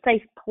is a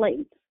safe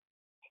place.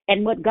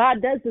 And what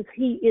God does is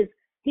he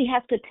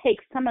has to take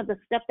some of the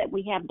stuff that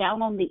we have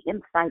down on the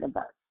inside of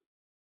us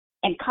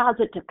and cause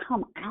it to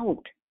come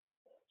out.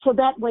 So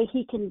that way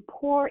he can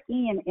pour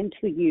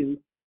into you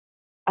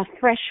a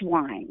fresh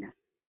wine.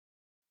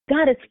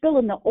 God is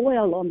spilling the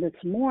oil on this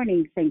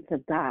morning, saints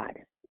of God.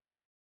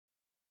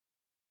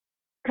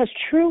 Because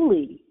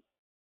truly,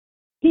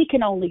 he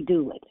can only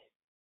do it.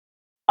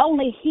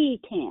 Only he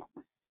can,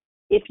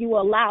 if you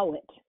allow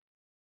it.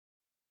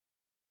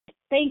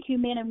 Thank you,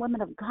 men and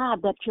women of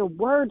God, that your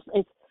words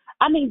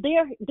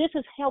this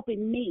is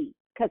helping me,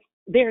 because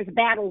there's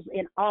battles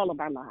in all of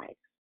our lives.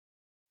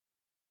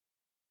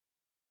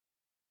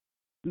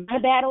 My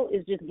battle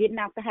is just getting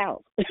out the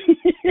house.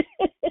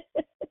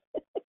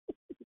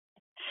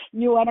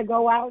 You want to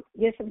go out,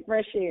 get some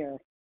fresh air.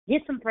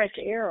 Get some fresh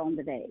air on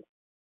the day.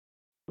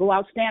 Go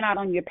out, stand out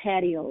on your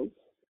patios.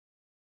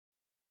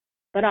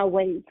 But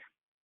always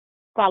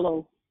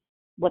follow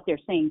what they're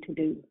saying to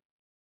do.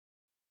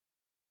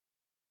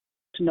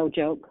 It's no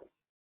joke.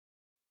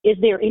 Is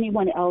there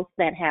anyone else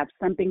that have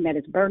something that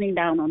is burning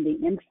down on the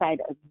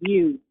inside of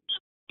you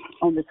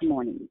on this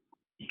morning?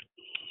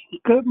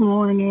 Good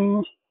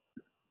morning.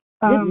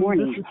 Good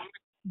morning.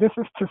 This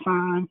is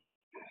Tafan.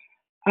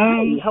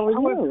 Hey, how are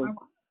you?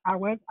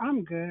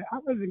 I'm good. I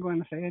wasn't going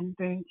to say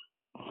anything,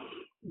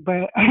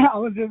 but I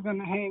was just going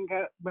to hang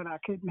up, but I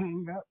couldn't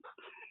hang up.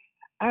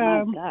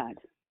 My God.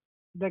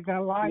 The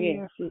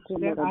Goliath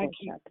that I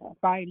keep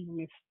fighting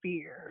is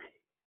fear.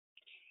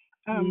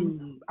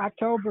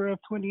 October of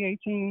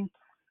 2018,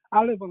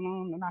 I live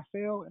alone, and I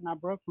fell and I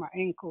broke my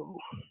ankle.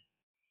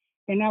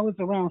 And that was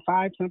around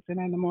 5-something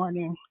in the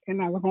morning,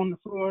 and I was on the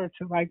floor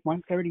till like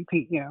 1:30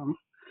 p.m.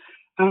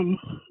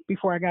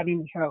 Before I got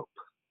any help.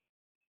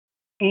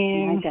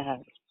 And my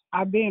God.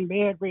 I've been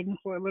bedridden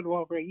for a little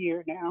over a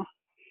year now,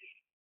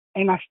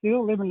 and I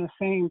still live in the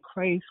same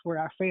place where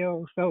I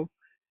fell. So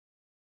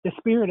the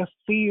spirit of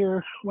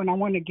fear, when I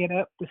want to get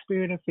up, the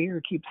spirit of fear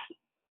keeps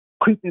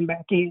creeping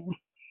back in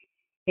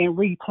and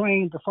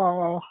replaying the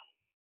fall.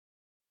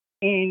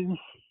 And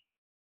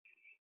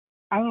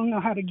I don't know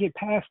how to get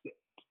past it.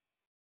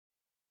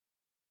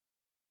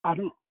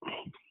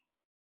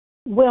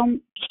 Well,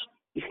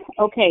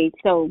 okay,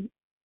 so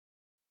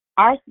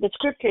the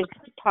scriptures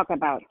talk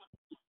about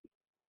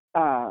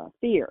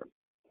fear,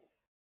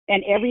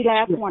 and every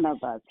last one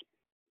of us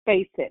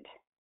face it.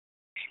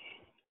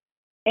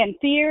 And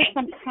fear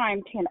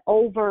sometimes can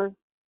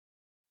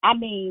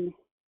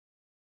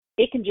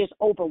it can just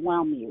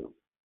overwhelm you.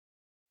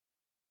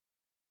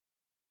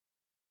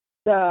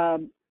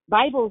 The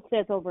Bible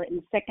says over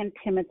in 2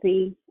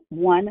 Timothy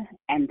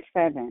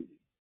 1:7,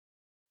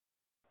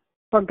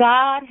 for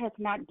God has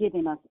not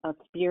given us a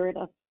spirit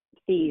of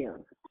fear.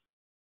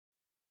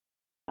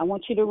 I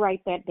want you to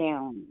write that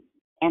down.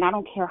 And I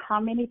don't care how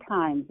many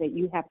times that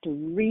you have to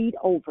read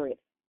over it.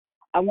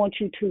 I want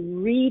you to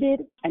read it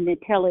and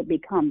until it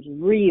becomes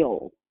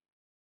real,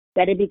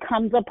 that it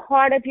becomes a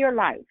part of your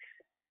life.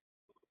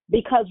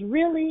 Because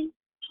really,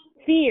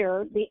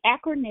 fear, the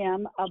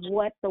acronym of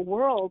what the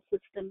world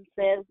system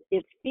says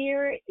is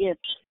fear is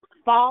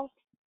false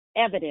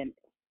evidence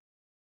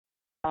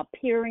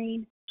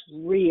appearing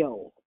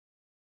real.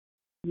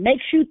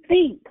 Makes you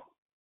think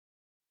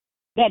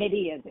that it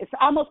is. It's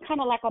almost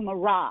kind of like a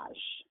mirage.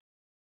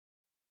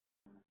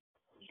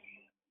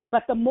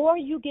 But the more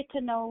you get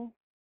to know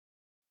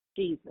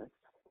Jesus,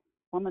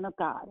 woman of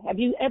God, have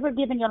you ever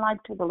given your life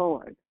to the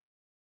Lord?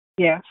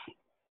 Yes.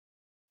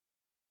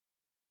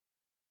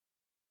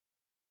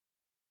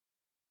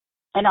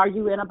 And are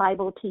you in a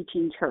Bible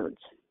teaching church?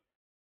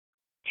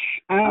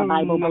 A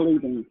Bible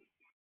believing?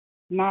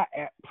 Not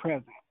at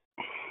present.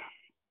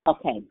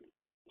 Okay.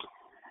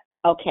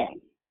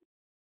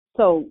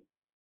 So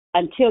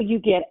until you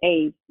get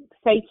a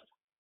safe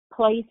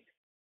place,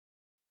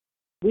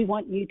 we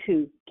want you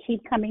to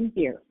keep coming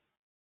here.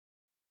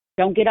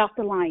 Don't get off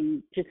the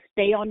line. Just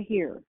stay on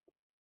here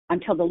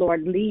until the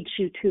Lord leads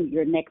you to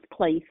your next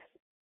place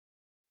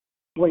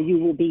where you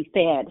will be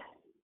fed.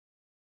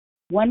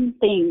 One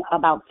thing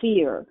about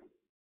fear,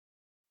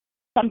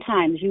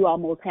 sometimes you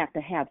almost have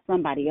to have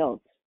somebody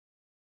else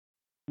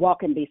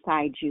walking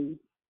beside you,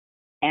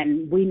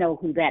 and we know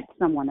who that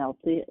someone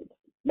else is.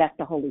 That's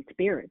the Holy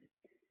Spirit,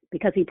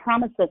 because he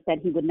promised us that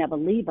he would never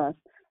leave us,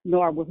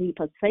 nor will he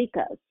forsake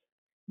us.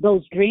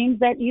 Those dreams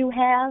that you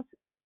have,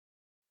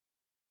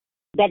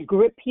 that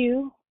grip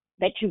you,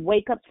 that you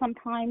wake up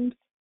sometimes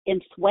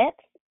in sweat,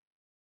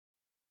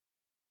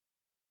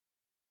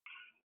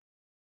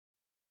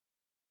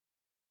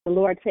 the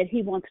Lord said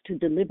he wants to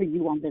deliver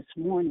you on this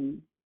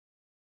morning.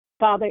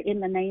 Father, in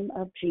the name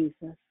of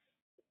Jesus,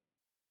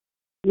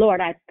 Lord,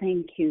 I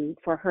thank you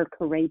for her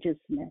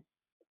courageousness.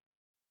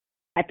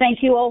 I thank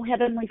you, oh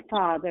Heavenly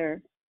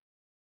Father,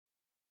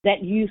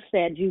 that you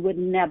said you would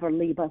never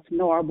leave us,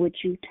 nor would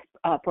you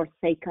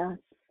forsake us.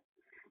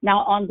 Now,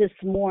 on this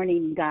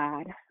morning,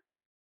 God,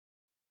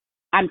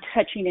 I'm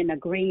touching and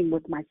agreeing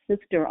with my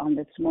sister on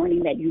this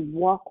morning that you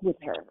walk with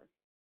her,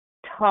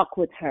 talk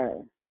with her,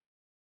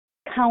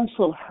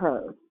 counsel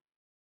her,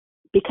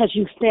 because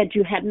you said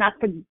you had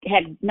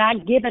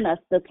not given us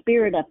the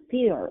spirit of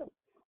fear,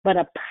 but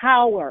of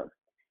power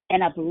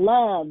and of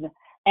love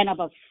and of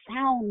a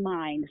sound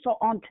mind. So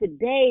on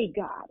today,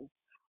 God,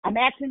 I'm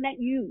asking that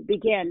you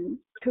begin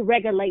to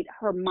regulate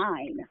her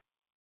mind.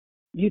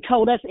 You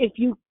told us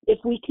if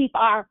we keep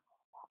our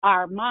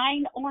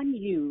mind on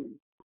you,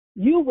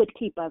 you would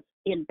keep us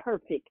in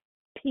perfect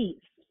peace.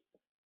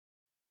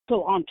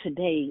 So on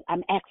today,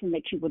 I'm asking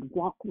that you would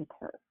walk with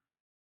her.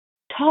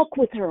 Talk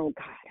with her, oh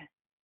God.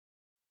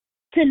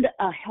 Send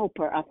a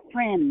helper, a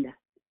friend,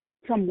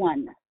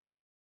 someone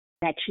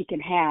that she can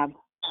have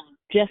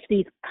just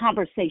these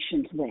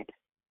conversations with.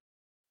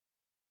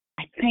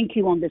 I thank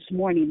you on this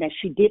morning that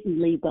she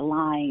didn't leave the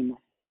line,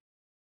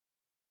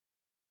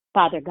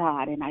 Father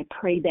God, and I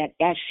pray that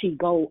as she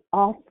go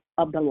off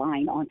of the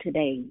line on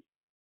today,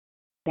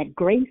 that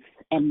grace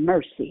and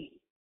mercy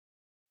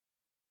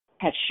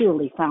has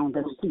surely found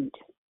a seat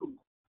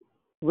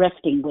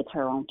resting with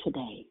her on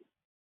today.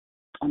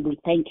 And we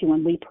thank you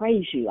and we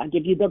praise you. I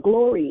give you the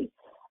glory.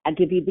 I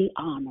give you the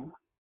honor.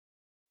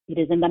 It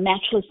is in the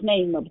matchless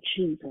name of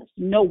Jesus,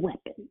 no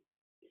weapon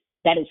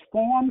that is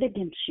formed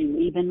against you,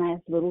 even as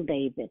little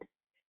David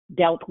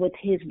dealt with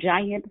his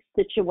giant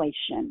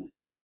situation.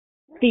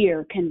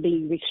 Fear can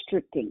be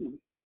restricting.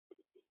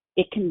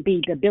 It can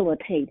be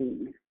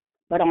debilitating.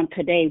 But on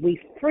today, we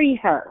free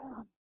her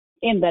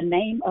in the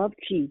name of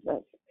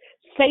Jesus.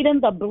 Satan,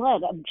 the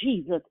blood of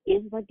Jesus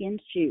is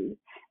against you,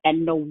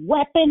 and no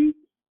weapon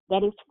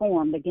that is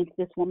formed against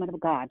this woman of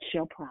God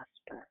shall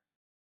prosper.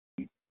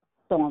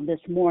 So on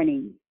this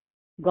morning,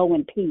 go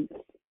in peace.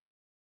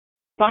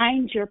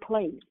 Find your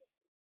place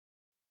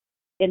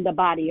in the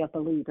body of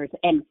believers,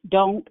 and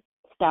don't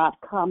stop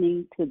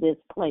coming to this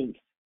place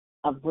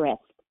of rest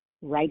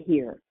right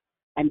here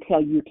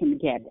until you can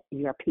get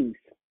your peace.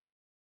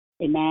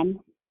 Amen.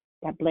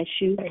 God bless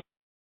you.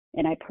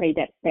 And I pray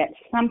that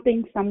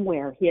something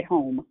somewhere hit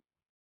home,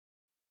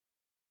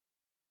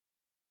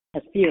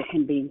 as fear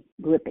can be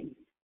gripping.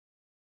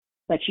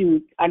 But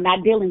you are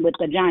not dealing with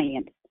the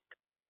giant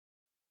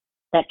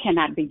that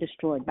cannot be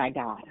destroyed by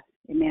God.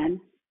 Amen.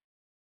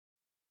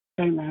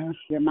 Amen.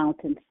 Your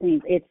mountain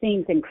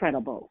seems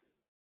incredible,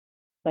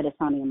 but it's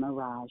only a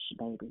mirage,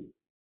 baby.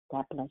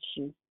 God bless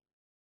you.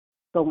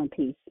 Go in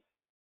peace.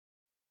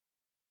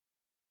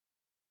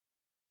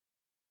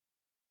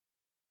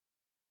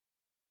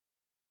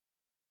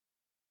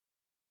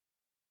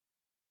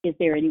 Is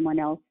there anyone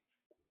else?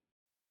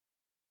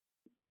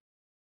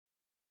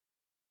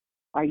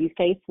 Are you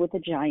faced with a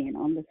giant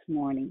on this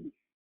morning?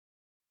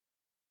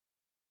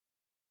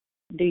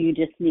 Do you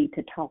just need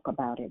to talk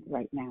about it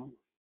right now?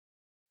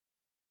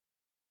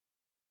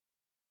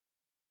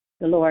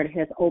 The Lord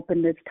has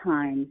opened this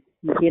time,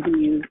 giving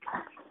you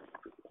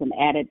some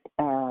added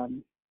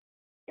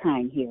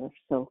time here.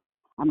 So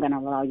I'm going to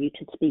allow you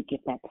to speak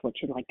if that's what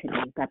you'd like to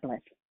do. God bless.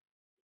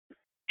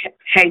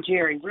 Hey,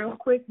 Jerry, real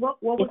quick,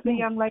 what was the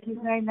young lady's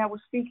name that was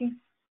speaking?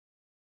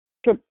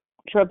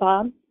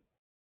 Trevon.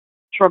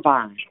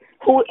 Trevon.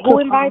 Who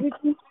invited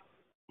you?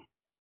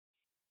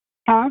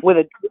 Huh?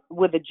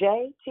 With a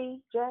J,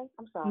 T, J?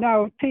 I'm sorry.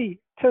 No, T.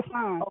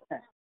 Tefon.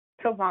 Okay.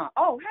 Tefon.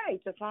 Oh,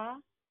 hey, Tefon.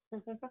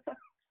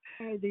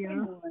 Hey,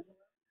 dear.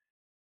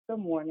 Good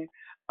morning.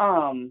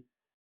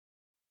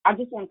 I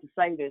just wanted to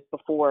say this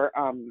before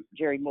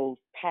Jerry moves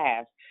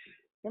past.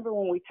 Remember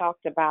when we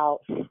talked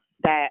about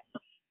that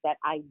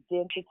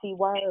identity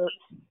word?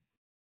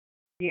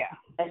 Yeah.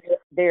 And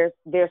there's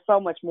so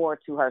much more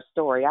to her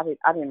story. I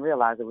didn't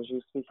realize it was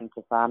you speaking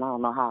to Son. I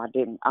don't know how I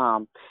didn't.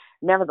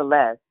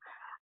 Nevertheless,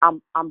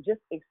 I'm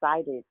just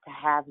excited to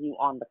have you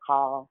on the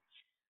call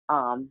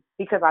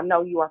because I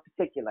know you are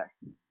particular.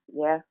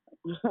 Yeah.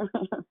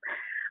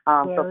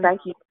 So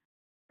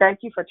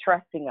thank you for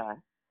trusting us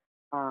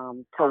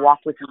to walk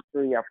with you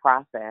through your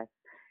process.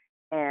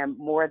 And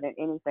more than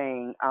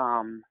anything,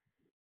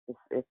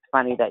 it's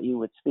funny that you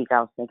would speak. I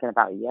was thinking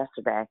about you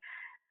yesterday.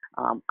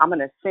 I'm going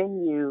to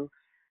send you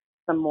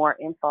some more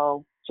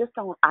info just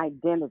on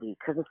identity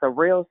because it's a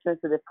real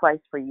sensitive place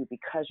for you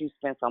because you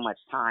spend so much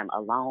time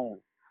alone.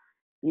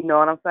 You know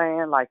what I'm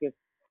saying? Like it's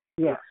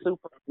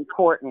super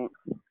important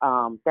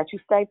that you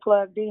stay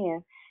plugged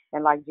in.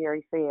 And like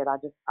Jerry said,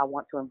 I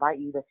want to invite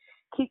you to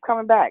keep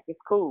coming back. It's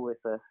cool.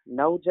 It's a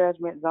no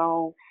judgment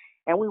zone.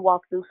 And we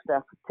walk through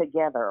stuff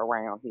together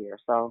around here.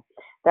 So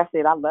that's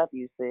it. I love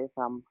you, sis.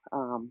 I'm,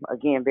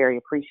 again, very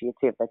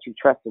appreciative that you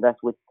trusted us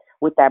with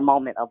that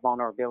moment of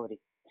vulnerability.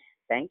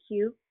 Thank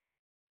you.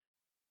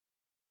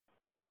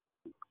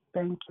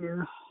 Thank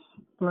you.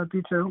 Love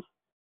you too.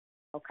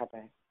 Okay,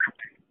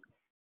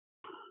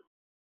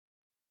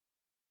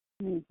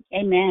 babe.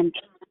 Amen.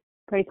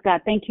 Praise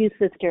God. Thank you,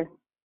 sister.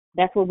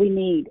 That's what we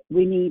need.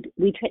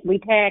 We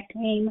tag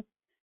team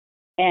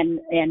And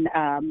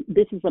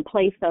this is a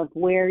place of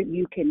where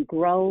you can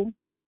grow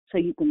so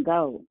you can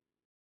go.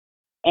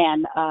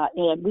 And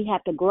we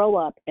have to grow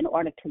up in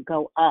order to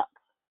go up,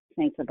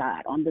 saints of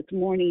God. On this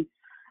morning,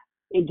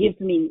 it gives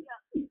me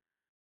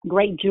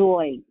great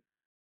joy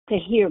to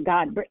hear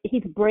God.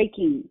 He's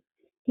breaking.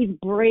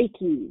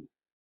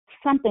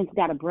 Something's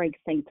got to break,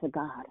 saints of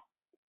God.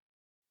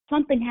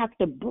 Something has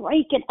to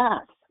break in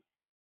us.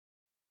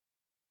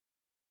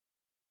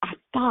 Our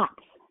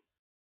thoughts,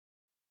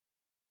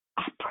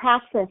 our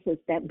processes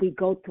that we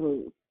go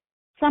through.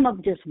 Some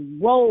of just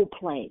role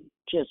playing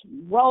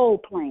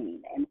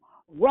and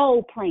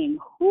role playing.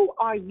 Who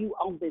are you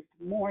on this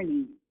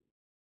morning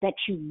that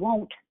you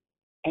won't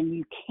and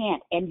you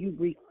can't and you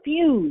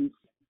refuse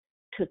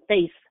to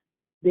face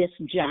this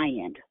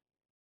giant,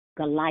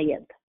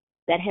 Goliath,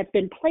 that has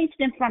been placed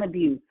in front of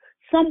you?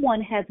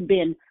 Someone has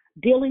been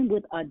dealing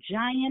with a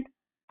giant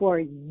for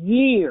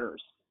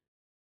years,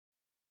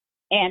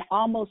 and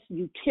almost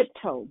you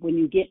tiptoe when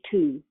you get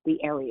to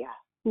the area.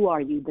 Who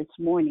are you this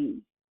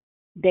morning?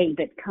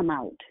 David, come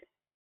out.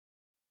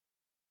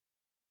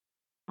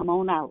 Come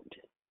on out.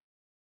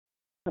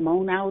 Come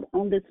on out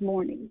on this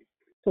morning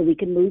so we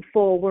can move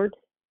forward.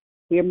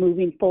 We're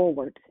moving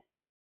forward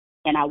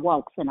in our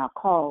walks and our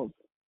calls.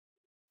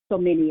 So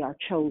many are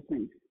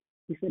chosen.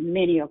 He said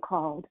many are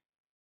called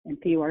and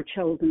few are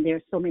chosen.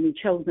 There's so many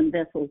chosen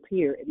vessels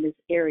here in this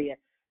area.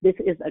 This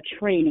is a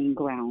training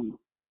ground.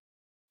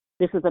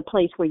 This is a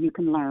place where you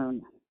can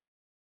learn.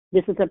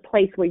 This is a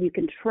place where you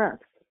can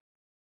trust.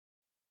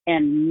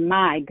 And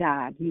my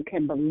God, you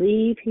can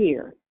believe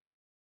here.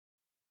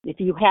 If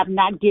you have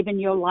not given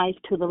your life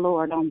to the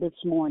Lord on this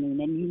morning,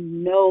 and you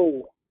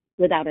know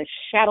without a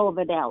shadow of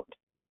a doubt,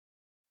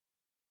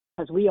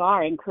 because we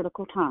are in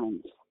critical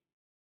times,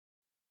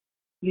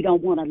 you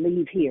don't want to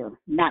leave here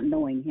not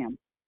knowing him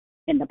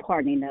and the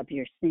pardoning of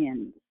your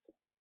sins.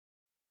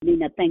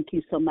 Nina, thank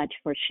you so much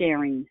for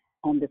sharing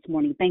on this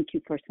morning. Thank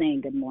you for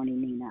saying good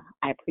morning, Nina.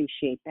 I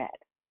appreciate that.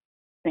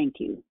 Thank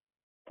you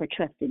for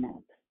trusting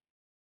us.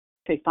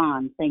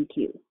 Trifan, thank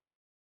you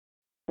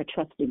for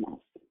trusting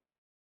us.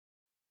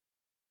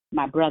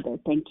 My brother,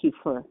 thank you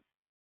for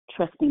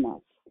trusting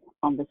us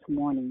on this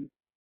morning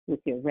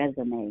with your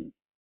resume.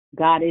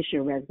 God is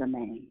your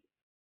resume.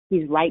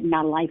 He's writing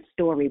our life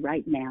story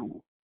right now.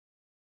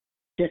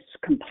 Just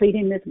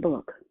completing this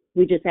book.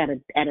 We just at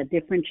a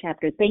different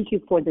chapter. Thank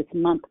you for this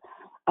month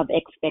of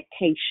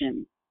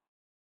expectation.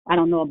 I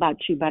don't know about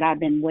you, but I've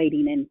been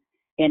waiting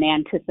in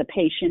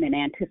anticipation, and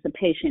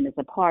anticipation is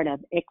a part of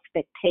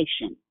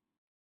expectation.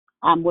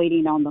 I'm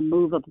waiting on the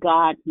move of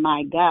God.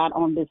 My God,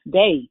 on this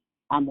day,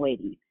 I'm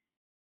waiting.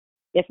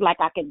 It's like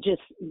I could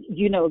just,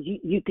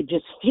 you could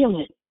just feel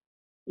it.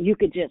 You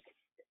could just,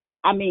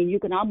 you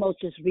can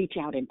almost just reach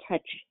out and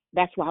touch it.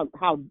 That's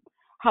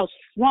how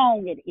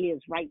strong it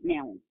is right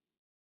now.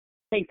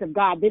 Saints of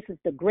God, this is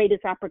the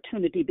greatest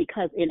opportunity,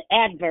 because in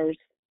adverse,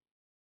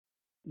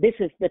 this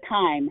is the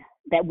time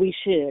that we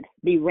should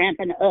be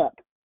ramping up,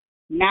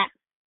 not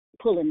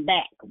pulling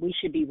back. We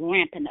should be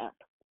ramping up,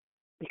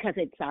 because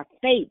it's our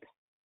faith.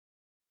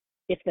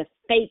 It's the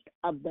faith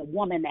of the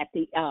woman at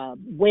the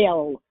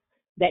well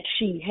that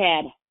she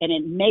had, and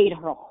it made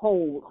her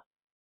whole.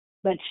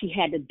 But she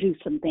had to do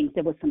some things.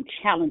 There were some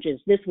challenges.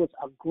 This was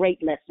a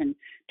great lesson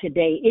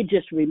today. It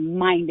just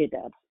reminded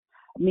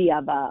me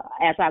of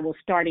as I was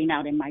starting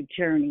out in my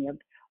journey of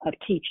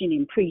teaching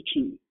and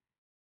preaching.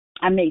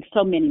 I made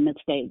so many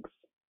mistakes.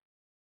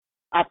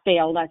 I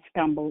failed. I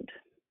stumbled.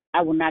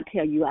 I will not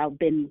tell you I've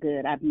been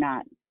good. I've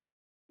not.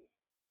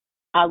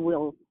 I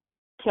will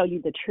tell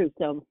you the truth,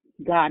 though.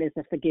 God is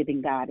a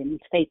forgiving God, and he's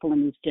faithful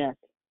and he's just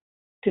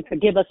to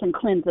forgive us and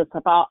cleanse us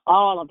of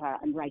all of our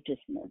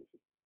unrighteousness.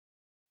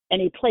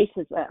 And he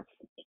places us.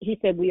 He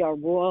said we are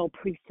royal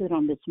priesthood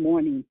on this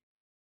morning.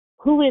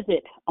 Who is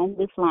it on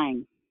this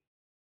line?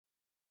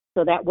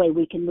 So that way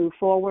we can move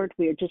forward.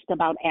 We are just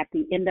about at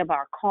the end of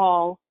our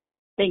call.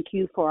 Thank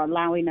you for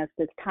allowing us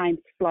this time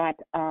slot,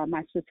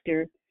 my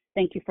sister.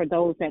 Thank you for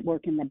those that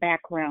work in the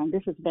background.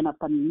 This has been a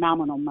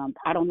phenomenal month.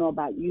 I don't know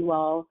about you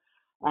all.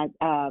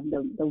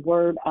 The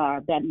word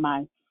that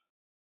my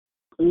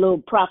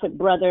little prophet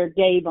brother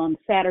gave on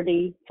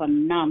Saturday,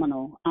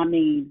 phenomenal.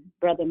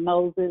 Brother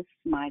Moses,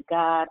 my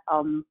God,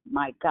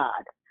 my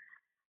God.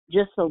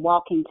 Just a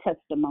walking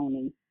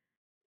testimony.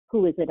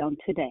 Who is it on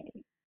today?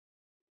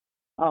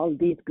 All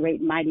these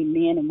great, mighty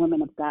men and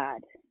women of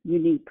God, you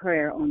need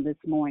prayer on this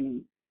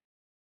morning.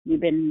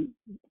 You've been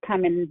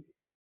coming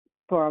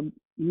for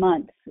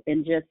months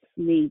and just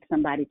need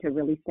somebody to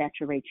really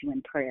saturate you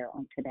in prayer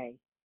on today.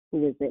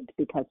 Who is it?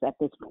 Because at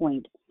this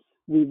point,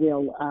 we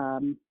will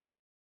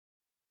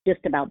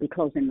just about be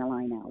closing the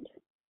line out.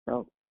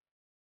 So,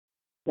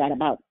 got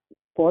about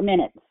 4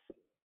 minutes.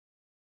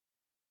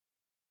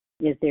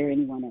 Is there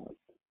anyone else?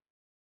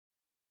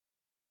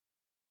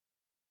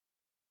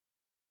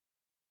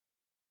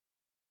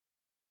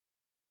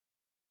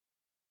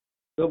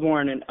 Good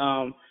morning.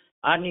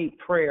 I need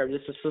prayer.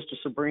 This is Sister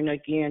Sabrina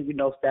again. You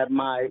know that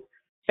my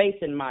faith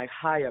in my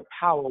higher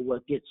power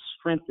will get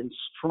strengthened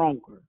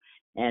stronger.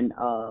 And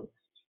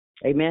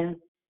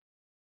amen.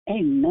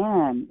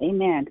 Amen.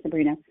 Amen,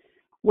 Sabrina.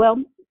 Well,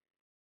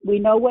 we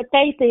know what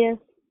faith is.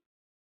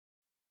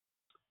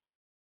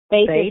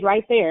 Faith is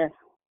right there.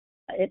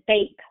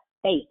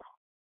 Faith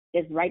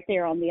is right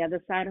there on the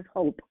other side of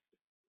hope.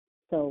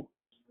 So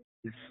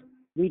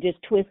we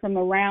just twist them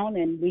around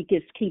and we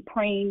just keep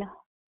praying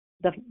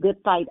the good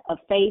fight of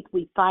faith.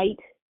 We fight.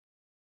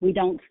 We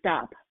don't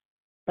stop.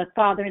 But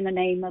Father, in the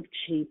name of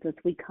Jesus,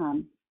 we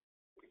come.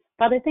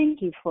 Father,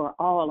 thank you for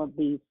all of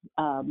these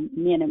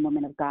men and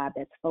women of God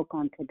that spoke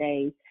on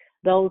today,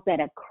 those that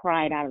have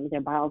cried out of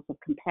their bowels of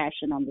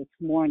compassion on this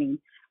morning.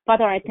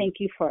 Father, I thank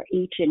you for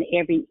each and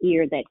every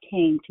ear that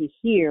came to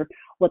hear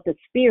what the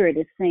Spirit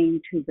is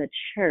saying to the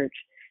church.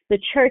 The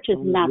church is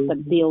not the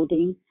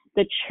building.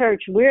 The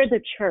church, we're the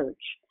church.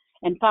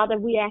 And Father,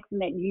 we ask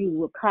that you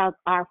will cause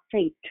our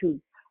faith to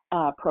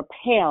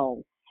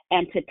propel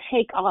and to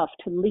take off,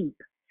 to leap,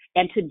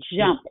 and to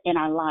jump in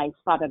our lives,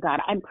 Father God.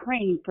 I'm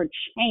praying for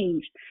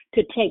change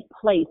to take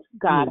place,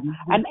 God.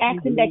 I'm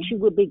asking that you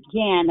would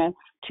begin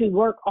to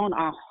work on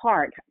our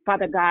heart,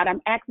 Father God.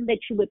 I'm asking that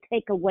you would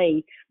take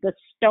away the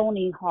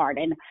stony heart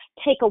and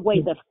take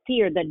away the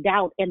fear, the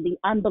doubt, and the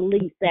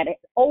unbelief that it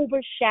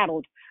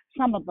overshadowed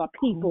some of our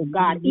people,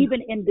 God,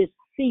 even in this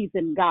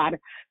season, God.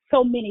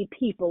 So many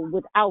people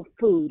without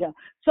food,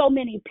 so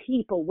many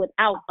people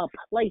without a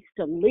place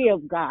to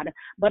live, God.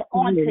 But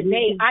on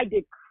today, I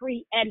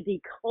decree and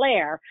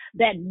declare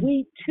that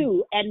we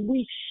too, and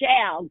we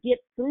shall get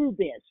through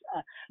this.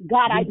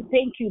 God, I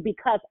thank you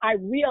because I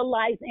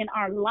realize in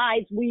our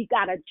lives we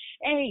got to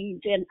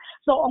change. And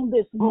so on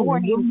this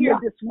morning, hear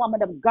this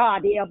woman of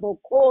God, is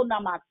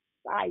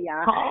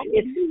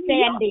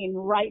standing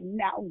right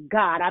now,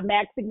 God. I'm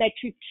asking that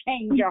you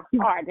change your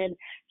heart and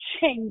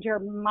change your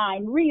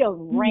mind,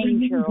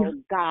 rearrange her, oh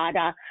God.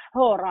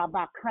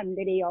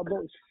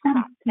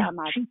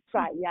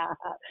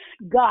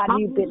 God,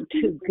 you've been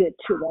too good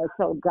to us,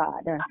 oh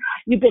God.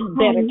 You've been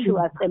better to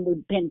us than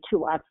we've been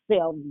to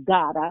ourselves,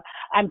 God.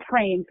 I'm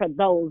praying for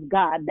those,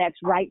 God,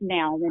 that's right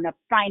now in a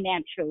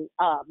financial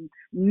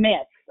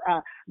mess.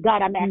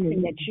 God, I'm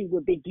asking that you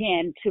would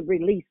begin to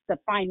release the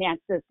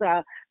finances,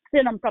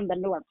 send them from the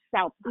north,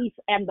 south, east,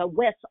 and the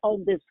west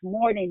on this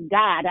morning,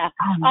 God.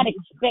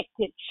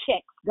 Unexpected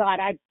checks, God.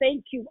 I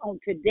thank you on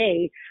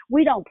today.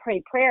 We don't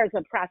pray prayers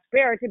of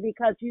prosperity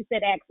because you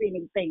said ask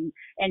anything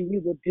and you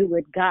will do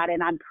it, God.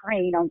 And I'm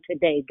praying on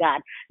today,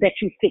 God, that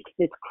you fix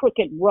this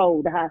crooked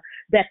road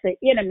that the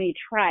enemy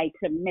tried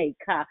to make.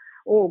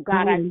 Oh,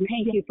 God, I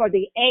thank you for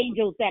the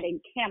angels that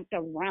encamped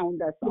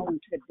around us on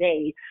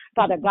today.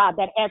 Father God,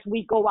 that as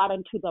we go out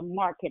into the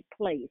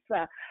marketplace,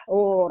 as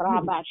we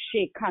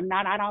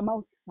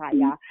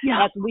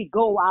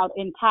go out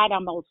in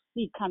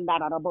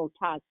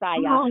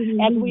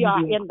as we are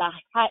in the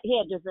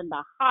hedges and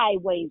the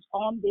highways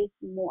on this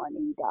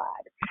morning, God,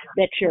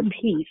 that your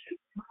peace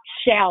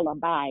shall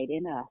abide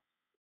in us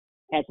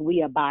as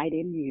we abide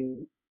in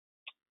you.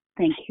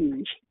 Thank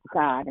you,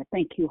 God.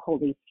 Thank you,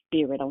 Holy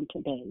Spirit, on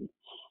today.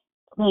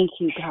 Thank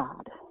you,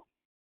 God.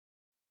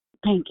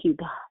 Thank you,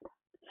 God,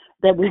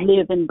 that we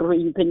live and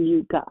breathe in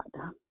you, God.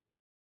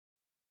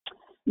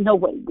 No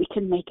way we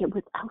can make it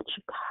without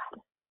you,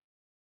 God.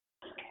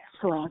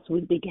 So as we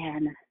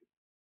began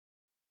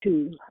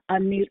to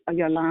unmute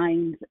your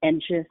lines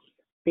and just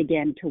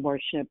begin to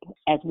worship,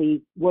 as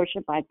we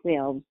worship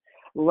ourselves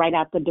right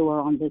out the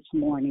door on this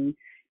morning,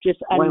 just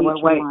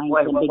unmute your lines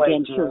and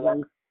begin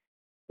to...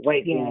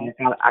 Wait, yes.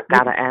 I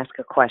got to ask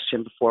a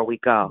question before we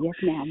go. Yes,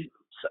 ma'am.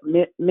 So,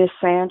 Miss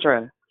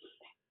Sandra,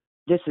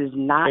 this is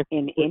not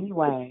in any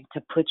way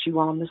to put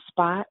you on the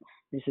spot.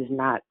 This is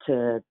not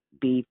to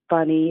be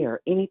funny or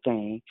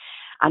anything.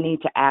 I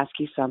need to ask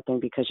you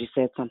something because you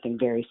said something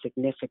very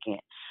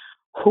significant.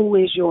 Who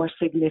is your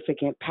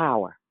significant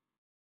power?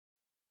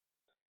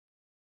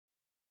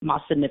 My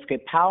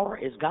significant power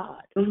is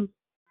God. Mm-hmm.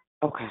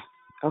 Okay.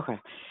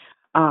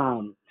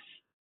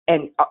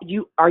 And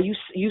are you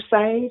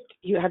saved?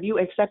 Have you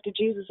accepted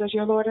Jesus as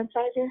your Lord and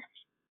Savior?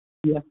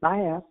 Yes, I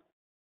have.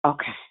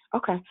 Okay.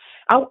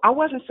 I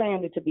wasn't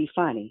saying it to be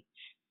funny,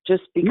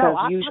 just because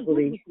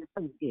usually.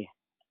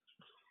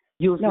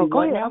 No,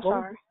 go ahead. I'm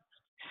sorry.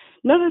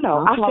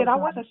 No. I said I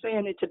wasn't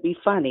saying it to be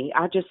funny.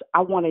 I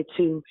wanted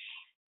to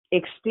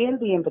extend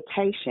the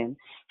invitation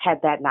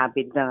had that not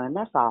been done.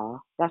 That's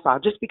all.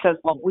 Just because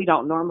we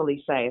don't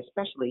normally say,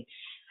 especially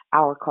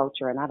our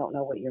culture, and I don't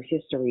know what your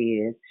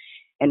history is,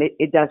 and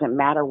it doesn't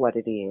matter what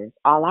it is.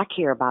 All I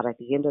care about at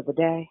the end of the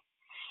day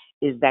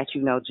is that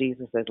you know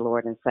Jesus as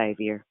Lord and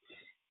Savior.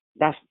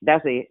 That's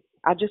it.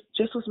 I just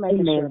was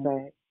making sure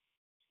that.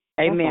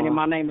 Amen. And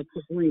my name is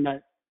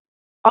Sabrina.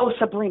 Oh,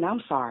 Sabrina,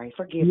 I'm sorry.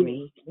 Forgive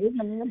me.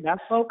 Amen.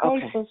 That's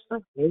okay,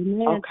 sister.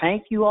 Amen. Okay.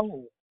 Thank you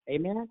all.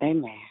 Amen.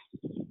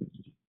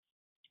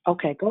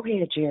 Okay, go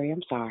ahead, Jerry.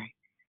 I'm sorry.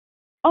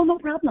 Oh, no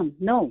problem.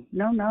 No.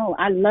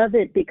 I love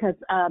it because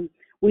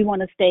we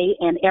want to stay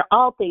in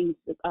all things,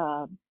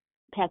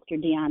 Pastor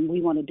Dion, we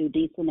want to do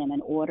decent and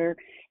in order,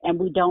 and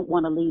we don't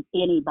want to leave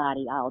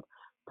anybody out.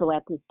 So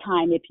at this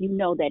time, if you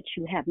know that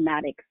you have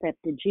not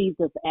accepted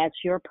Jesus as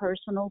your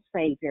personal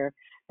Savior,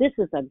 this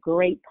is a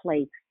great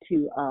place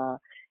to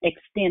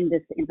extend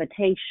this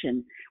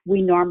invitation.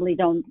 We normally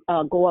don't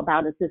go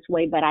about it this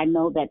way, but I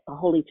know that the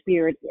Holy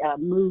Spirit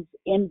moves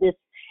in this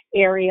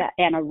area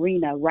and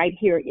arena right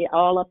here,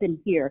 all up in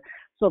here.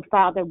 So,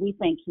 Father, we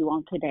thank you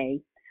on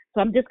today.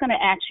 So I'm just going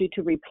to ask you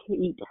to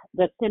repeat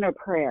the sinner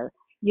prayer.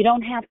 You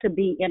don't have to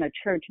be in a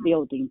church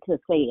building to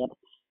say it.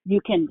 You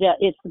can,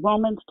 it's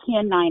Romans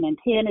 10:9-10.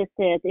 It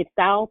says, if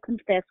thou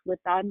confess with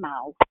thy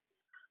mouth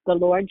the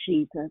Lord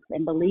Jesus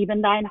and believe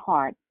in thine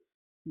heart,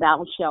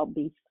 thou shalt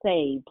be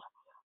saved.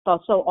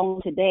 So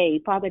on today,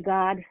 Father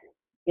God,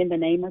 in the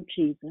name of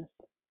Jesus,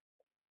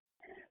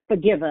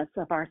 forgive us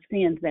of our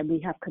sins that we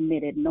have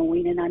committed,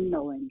 knowing and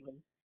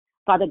unknowingly.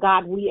 Father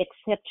God, we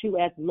accept you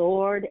as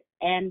Lord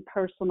and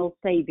personal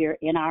Savior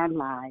in our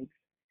lives.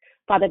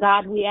 Father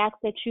God, we ask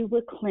that you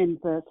would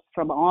cleanse us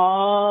from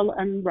all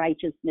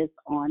unrighteousness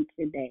on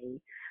today.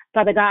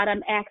 Father God,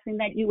 I'm asking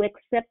that you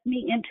accept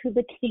me into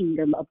the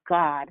kingdom of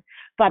God.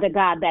 Father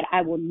God, that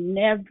I will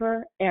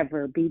never,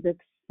 ever be the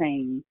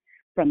same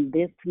from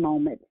this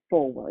moment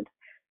forward.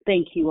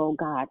 Thank you, oh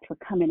God, for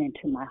coming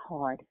into my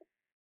heart.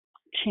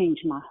 Change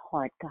my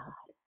heart, God.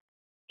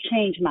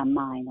 Change my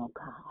mind, oh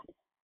God.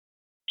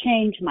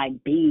 Change my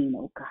being,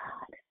 oh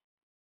God,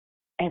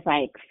 as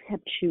I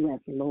accept you as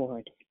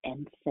Lord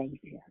and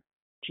Savior,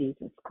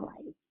 Jesus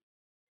Christ.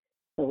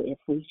 So if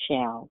we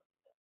shall,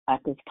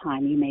 at this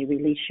time, you may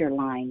release your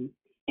line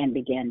and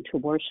begin to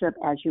worship.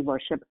 As you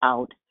worship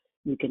out,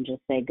 you can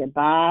just say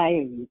goodbye,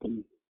 or you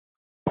can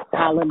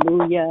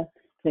hallelujah.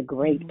 It's a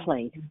great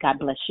place. God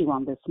bless you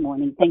on this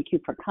morning. Thank you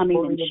for coming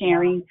and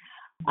sharing.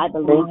 I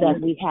believe that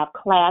we have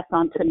class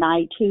on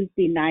tonight,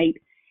 Tuesday night.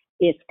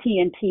 It's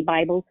TNT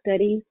Bible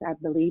Studies, I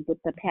believe,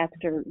 with the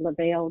Pastor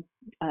Lavelle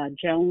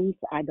Jones.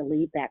 I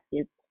believe that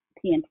it's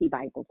TNT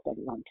Bible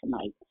Study on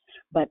tonight.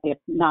 But if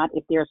not,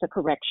 if there's a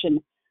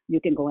correction, you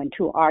can go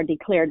into our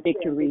Declared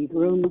Victory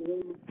room.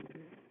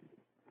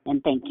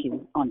 And thank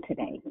you on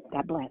today.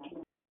 God bless.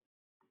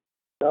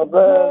 God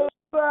bless.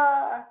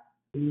 Bye.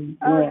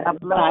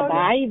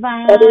 Bye-bye,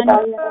 Yvonne.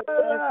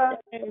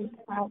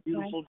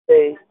 Beautiful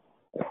day.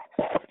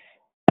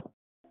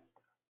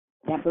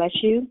 God bless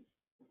you.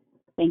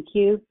 Thank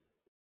you.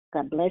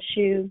 God bless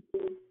you.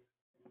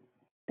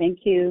 Thank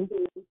you.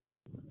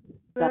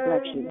 God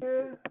bless you.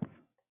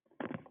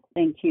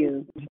 Thank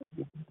you.